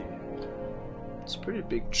pretty. It's a pretty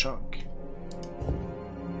big chunk.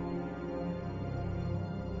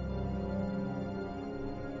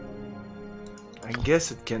 I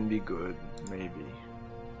guess it can be good, maybe.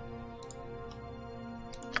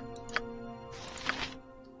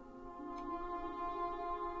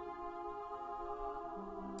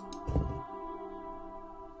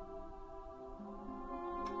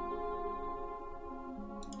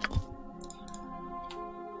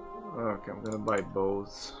 Okay, I'm gonna buy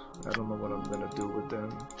both. I don't know what I'm gonna do with them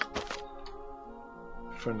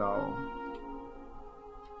for now.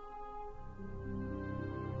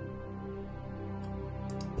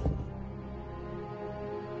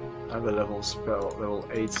 I have a level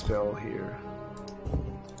 8 spell here.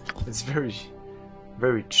 It's very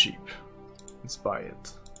cheap. Let's buy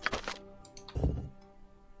it.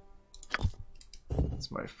 It's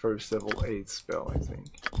my first level 8 spell, I think.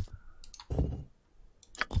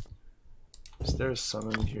 Is there a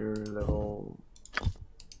summon here level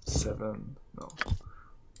 7? No.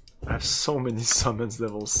 I have so many summons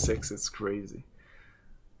level 6, it's crazy.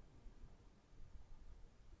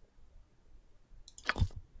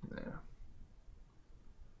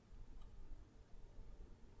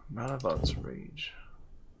 Manavan's Rage.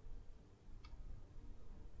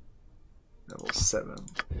 Level 7.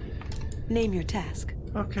 Name your task.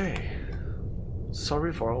 Okay.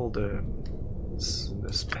 Sorry for all the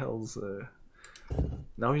spells.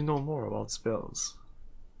 Now you know more about spells.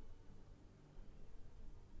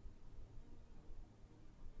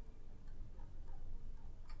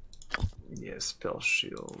 Yeah, spell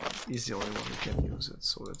shield. He's the only one who can use it,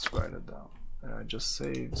 so let's write it down. I just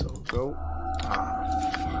saved, so go. Ah,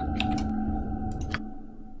 fuck.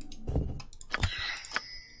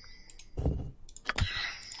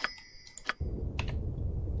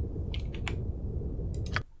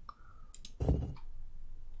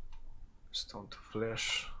 Stone to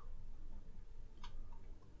flesh.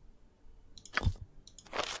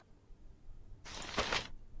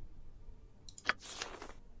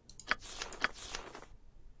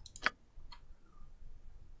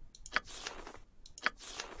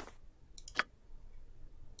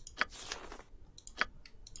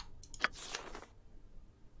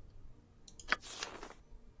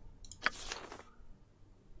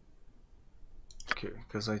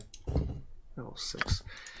 Because level 6.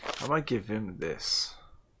 I might give him this.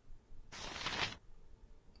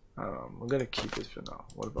 I'm gonna keep it for now.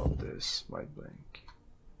 What about this? Might blink.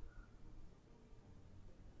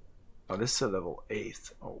 Oh, this is a level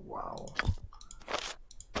 8. Oh wow.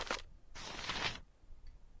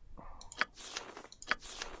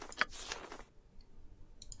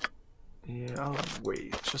 Yeah, I'll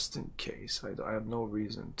wait just in case. I have no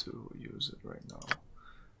reason to use it right now.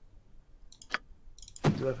 I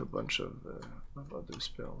do have a bunch of other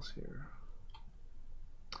spells here.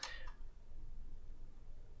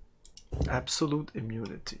 Absolute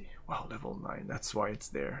immunity. Wow, level 9. That's why it's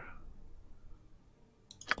there.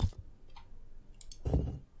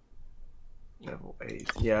 Level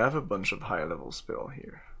 8. Yeah, I have a bunch of high level spell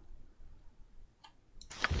here.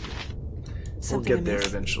 We'll get there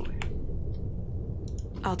eventually.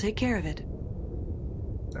 I'll take care of it.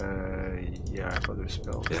 Yeah, I have other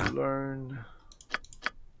spells to learn.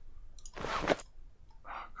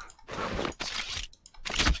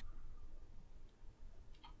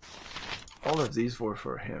 All of these were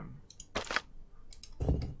for him.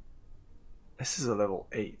 This is a level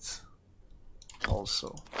 8.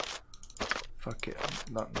 Also. Fuck it,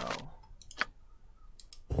 not now.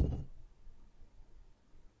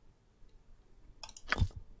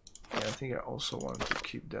 Yeah, I think I also want to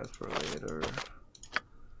keep that for later.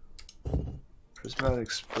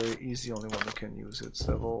 Prismatic Spray, he's the only one who can use it. It's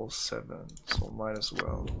level 7, so might as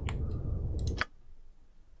well.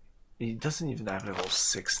 He doesn't even have level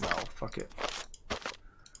 6 now, fuck it.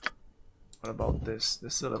 What about this?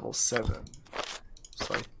 This is a level 7.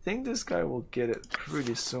 So I think this guy will get it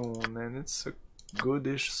pretty soon, and it's a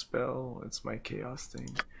goodish spell. It's my chaos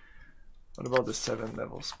thing. What about the 7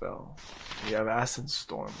 level spell? We have Acid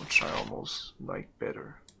Storm, which I almost like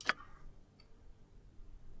better.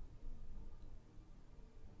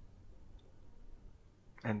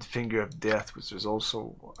 And Finger of Death, which is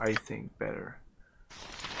also, I think, better.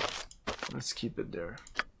 Let's keep it there.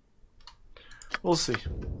 We'll see.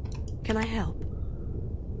 Can I help?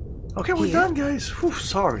 Okay, we're done, guys. Whew,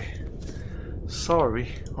 sorry.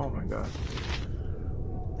 Sorry. Oh my god.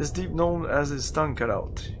 This deep gnome has his tongue cut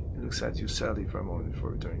out. He looks at you sadly for a moment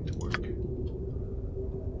before returning to work.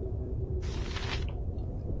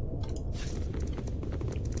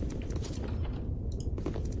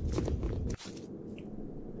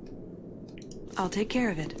 I'll take care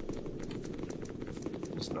of it.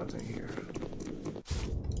 There's nothing here.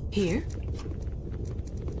 Here?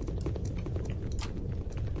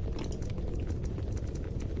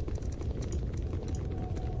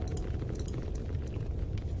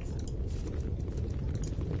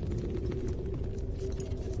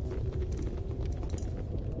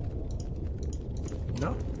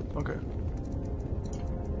 No? Okay.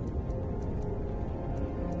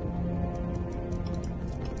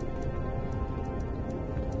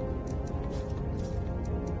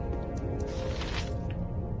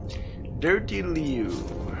 Dirty Liu.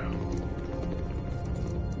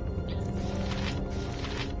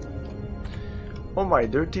 Oh, my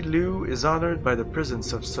Dirty Liu is honored by the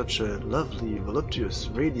presence of such a lovely, voluptuous,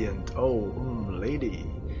 radiant, lady.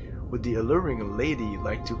 Would the alluring lady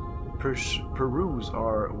like to peruse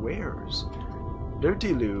our wares?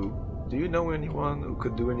 Dirty Liu, do you know anyone who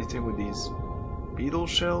could do anything with these beetle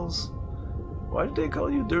shells? Why did they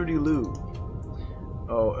call you Dirty Liu?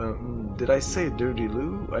 Oh, did I say Dirty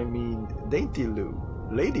Liu? I mean Dainty Liu.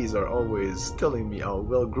 Ladies are always telling me how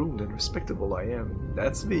well groomed and respectable I am.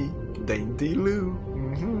 That's me, Dainty Liu.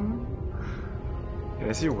 Can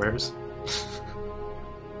I see your wares?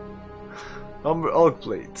 Umber Hulk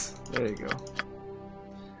plate. There you go.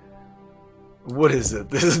 What is it?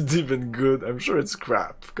 This isn't even good. I'm sure it's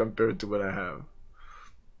crap compared to what I have.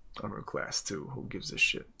 Armor class 2. Who gives a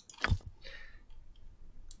shit?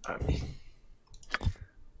 I mean,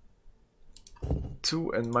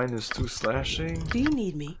 2 and -2 slashing. Do you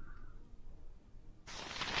need me?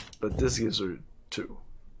 But this gives her 2.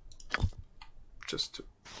 Just 2.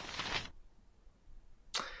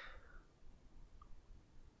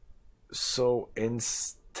 So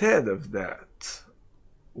instead of that,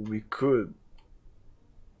 we could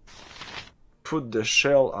put the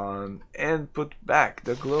shell on and put back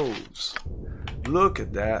the gloves. Look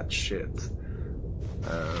at that shit.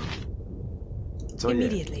 So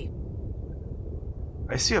immediately. Yeah.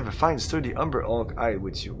 I see you have a fine sturdy Umber Hulk hide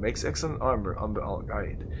with you. Makes excellent armor, Umber Hulk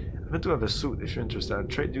hide. I meant to have a suit if you're interested. I'll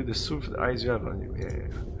trade you the suit for the eyes you have on you. Yeah.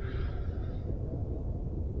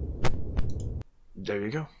 There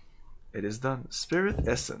you go. It is done. Spirit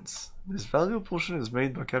Essence. This valuable potion is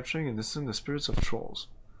made by capturing and distilling the spirits of trolls.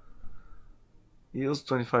 Heals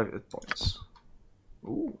 25 hit points.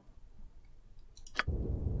 Ooh.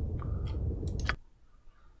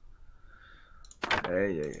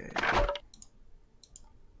 Hey.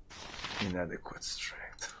 Inadequate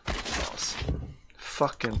strength. Awesome.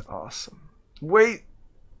 Fucking awesome. Wait!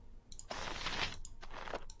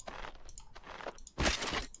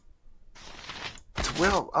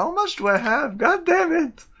 Well, how much do I have? God damn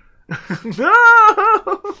it! No!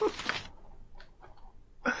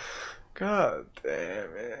 God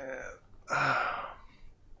damn it.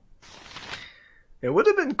 It would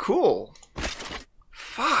have been cool.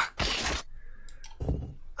 Fuck.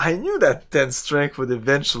 I knew that 10 strength would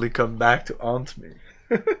eventually come back to haunt me.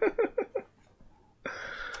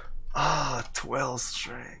 12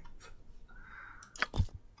 strength.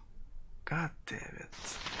 God damn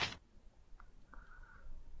it.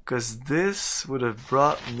 Because this would have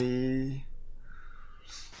brought me...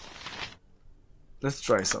 Let's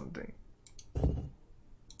try something.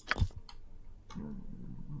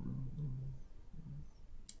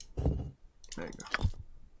 There you go.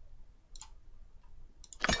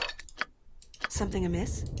 Something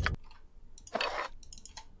amiss?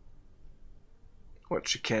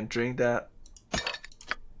 What, you can't drink that?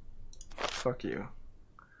 Fuck you.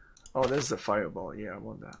 Oh, there's the fireball. Yeah, I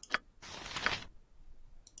want that.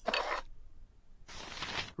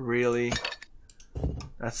 Really?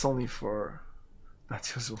 That's only for...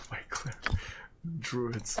 That's useful by clear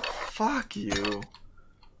druids. Fuck you.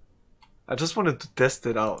 I just wanted to test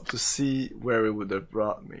it out to see where it would have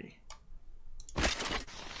brought me.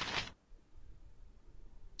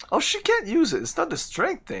 Oh, she can't use it. It's not the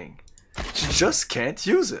strength thing. She just can't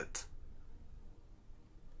use it.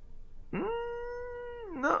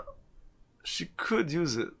 No. She could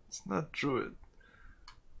use it. It's not druid.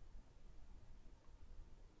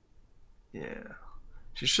 Yeah.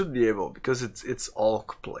 She should be able, because it's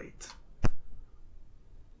Hulk plate.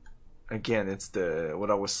 Again, it's the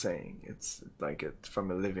what I was saying. It's like it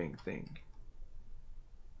from a living thing.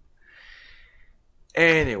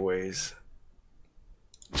 Anyways,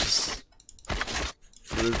 just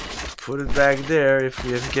put it back there. If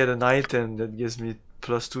we ever get an item that gives me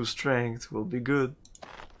 +2 strength, we'll be good.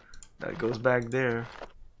 That goes back there.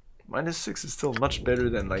 -6 is still much better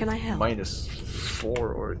than like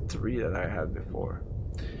 -4 or 3 that I had before.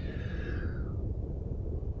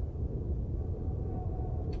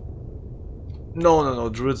 No,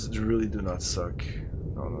 druids really do not suck.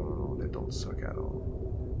 No, they don't suck at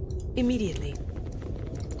all. Immediately.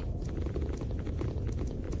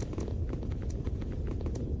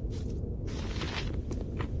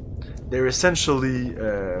 They're essentially,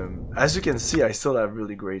 as you can see, I still have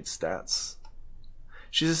really great stats.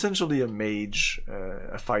 She's essentially a mage,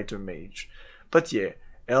 a fighter mage. But yeah,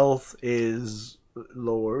 health is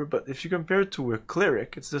lower, but if you compare it to a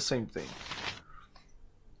cleric, it's the same thing.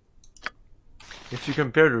 If you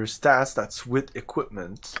compare their stats, that's with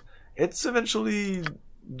equipment, it's eventually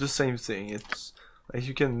the same thing. It's like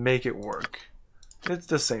you can make it work. It's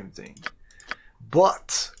the same thing.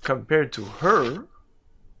 But compared to her,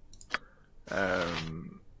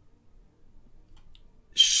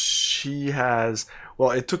 she has,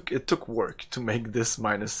 well, it took work to make this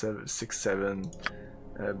 -7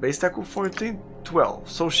 base tackle 14 12,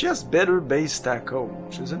 so she has better base tackle,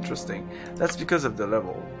 which is interesting. That's because of the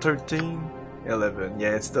level 13 11.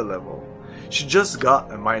 Yeah, it's the level. She just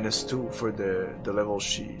got a -2 for the level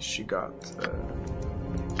she got.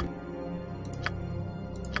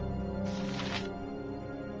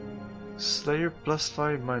 Slayer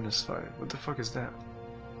 +5 -5. What the fuck is that?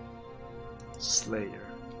 Slayer.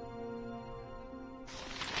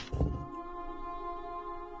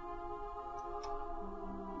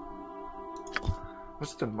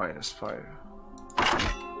 What's the -5?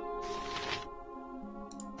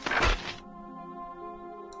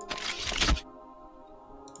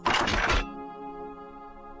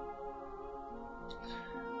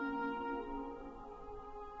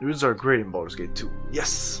 Druids are great in Baldur's Gate 2.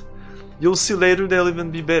 Yes! You'll see later they'll even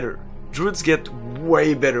be better. Druids get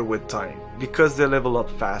way better with time because they level up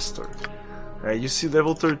faster. You see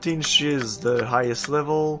level 13, she is the highest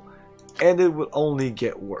level, and it will only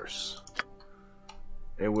get worse.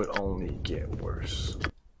 It will only get worse.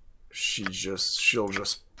 She'll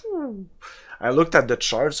just... I looked at the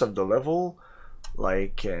charts of the level,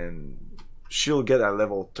 like, and she'll get at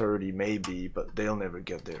level 30 maybe, but they'll never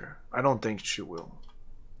get there. I don't think she will.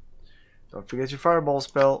 Don't forget your fireball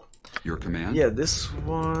spell. Your command? Yeah, this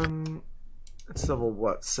one... It's level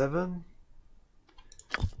what, 7?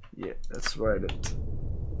 Yeah, let's write it.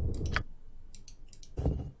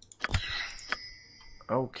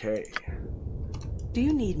 Okay. Do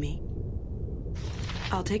you need me?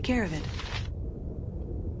 I'll take care of it.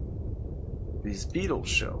 These beetle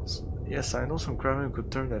shells. Yes, I know some craftsmen could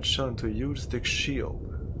turn that shell into a huge thick shield.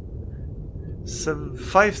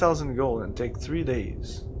 5,000 gold and take 3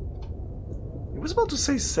 days. It was about to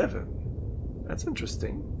say 7. That's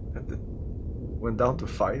interesting. And it went down to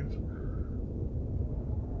 5.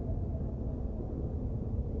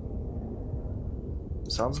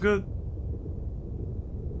 Sounds good.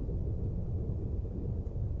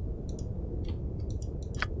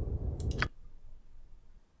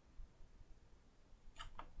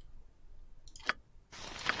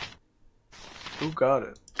 Who got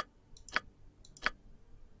it?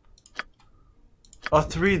 Oh,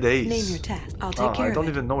 3 days. Name your task. I'll take care of it. I don't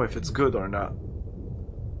even know if it's good or not.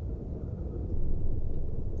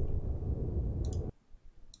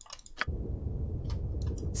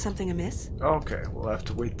 Something amiss? Okay, we'll have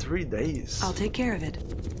to wait 3 days. I'll take care of it.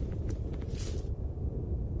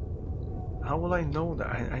 How will I know that?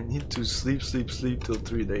 I need to sleep till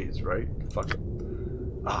 3 days, right? Fuck it.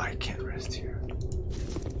 Ah, I can't rest here.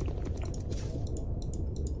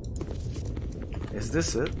 Is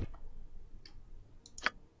this it?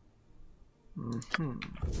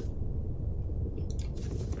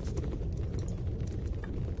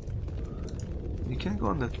 You can go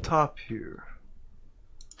on the top here.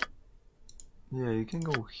 Yeah, you can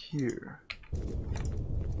go here.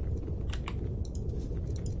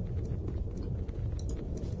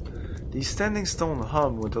 These standing stone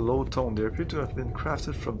hum with a low tone. They appear to have been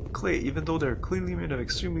crafted from clay, even though they are clearly made of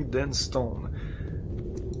extremely dense stone.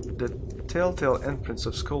 The telltale endprints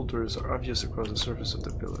of sculptors are obvious across the surface of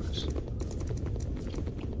the pillars.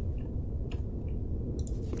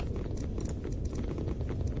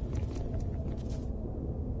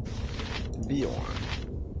 Bjorn.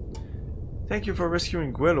 Thank you for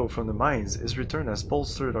rescuing Guelo from the mines. His return has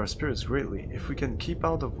bolstered our spirits greatly. If we can keep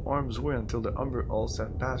out of harm's way until the Umber Halls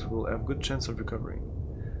have passed, we'll have good chance of recovering.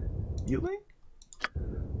 Healing?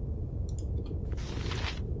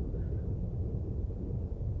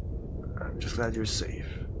 I'm just glad you're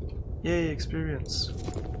safe. Yay, experience.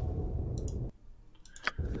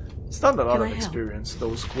 It's not a lot of experience,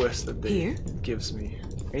 those quests that it gives me.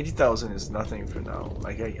 80,000 is nothing for now.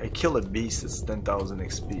 Like, I kill a beast, it's 10,000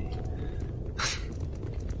 XP.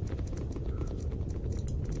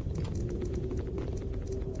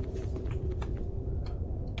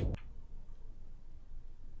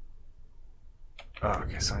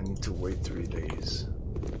 Okay, so I need to wait 3 days.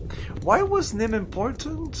 Why was Nim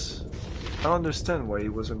important? I don't understand why he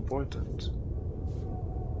was important.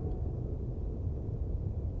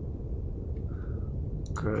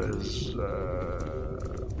 Because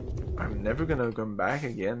I'm never gonna come back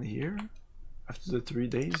again here after the 3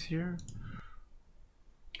 days here.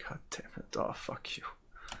 God damn it! Oh, fuck you.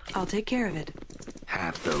 I'll take care of it.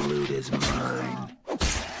 The loot is mine.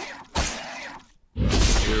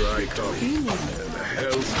 Here I come. And the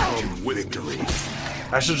hells come with me.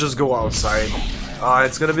 I should just go outside.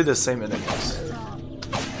 It's gonna be the same enemies.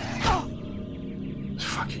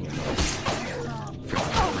 Fucking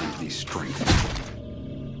These strength.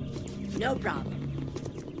 No problem.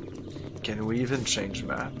 Can we even change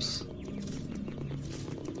maps?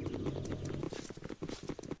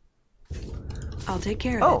 I'll take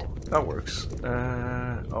care of Oh, it. that works.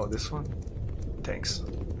 Oh, this one? Thanks.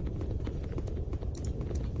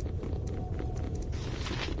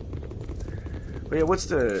 But yeah, what's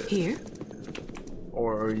the... Here?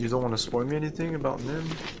 Or you don't want to spoil me anything about Nim?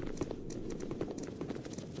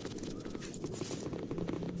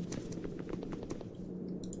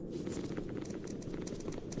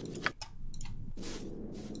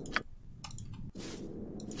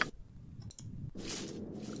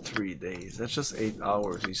 Days. That's just 8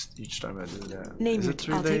 hours each time I do that. Name Is it. it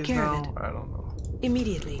 3 I'll days take care now? of it. I don't know.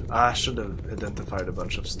 Immediately. I should have identified a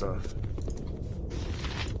bunch of stuff.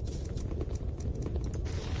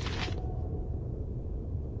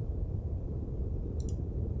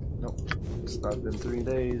 Nope. It's not been 3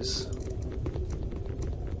 days.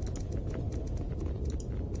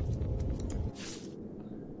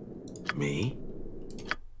 Me?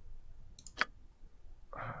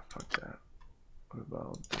 Fuck that. What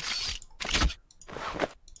about this?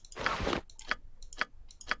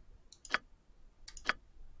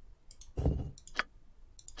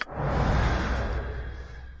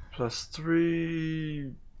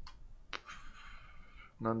 +3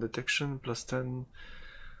 non-detection, +10.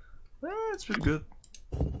 It's pretty good.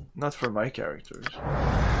 Not for my characters.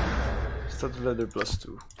 Studded leather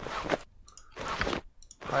 +2.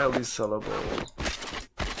 Highly sellable.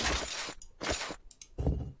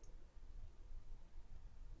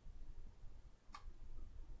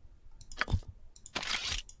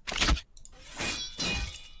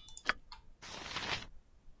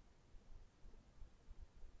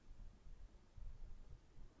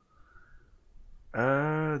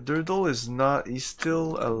 Durdle is not, he's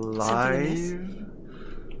still alive.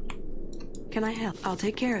 Can I help? I'll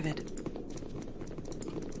take care of it.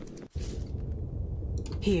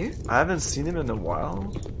 Here? I haven't seen him in a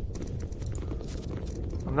while.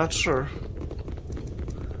 I'm not sure.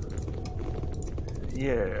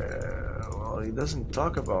 Yeah, well, he doesn't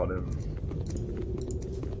talk about him.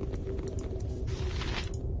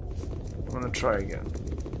 I'm gonna try again.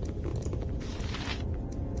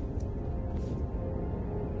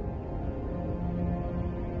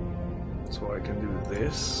 So I can do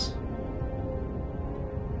this.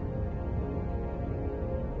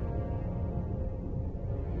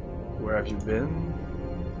 Where have you been?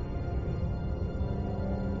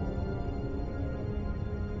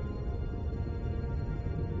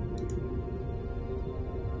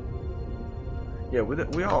 Yeah, we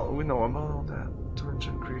know about all that.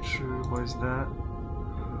 Torrential creature, what is that?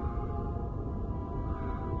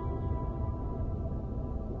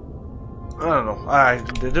 I don't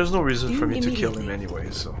know. There's no reason for me to kill him anyway,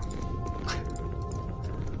 so.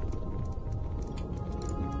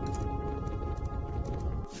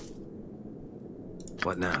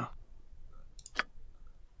 What now?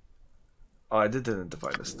 Oh, I did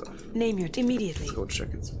identify the stuff. Name your immediately. Let's go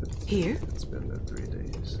check it. Here? It's been 3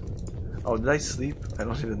 days. Oh, did I sleep? I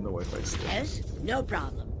don't even know if I slept. Yes, no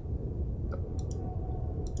problem.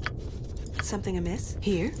 Something amiss?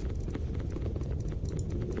 Here?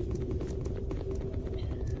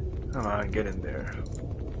 Come on, get in there.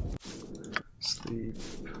 Sleep.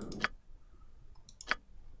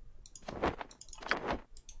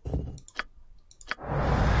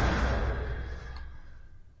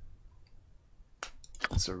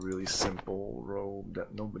 It's a really simple robe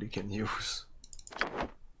that nobody can use.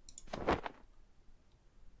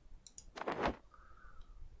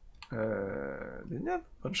 Didn't you have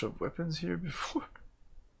a bunch of weapons here before?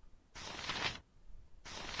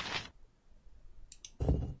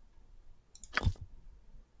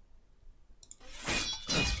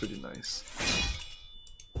 That's pretty nice.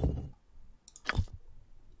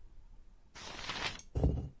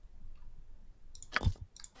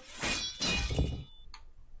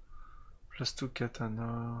 +2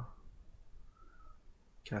 katana.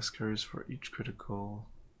 Cast carries for each critical.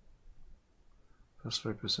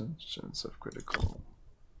 +5% chance of critical.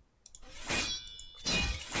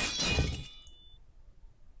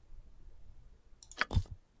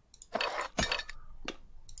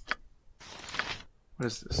 What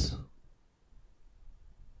is this?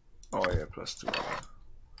 Oh yeah, +2.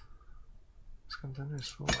 This container is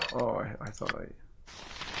full. Oh, I thought I...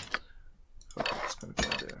 Fuck it, it's gonna go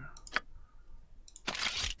there.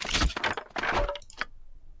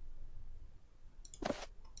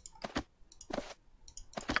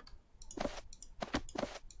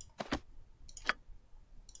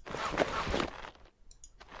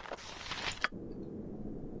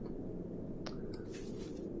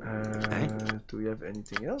 we have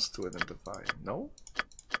anything else to identify? No?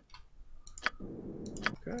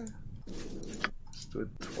 Okay. Let's do it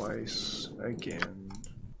twice again.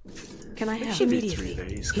 Can I It help? should be Immediately. 3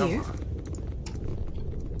 days. Come Here. on.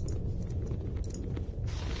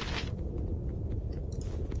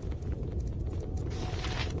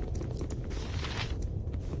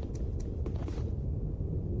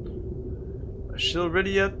 Is she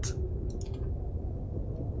ready yet?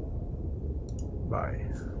 Bye.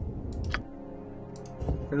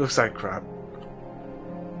 It looks like crap.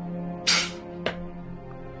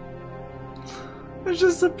 It's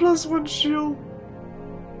just a +1 shield.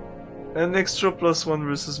 An extra +1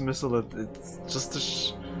 versus missile. It's just a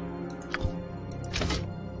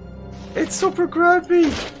it's super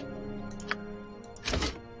crappy!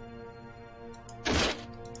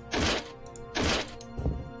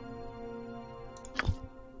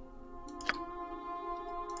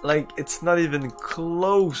 Like, it's not even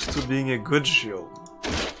close to being a good shield.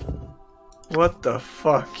 What the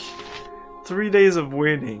fuck? 3 days of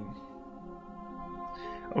waiting.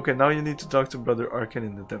 Okay, now you need to talk to Brother Arkan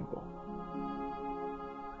in the temple.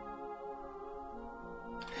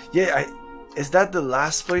 Yeah, is that the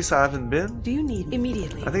last place I haven't been? Do you need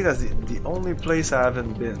immediately? I think that's the only place I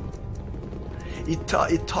haven't been. He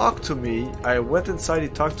talked to me. I went inside, he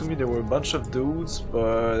talked to me. There were a bunch of dudes,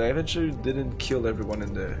 but I eventually didn't kill everyone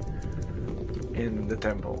in the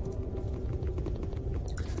temple.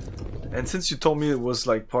 And since you told me it was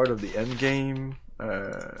like part of the end game,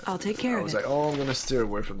 I'll take care of it. I was like, oh, I'm gonna steer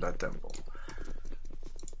away from that temple.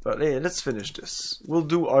 But hey, let's finish this. We'll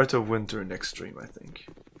do Art of Winter next stream, I think.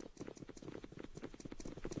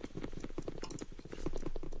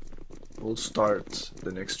 We'll start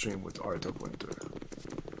the next stream with Art of Winter.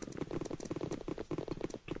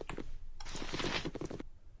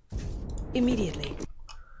 Immediately.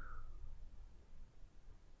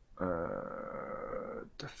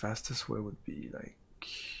 The fastest way would be like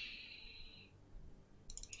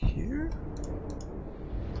here?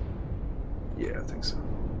 Yeah, I think so.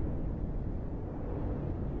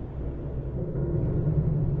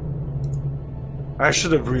 I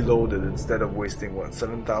should have reloaded instead of wasting what,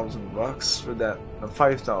 7,000 bucks for that? No,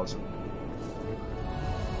 5,000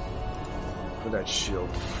 for that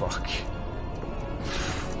shield. Fuck.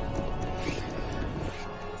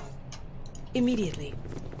 Immediately.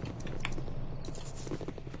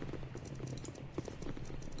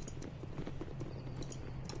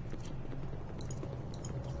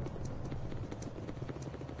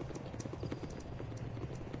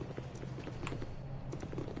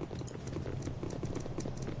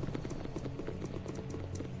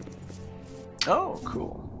 Oh,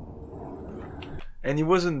 cool. And he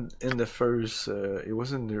wasn't in the first, it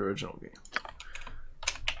wasn't in the original game.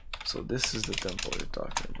 So this is the temple you're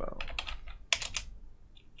talking about.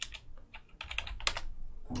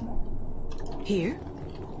 Here?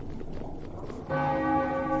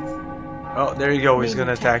 Oh, there you go, he's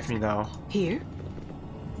gonna attack me now. Here?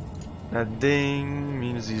 That ding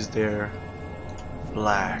means he's there.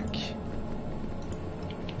 Black.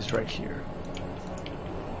 He's right here.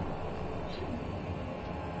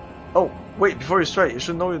 Oh, wait, before you strike, you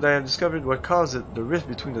should know that I have discovered what caused the rift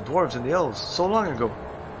between the dwarves and the elves so long ago.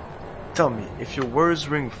 Tell me, if your words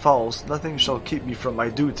ring false, nothing shall keep me from my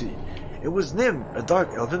duty. It was Nim, a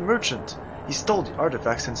dark elven merchant. He stole the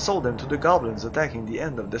artifacts and sold them to the goblins attacking the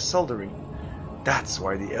end of the Seldarine. That's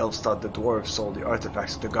why the elves thought the dwarves sold the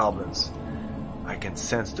artifacts to the goblins. I can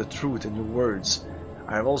sense the truth in your words.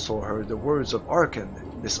 I have also heard the words of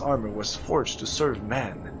Arkan. This armor was forged to serve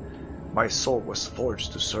man. My soul was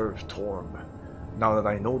forged to serve Torm. Now that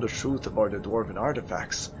I know the truth about the dwarven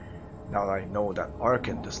artifacts, now that I know that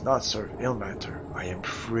Arkan does not serve Ilmater, I am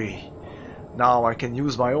free. Now I can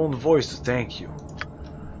use my own voice to thank you.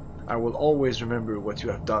 I will always remember what you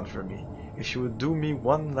have done for me. If you would do me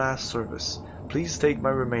one last service, please take my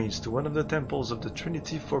remains to one of the temples of the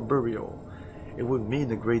Trinity for burial. It would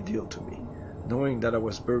mean a great deal to me, knowing that I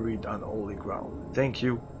was buried on holy ground. Thank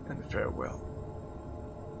you, and farewell.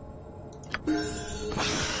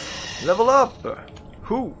 Level up!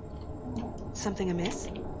 Who? Something amiss?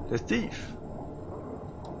 The thief.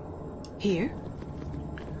 Here?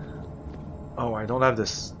 Oh, I don't have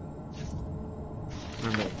this.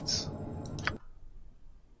 Remains.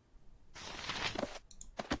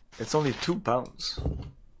 It's only 2 pounds.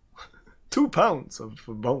 2 pounds of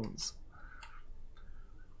bones.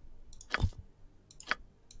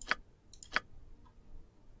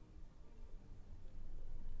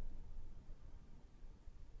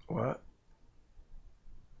 What?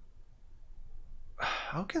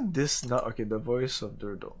 How can this not... Okay, the voice of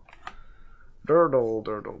Durdle.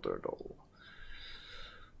 Durdle.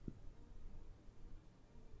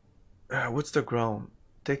 What's the ground?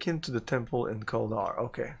 Take him to the temple in Koldar.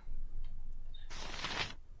 Okay.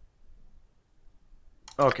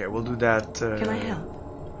 Okay, we'll do that. Can I help?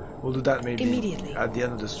 We'll do that maybe Immediately. at the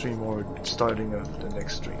end of the stream or starting of the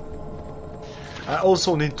next stream. I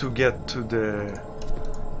also need to get to the...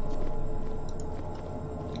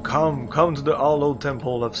 Come to the hallowed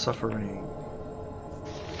temple of suffering.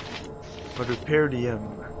 But repair the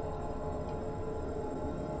M.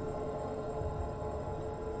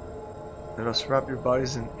 Let us wrap your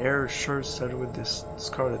bodies in air shirts studded with this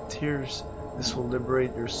scarlet tears. This will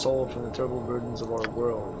liberate your soul from the terrible burdens of our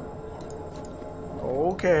world.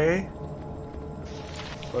 Okay.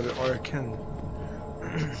 Brother Arkin.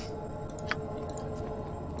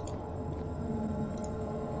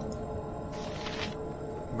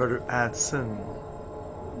 Brother Adson.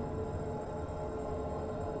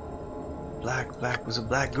 Black was a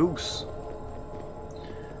black goose.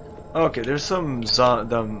 Okay, there's some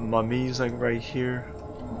the mummies like right here.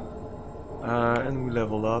 And we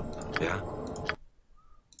level up. Yeah.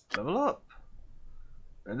 Level up.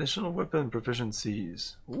 Additional weapon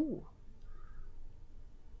proficiencies. Ooh.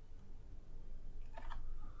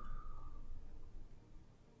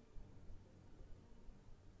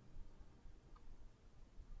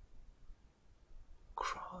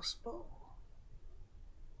 Crossbow.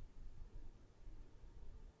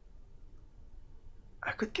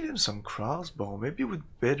 I could give him some crossbow. Maybe with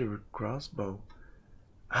better crossbow.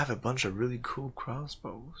 I have a bunch of really cool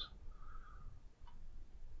crossbows.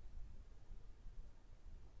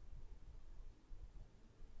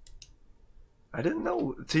 I didn't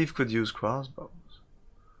know a thief could use crossbows.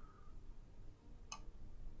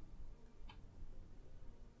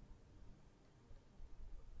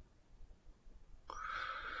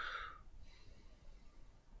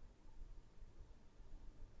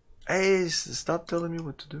 Hey, stop telling me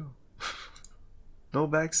what to do. No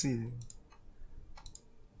backseating.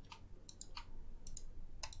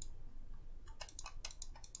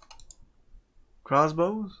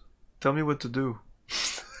 Crossbows? Tell me what to do.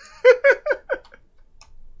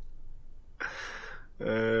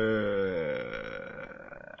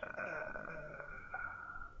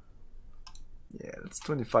 Yeah, that's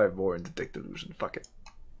 25 more in Detect Illusion. Fuck it.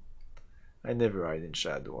 I never hide in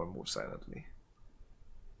shadow or move silently.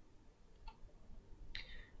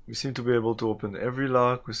 We seem to be able to open every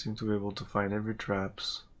lock. We seem to be able to find every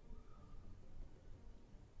traps.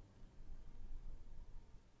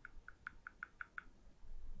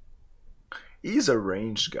 He's a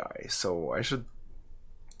ranged guy, so I should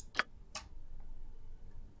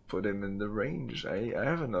put him in the range. I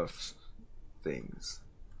have enough things.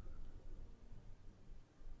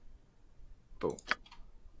 Boom.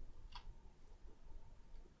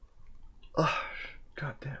 Oh,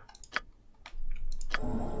 goddamn.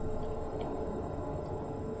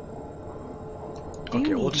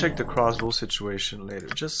 Okay, we'll check the crossbow situation later.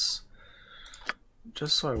 Just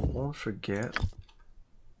so I won't forget.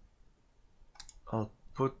 I'll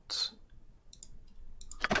put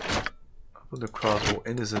the crossbow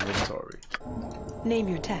in his inventory. Name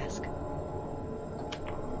your task.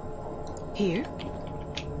 Here.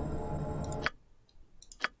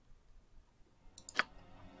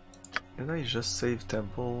 Didn't I just save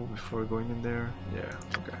temple before going in there? Yeah,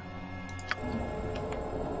 okay.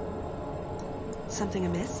 Something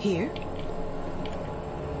amiss? Here.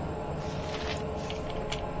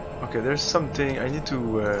 Okay, there's something I need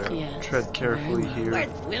to Yes, tread carefully here.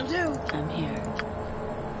 Will do. I'm here.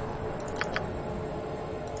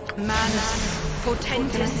 Manus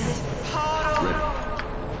potentis paro.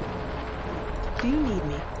 Do you need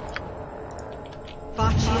me?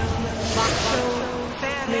 Baccio,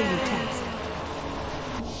 name your task.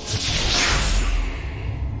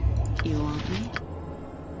 You want me?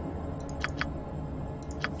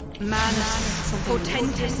 Manus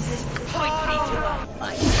potentis paro.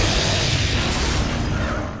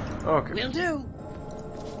 Okay. Will do.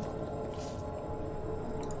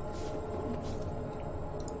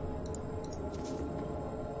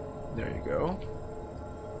 There you go.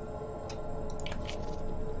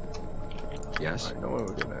 Yes? I know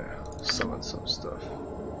we're gonna summon some stuff.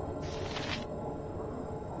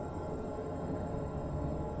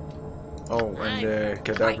 Oh, and the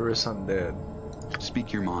cadaverous undead.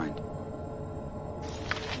 Speak your mind.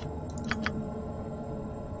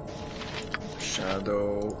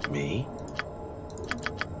 Shadow. Me?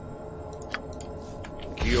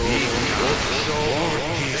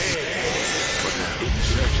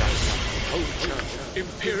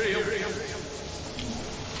 Imperial.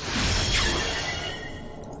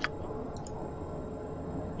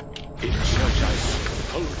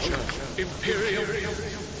 Culture. Imperial.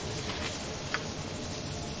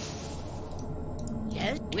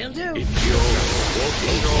 Yes, will do.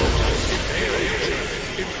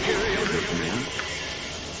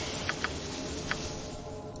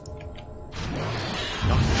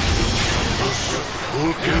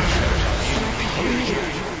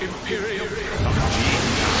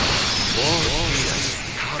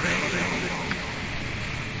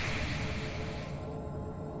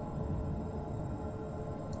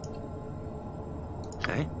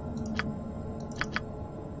 Okay.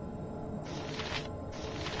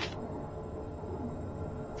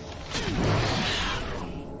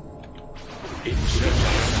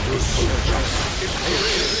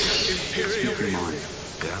 Speak your mind.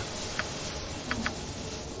 Yeah?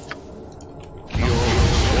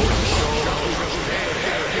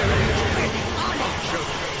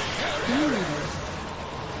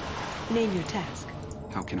 Name your task.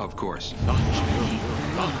 How can... Of course.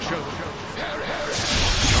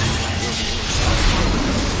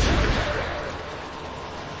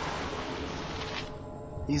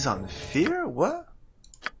 He's on fear? What?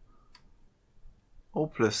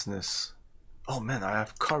 Hopelessness. Oh man, I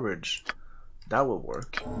have courage. That will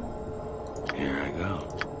work. Here I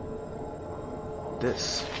go.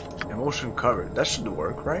 This. Emotion courage. That should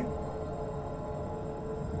work, right?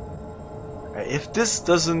 If this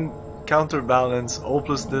doesn't counterbalance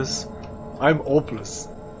hopelessness, I'm hopeless.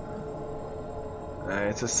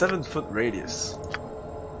 It's a 7-foot radius.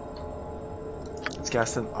 It's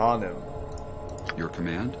casting on him. Your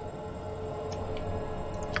command?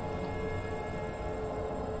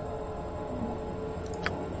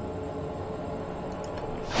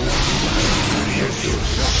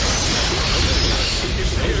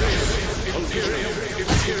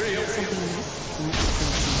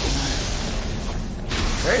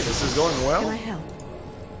 Hey, this is going well. Can I help?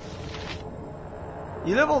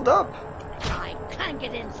 You leveled up. I'm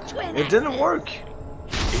Kangadin's twin. It didn't work.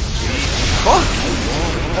 Fuck!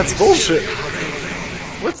 That's bullshit.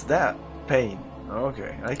 What's that? Pain.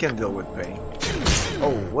 Okay, I can deal with pain.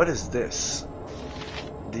 Oh, what is this?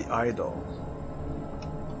 The idol.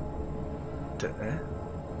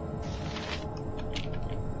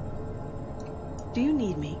 Do you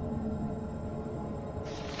need me?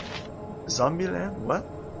 Zombieland? What?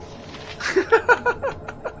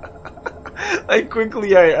 I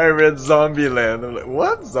read Zombieland. I'm like,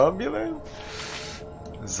 what? Zombieland?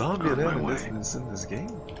 Zombieland is in this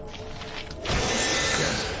game?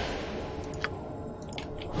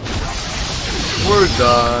 We're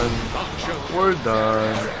done. We're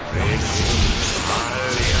done.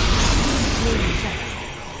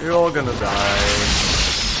 You're all gonna die.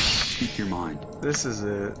 Speak your mind. This is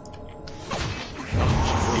it.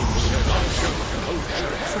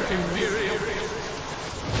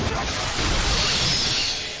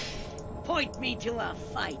 Point me to a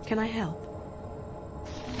fight. Can I help?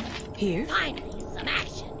 Here? Finally, some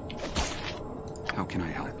action. How can I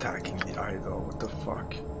help? Attacking the idol. What the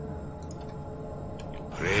fuck?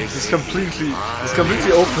 It's completely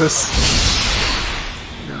hopeless.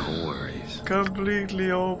 No worries. Completely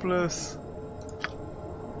hopeless.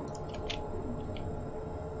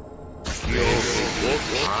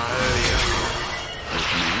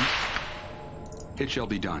 It shall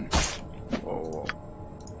be done. Whoa.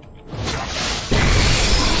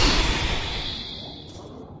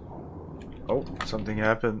 Oh, something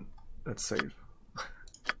happened. Let's save.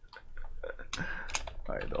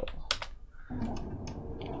 Idol.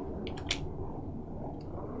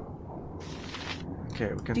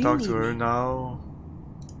 Okay, we can talk to her now.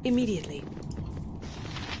 Immediately.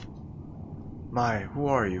 My, who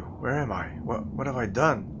are you? Where am I? What have I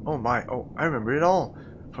done? Oh my, oh, I remember it all.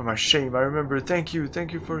 For my shame, I remember. Thank you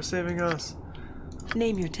for saving us.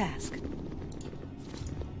 Name your task.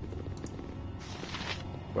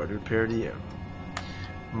 Brother Per Diem.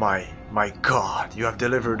 My God, you have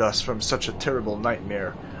delivered us from such a terrible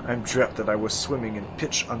nightmare. I am dreamt that I was swimming in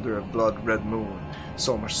pitch under a blood-red moon.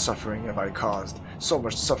 So much suffering have I caused. So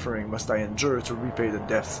much suffering must I endure to repay the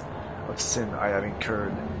depth of sin I have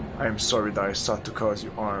incurred. I am sorry that I sought to cause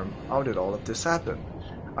you harm. How did all of this happen?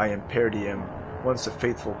 I am Per Diem, once a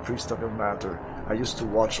faithful priest of Ilmater. I used to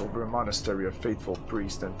watch over a monastery of faithful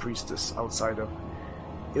priests and priestess outside of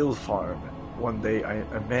Ilfarm. One day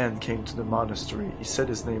a man came to the monastery. He said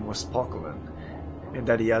his name was Pokelin, and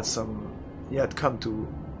that he had come to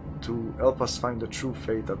help us find the true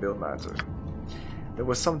fate of Ilmater. There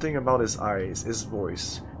was something about his eyes, his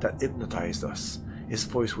voice, that hypnotized us. His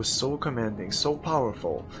voice was so commanding, so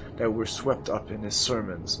powerful, that we were swept up in his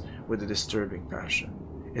sermons with a disturbing passion.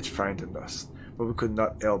 It frightened us, but we could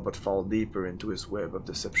not help but fall deeper into his web of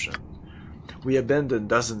deception. We abandoned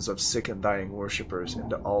dozens of sick and dying worshippers in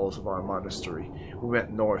the halls of our monastery. We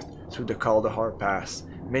went north through the Kaldahar Pass.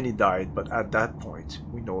 Many died, but at that point,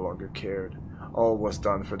 we no longer cared. All was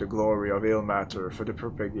done for the glory of Ilmater, for the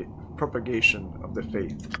propagation of the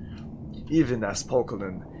faith. Even as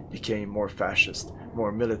Polkonen became more fascist,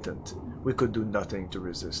 more militant, we could do nothing to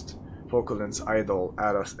resist. Polkonen's idol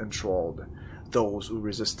had us enthralled. Those who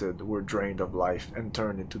resisted were drained of life and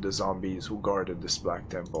turned into the zombies who guarded this black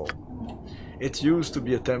temple. It used to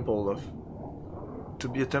be a temple of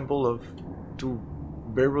to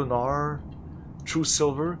Berunar, true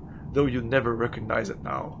silver, though you never recognize it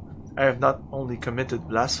now. I have not only committed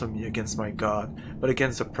blasphemy against my god, but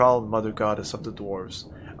against the proud mother goddess of the dwarves.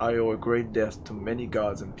 I owe a great debt to many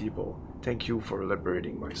gods and people. Thank you for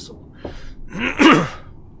liberating my soul.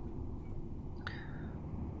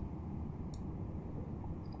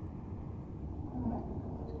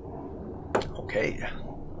 Okay.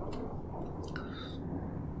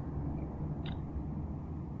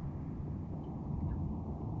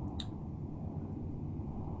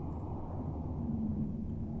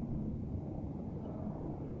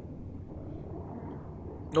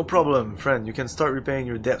 No problem, friend. You can start repaying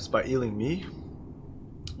your debts by healing me.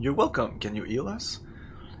 You're welcome. Can you heal us?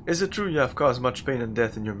 Is it true you have caused much pain and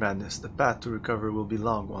death in your madness? The path to recovery will be a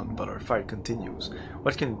long one, but our fight continues.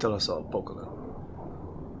 What can you tell us all, Polkonen?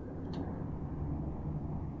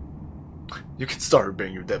 You can start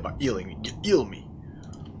repaying your debt by healing me. Heal me.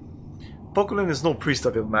 Polkonen is no priest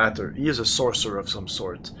of Ilmater. He is a sorcerer of some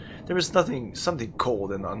sort. There is something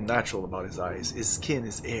cold and unnatural about his eyes, his skin,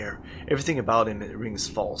 his hair. Everything about him rings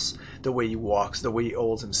false. The way he walks, the way he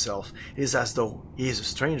holds himself. It is as though he is a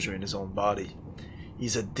stranger in his own body.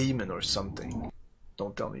 He's a demon or something.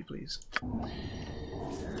 Don't tell me, please.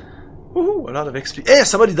 Woohoo, a lot of XP. Eh,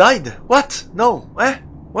 somebody died! What? No. Eh?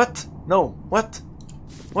 What? No. What?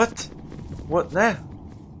 What? What? Nah.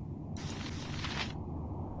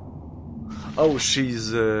 Oh,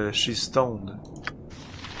 she's stoned.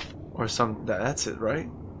 Or some. That's it, right?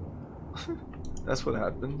 That's what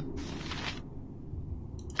happened.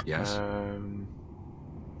 Yes.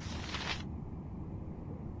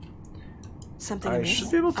 Something I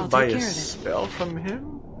should be able to buy a spell from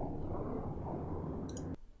him.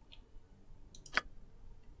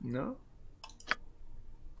 No.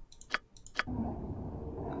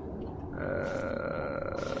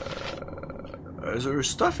 Her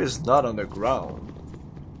stuff is not on the ground,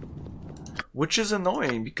 which is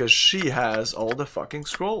annoying because she has all the fucking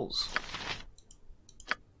scrolls.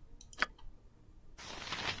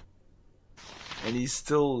 And he's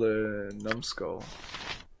still numbskull.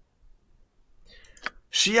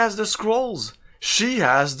 She has the scrolls. She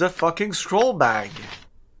has the fucking scroll bag.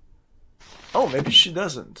 Oh, maybe she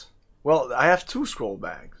doesn't. Well, I have 2 scroll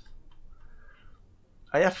bags.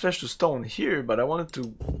 I have flesh to stone here, but I wanted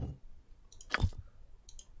to...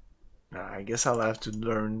 I guess I'll have to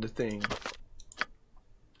learn the thing.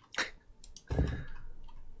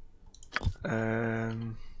 I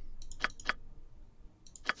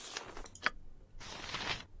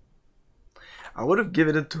would have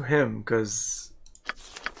given it to him because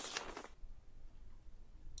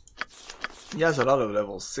he has a lot of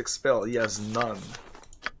levels. 6 spell, he has none.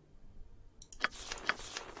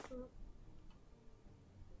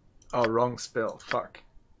 Oh, wrong spell. Fuck.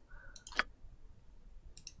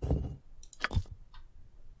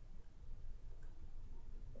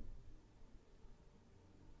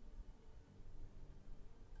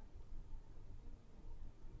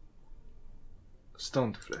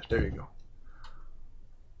 Stone to flesh. There you go.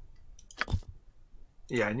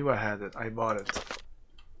 Yeah, I knew I had it. I bought it.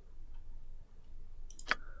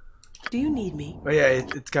 Do you need me? But yeah,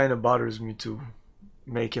 it kind of bothers me to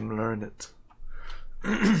make him learn it.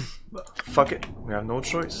 But fuck it. We have no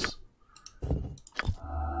choice.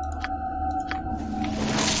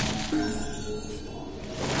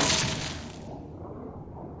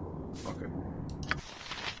 Okay.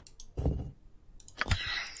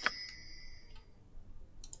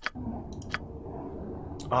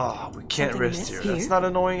 Ah, we can't rest here. That's not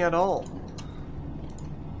annoying at all.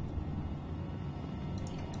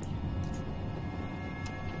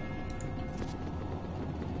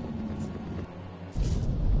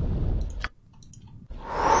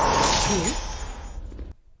 Here?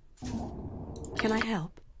 Can I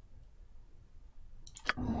help?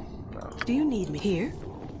 No. Do you need me here?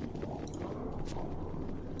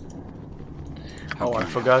 Oh, I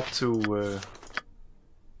forgot to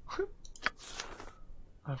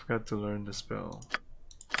I forgot to learn the spell.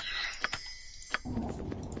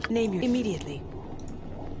 Name your immediately.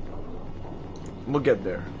 We'll get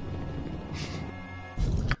there.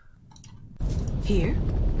 Here?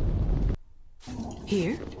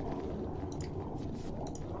 Here?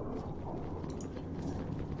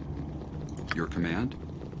 Your command?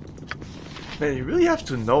 Man, you really have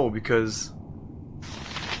to know because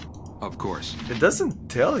Of course. it doesn't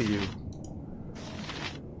tell you.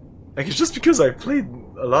 Like, it's just because I played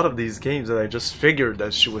a lot of these games that I just figured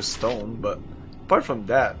that she was stoned, but apart from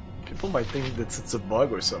that, people might think that it's a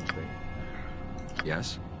bug or something.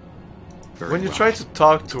 Yes? Very When you well. try to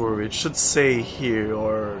talk to her, it should say here,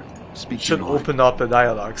 or Speak it should your mind. open up a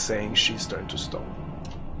dialogue saying she's turned to stone.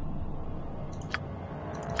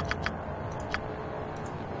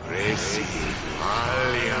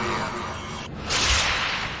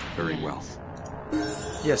 Very well.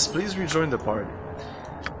 Yes, please rejoin the party.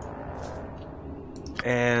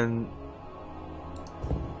 And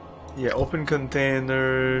yeah, open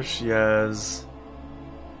container. She has.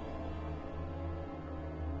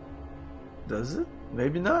 Does it?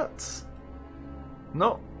 Maybe not.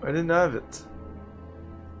 No, I didn't have it.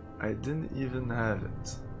 I didn't even have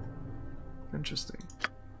it. Interesting.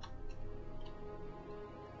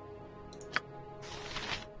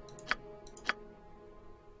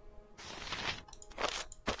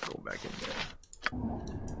 Go back in there.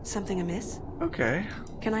 Something amiss? Okay.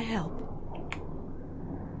 Can I help?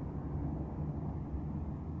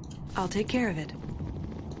 I'll take care of it.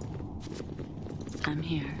 I'm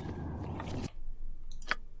here.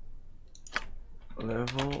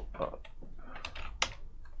 Level up.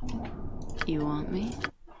 You want me?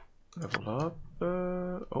 Level up.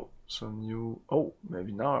 Oh, some new. Oh,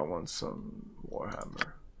 maybe now I want some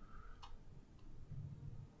Warhammer.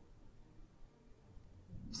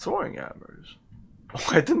 Throwing hammers. Oh,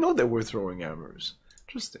 I didn't know there were throwing hammers.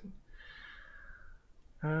 Interesting.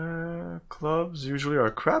 Clubs usually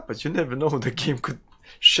are crap, but you never know. The game could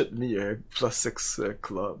shit me a +6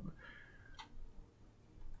 club.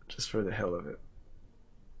 Just for the hell of it.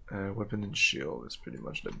 Weapon and shield is pretty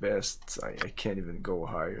much the best. I can't even go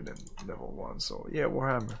higher than level 1, so yeah,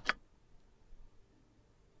 Warhammer.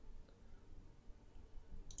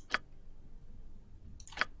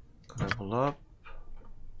 Level up.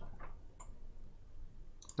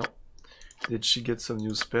 No. Did she get some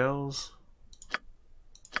new spells?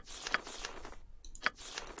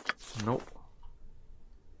 Nope.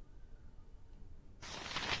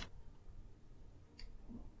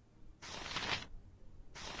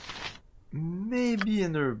 Maybe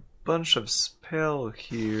in her bunch of spell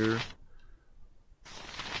here.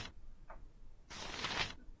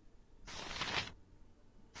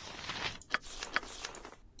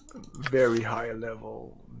 Very high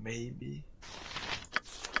level, maybe.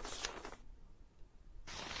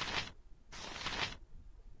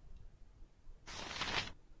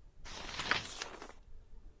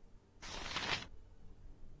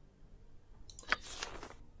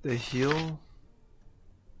 The heal.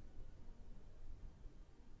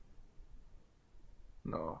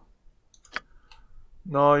 No.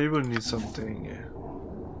 No, you will need something.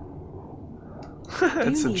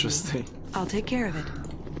 That's interesting. I'll take care of it.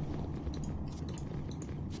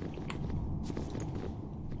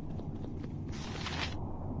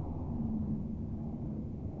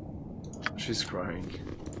 She's crying.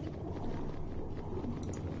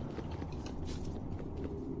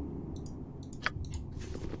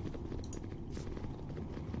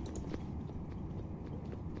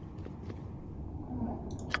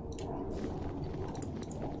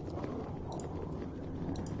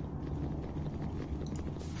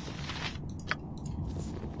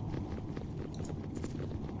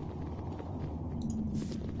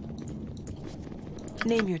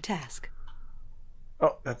 Name your task.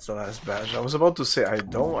 Oh, that's the last badge. I was about to say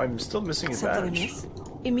I'm still missing a Something badge. amiss?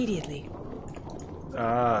 Immediately.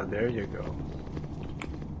 Ah, there you go.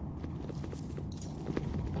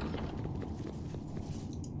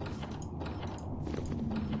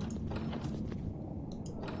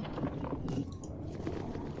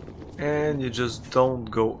 And you just don't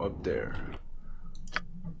go up there.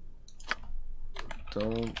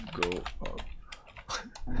 Don't go up.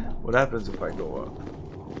 What happens if I go up?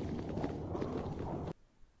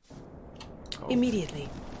 Oh. Immediately.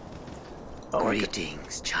 Oh,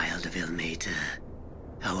 Greetings, child of Ilmater.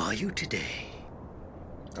 How are you today?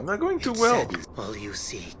 I'm not going too well. All you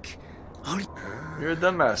seek. You're a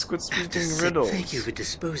dumbass. Quit speaking riddles. Thank you for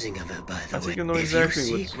disposing of her, by the way. I think you know If exactly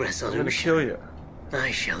you seek what. I'm gonna kill you.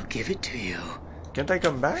 I shall give it to you. Can't I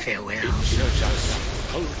come back? Farewell.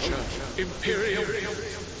 Culture, Imperial.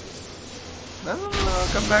 No,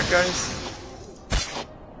 come back, guys.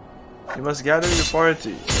 You must gather your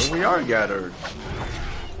party. And we are gathered.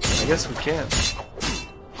 I guess we can.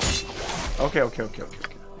 Okay.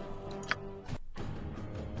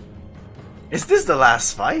 Is this the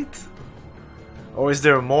last fight? Or is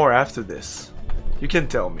there more after this? You can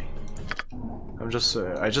tell me. I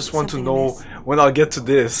just want to know when I'll get to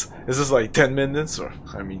this. Is this like 10 minutes, or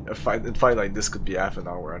I mean, a fight like this could be half an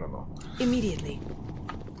hour. I don't know. Immediately.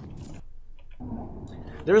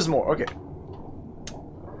 There is more. Okay.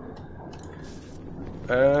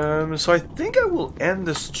 So I think I will end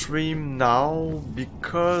the stream now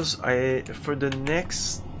because for the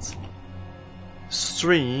next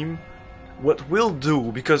stream, what we'll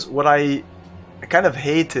do, because what I kind of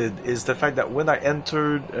hated is the fact that when I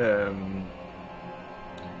entered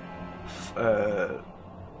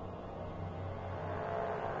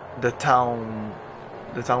the town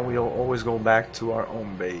we always go back to our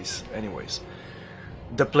own base. Anyways,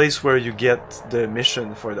 the place where you get the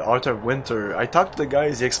mission for the Art of Winter, I talked to the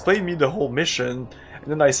guys, he explained me the whole mission, and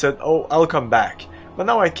then I said, oh, I'll come back. But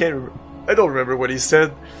now I don't remember what he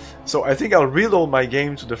said, so I think I'll reload my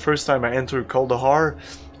game to the first time I enter Kaldahar,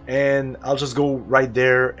 and I'll just go right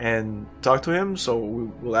there and talk to him, so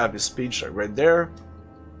we'll have his speech right there.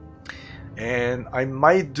 And I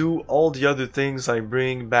might do all the other things, I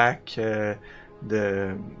bring back the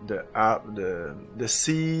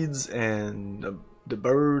seeds and the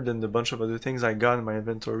bird and a bunch of other things I got in my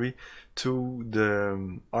inventory to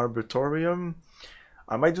the Arboretum.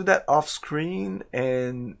 I might do that off screen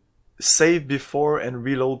and save before and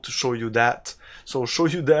reload to show you that. So show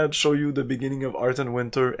you that, show you the beginning of Art and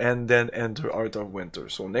Winter, and then enter Art of Winter.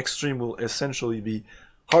 So next stream will essentially be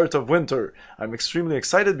Heart of Winter. I'm extremely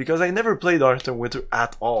excited because I never played Art of Winter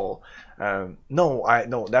at all. No,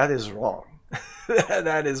 that is wrong.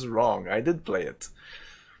 That is wrong. I did play it.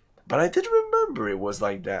 But I did remember it was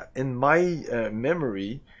like that. In my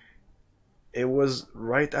memory, it was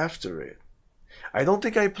right after it. I don't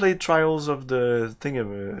think I played Trials of the thing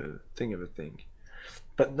of a thing.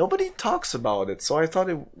 But nobody talks about it, so I thought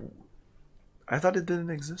it didn't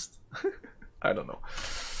exist. I don't know.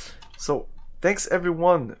 So thanks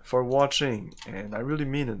everyone for watching, and I really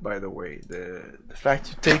mean it, by the way. The fact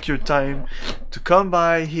you take your time to come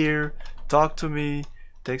by here, talk to me,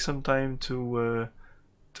 take some time to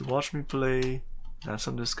watch me play, have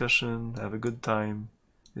some discussion, have a good time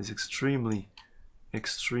is extremely,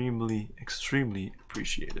 extremely, extremely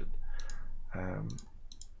appreciated.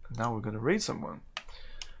 Now we're gonna raid someone.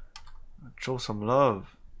 Show some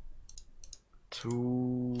love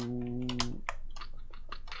to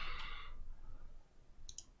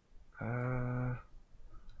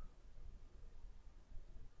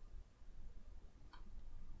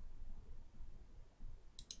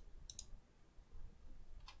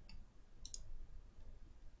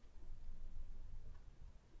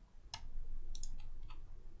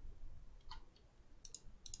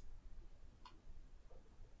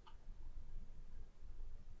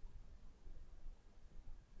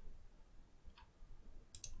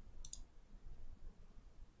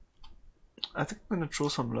I think I'm gonna throw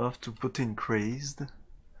some love to Putin Crazed.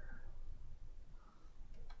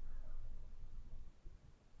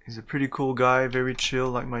 He's a pretty cool guy, very chill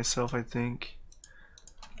like myself, I think.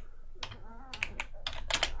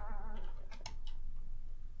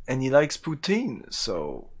 And he likes poutine,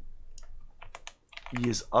 so he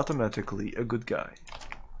is automatically a good guy.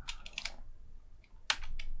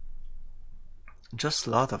 Just a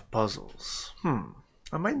lot of puzzles.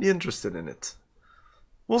 I might be interested in it.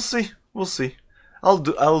 We'll see. We'll see.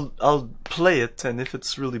 I'll play it, and if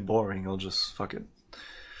it's really boring, I'll just fuck it.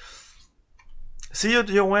 See you,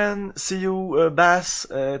 Yoann. See you, Bass.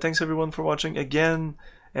 Thanks everyone for watching again,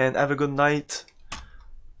 and have a good night.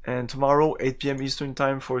 And tomorrow, 8 PM Eastern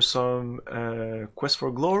Time for some Quest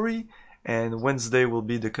for Glory, and Wednesday will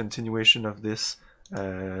be the continuation of this,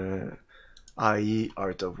 i.e.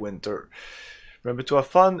 Art of Winter. Remember to have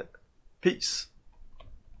fun. Peace.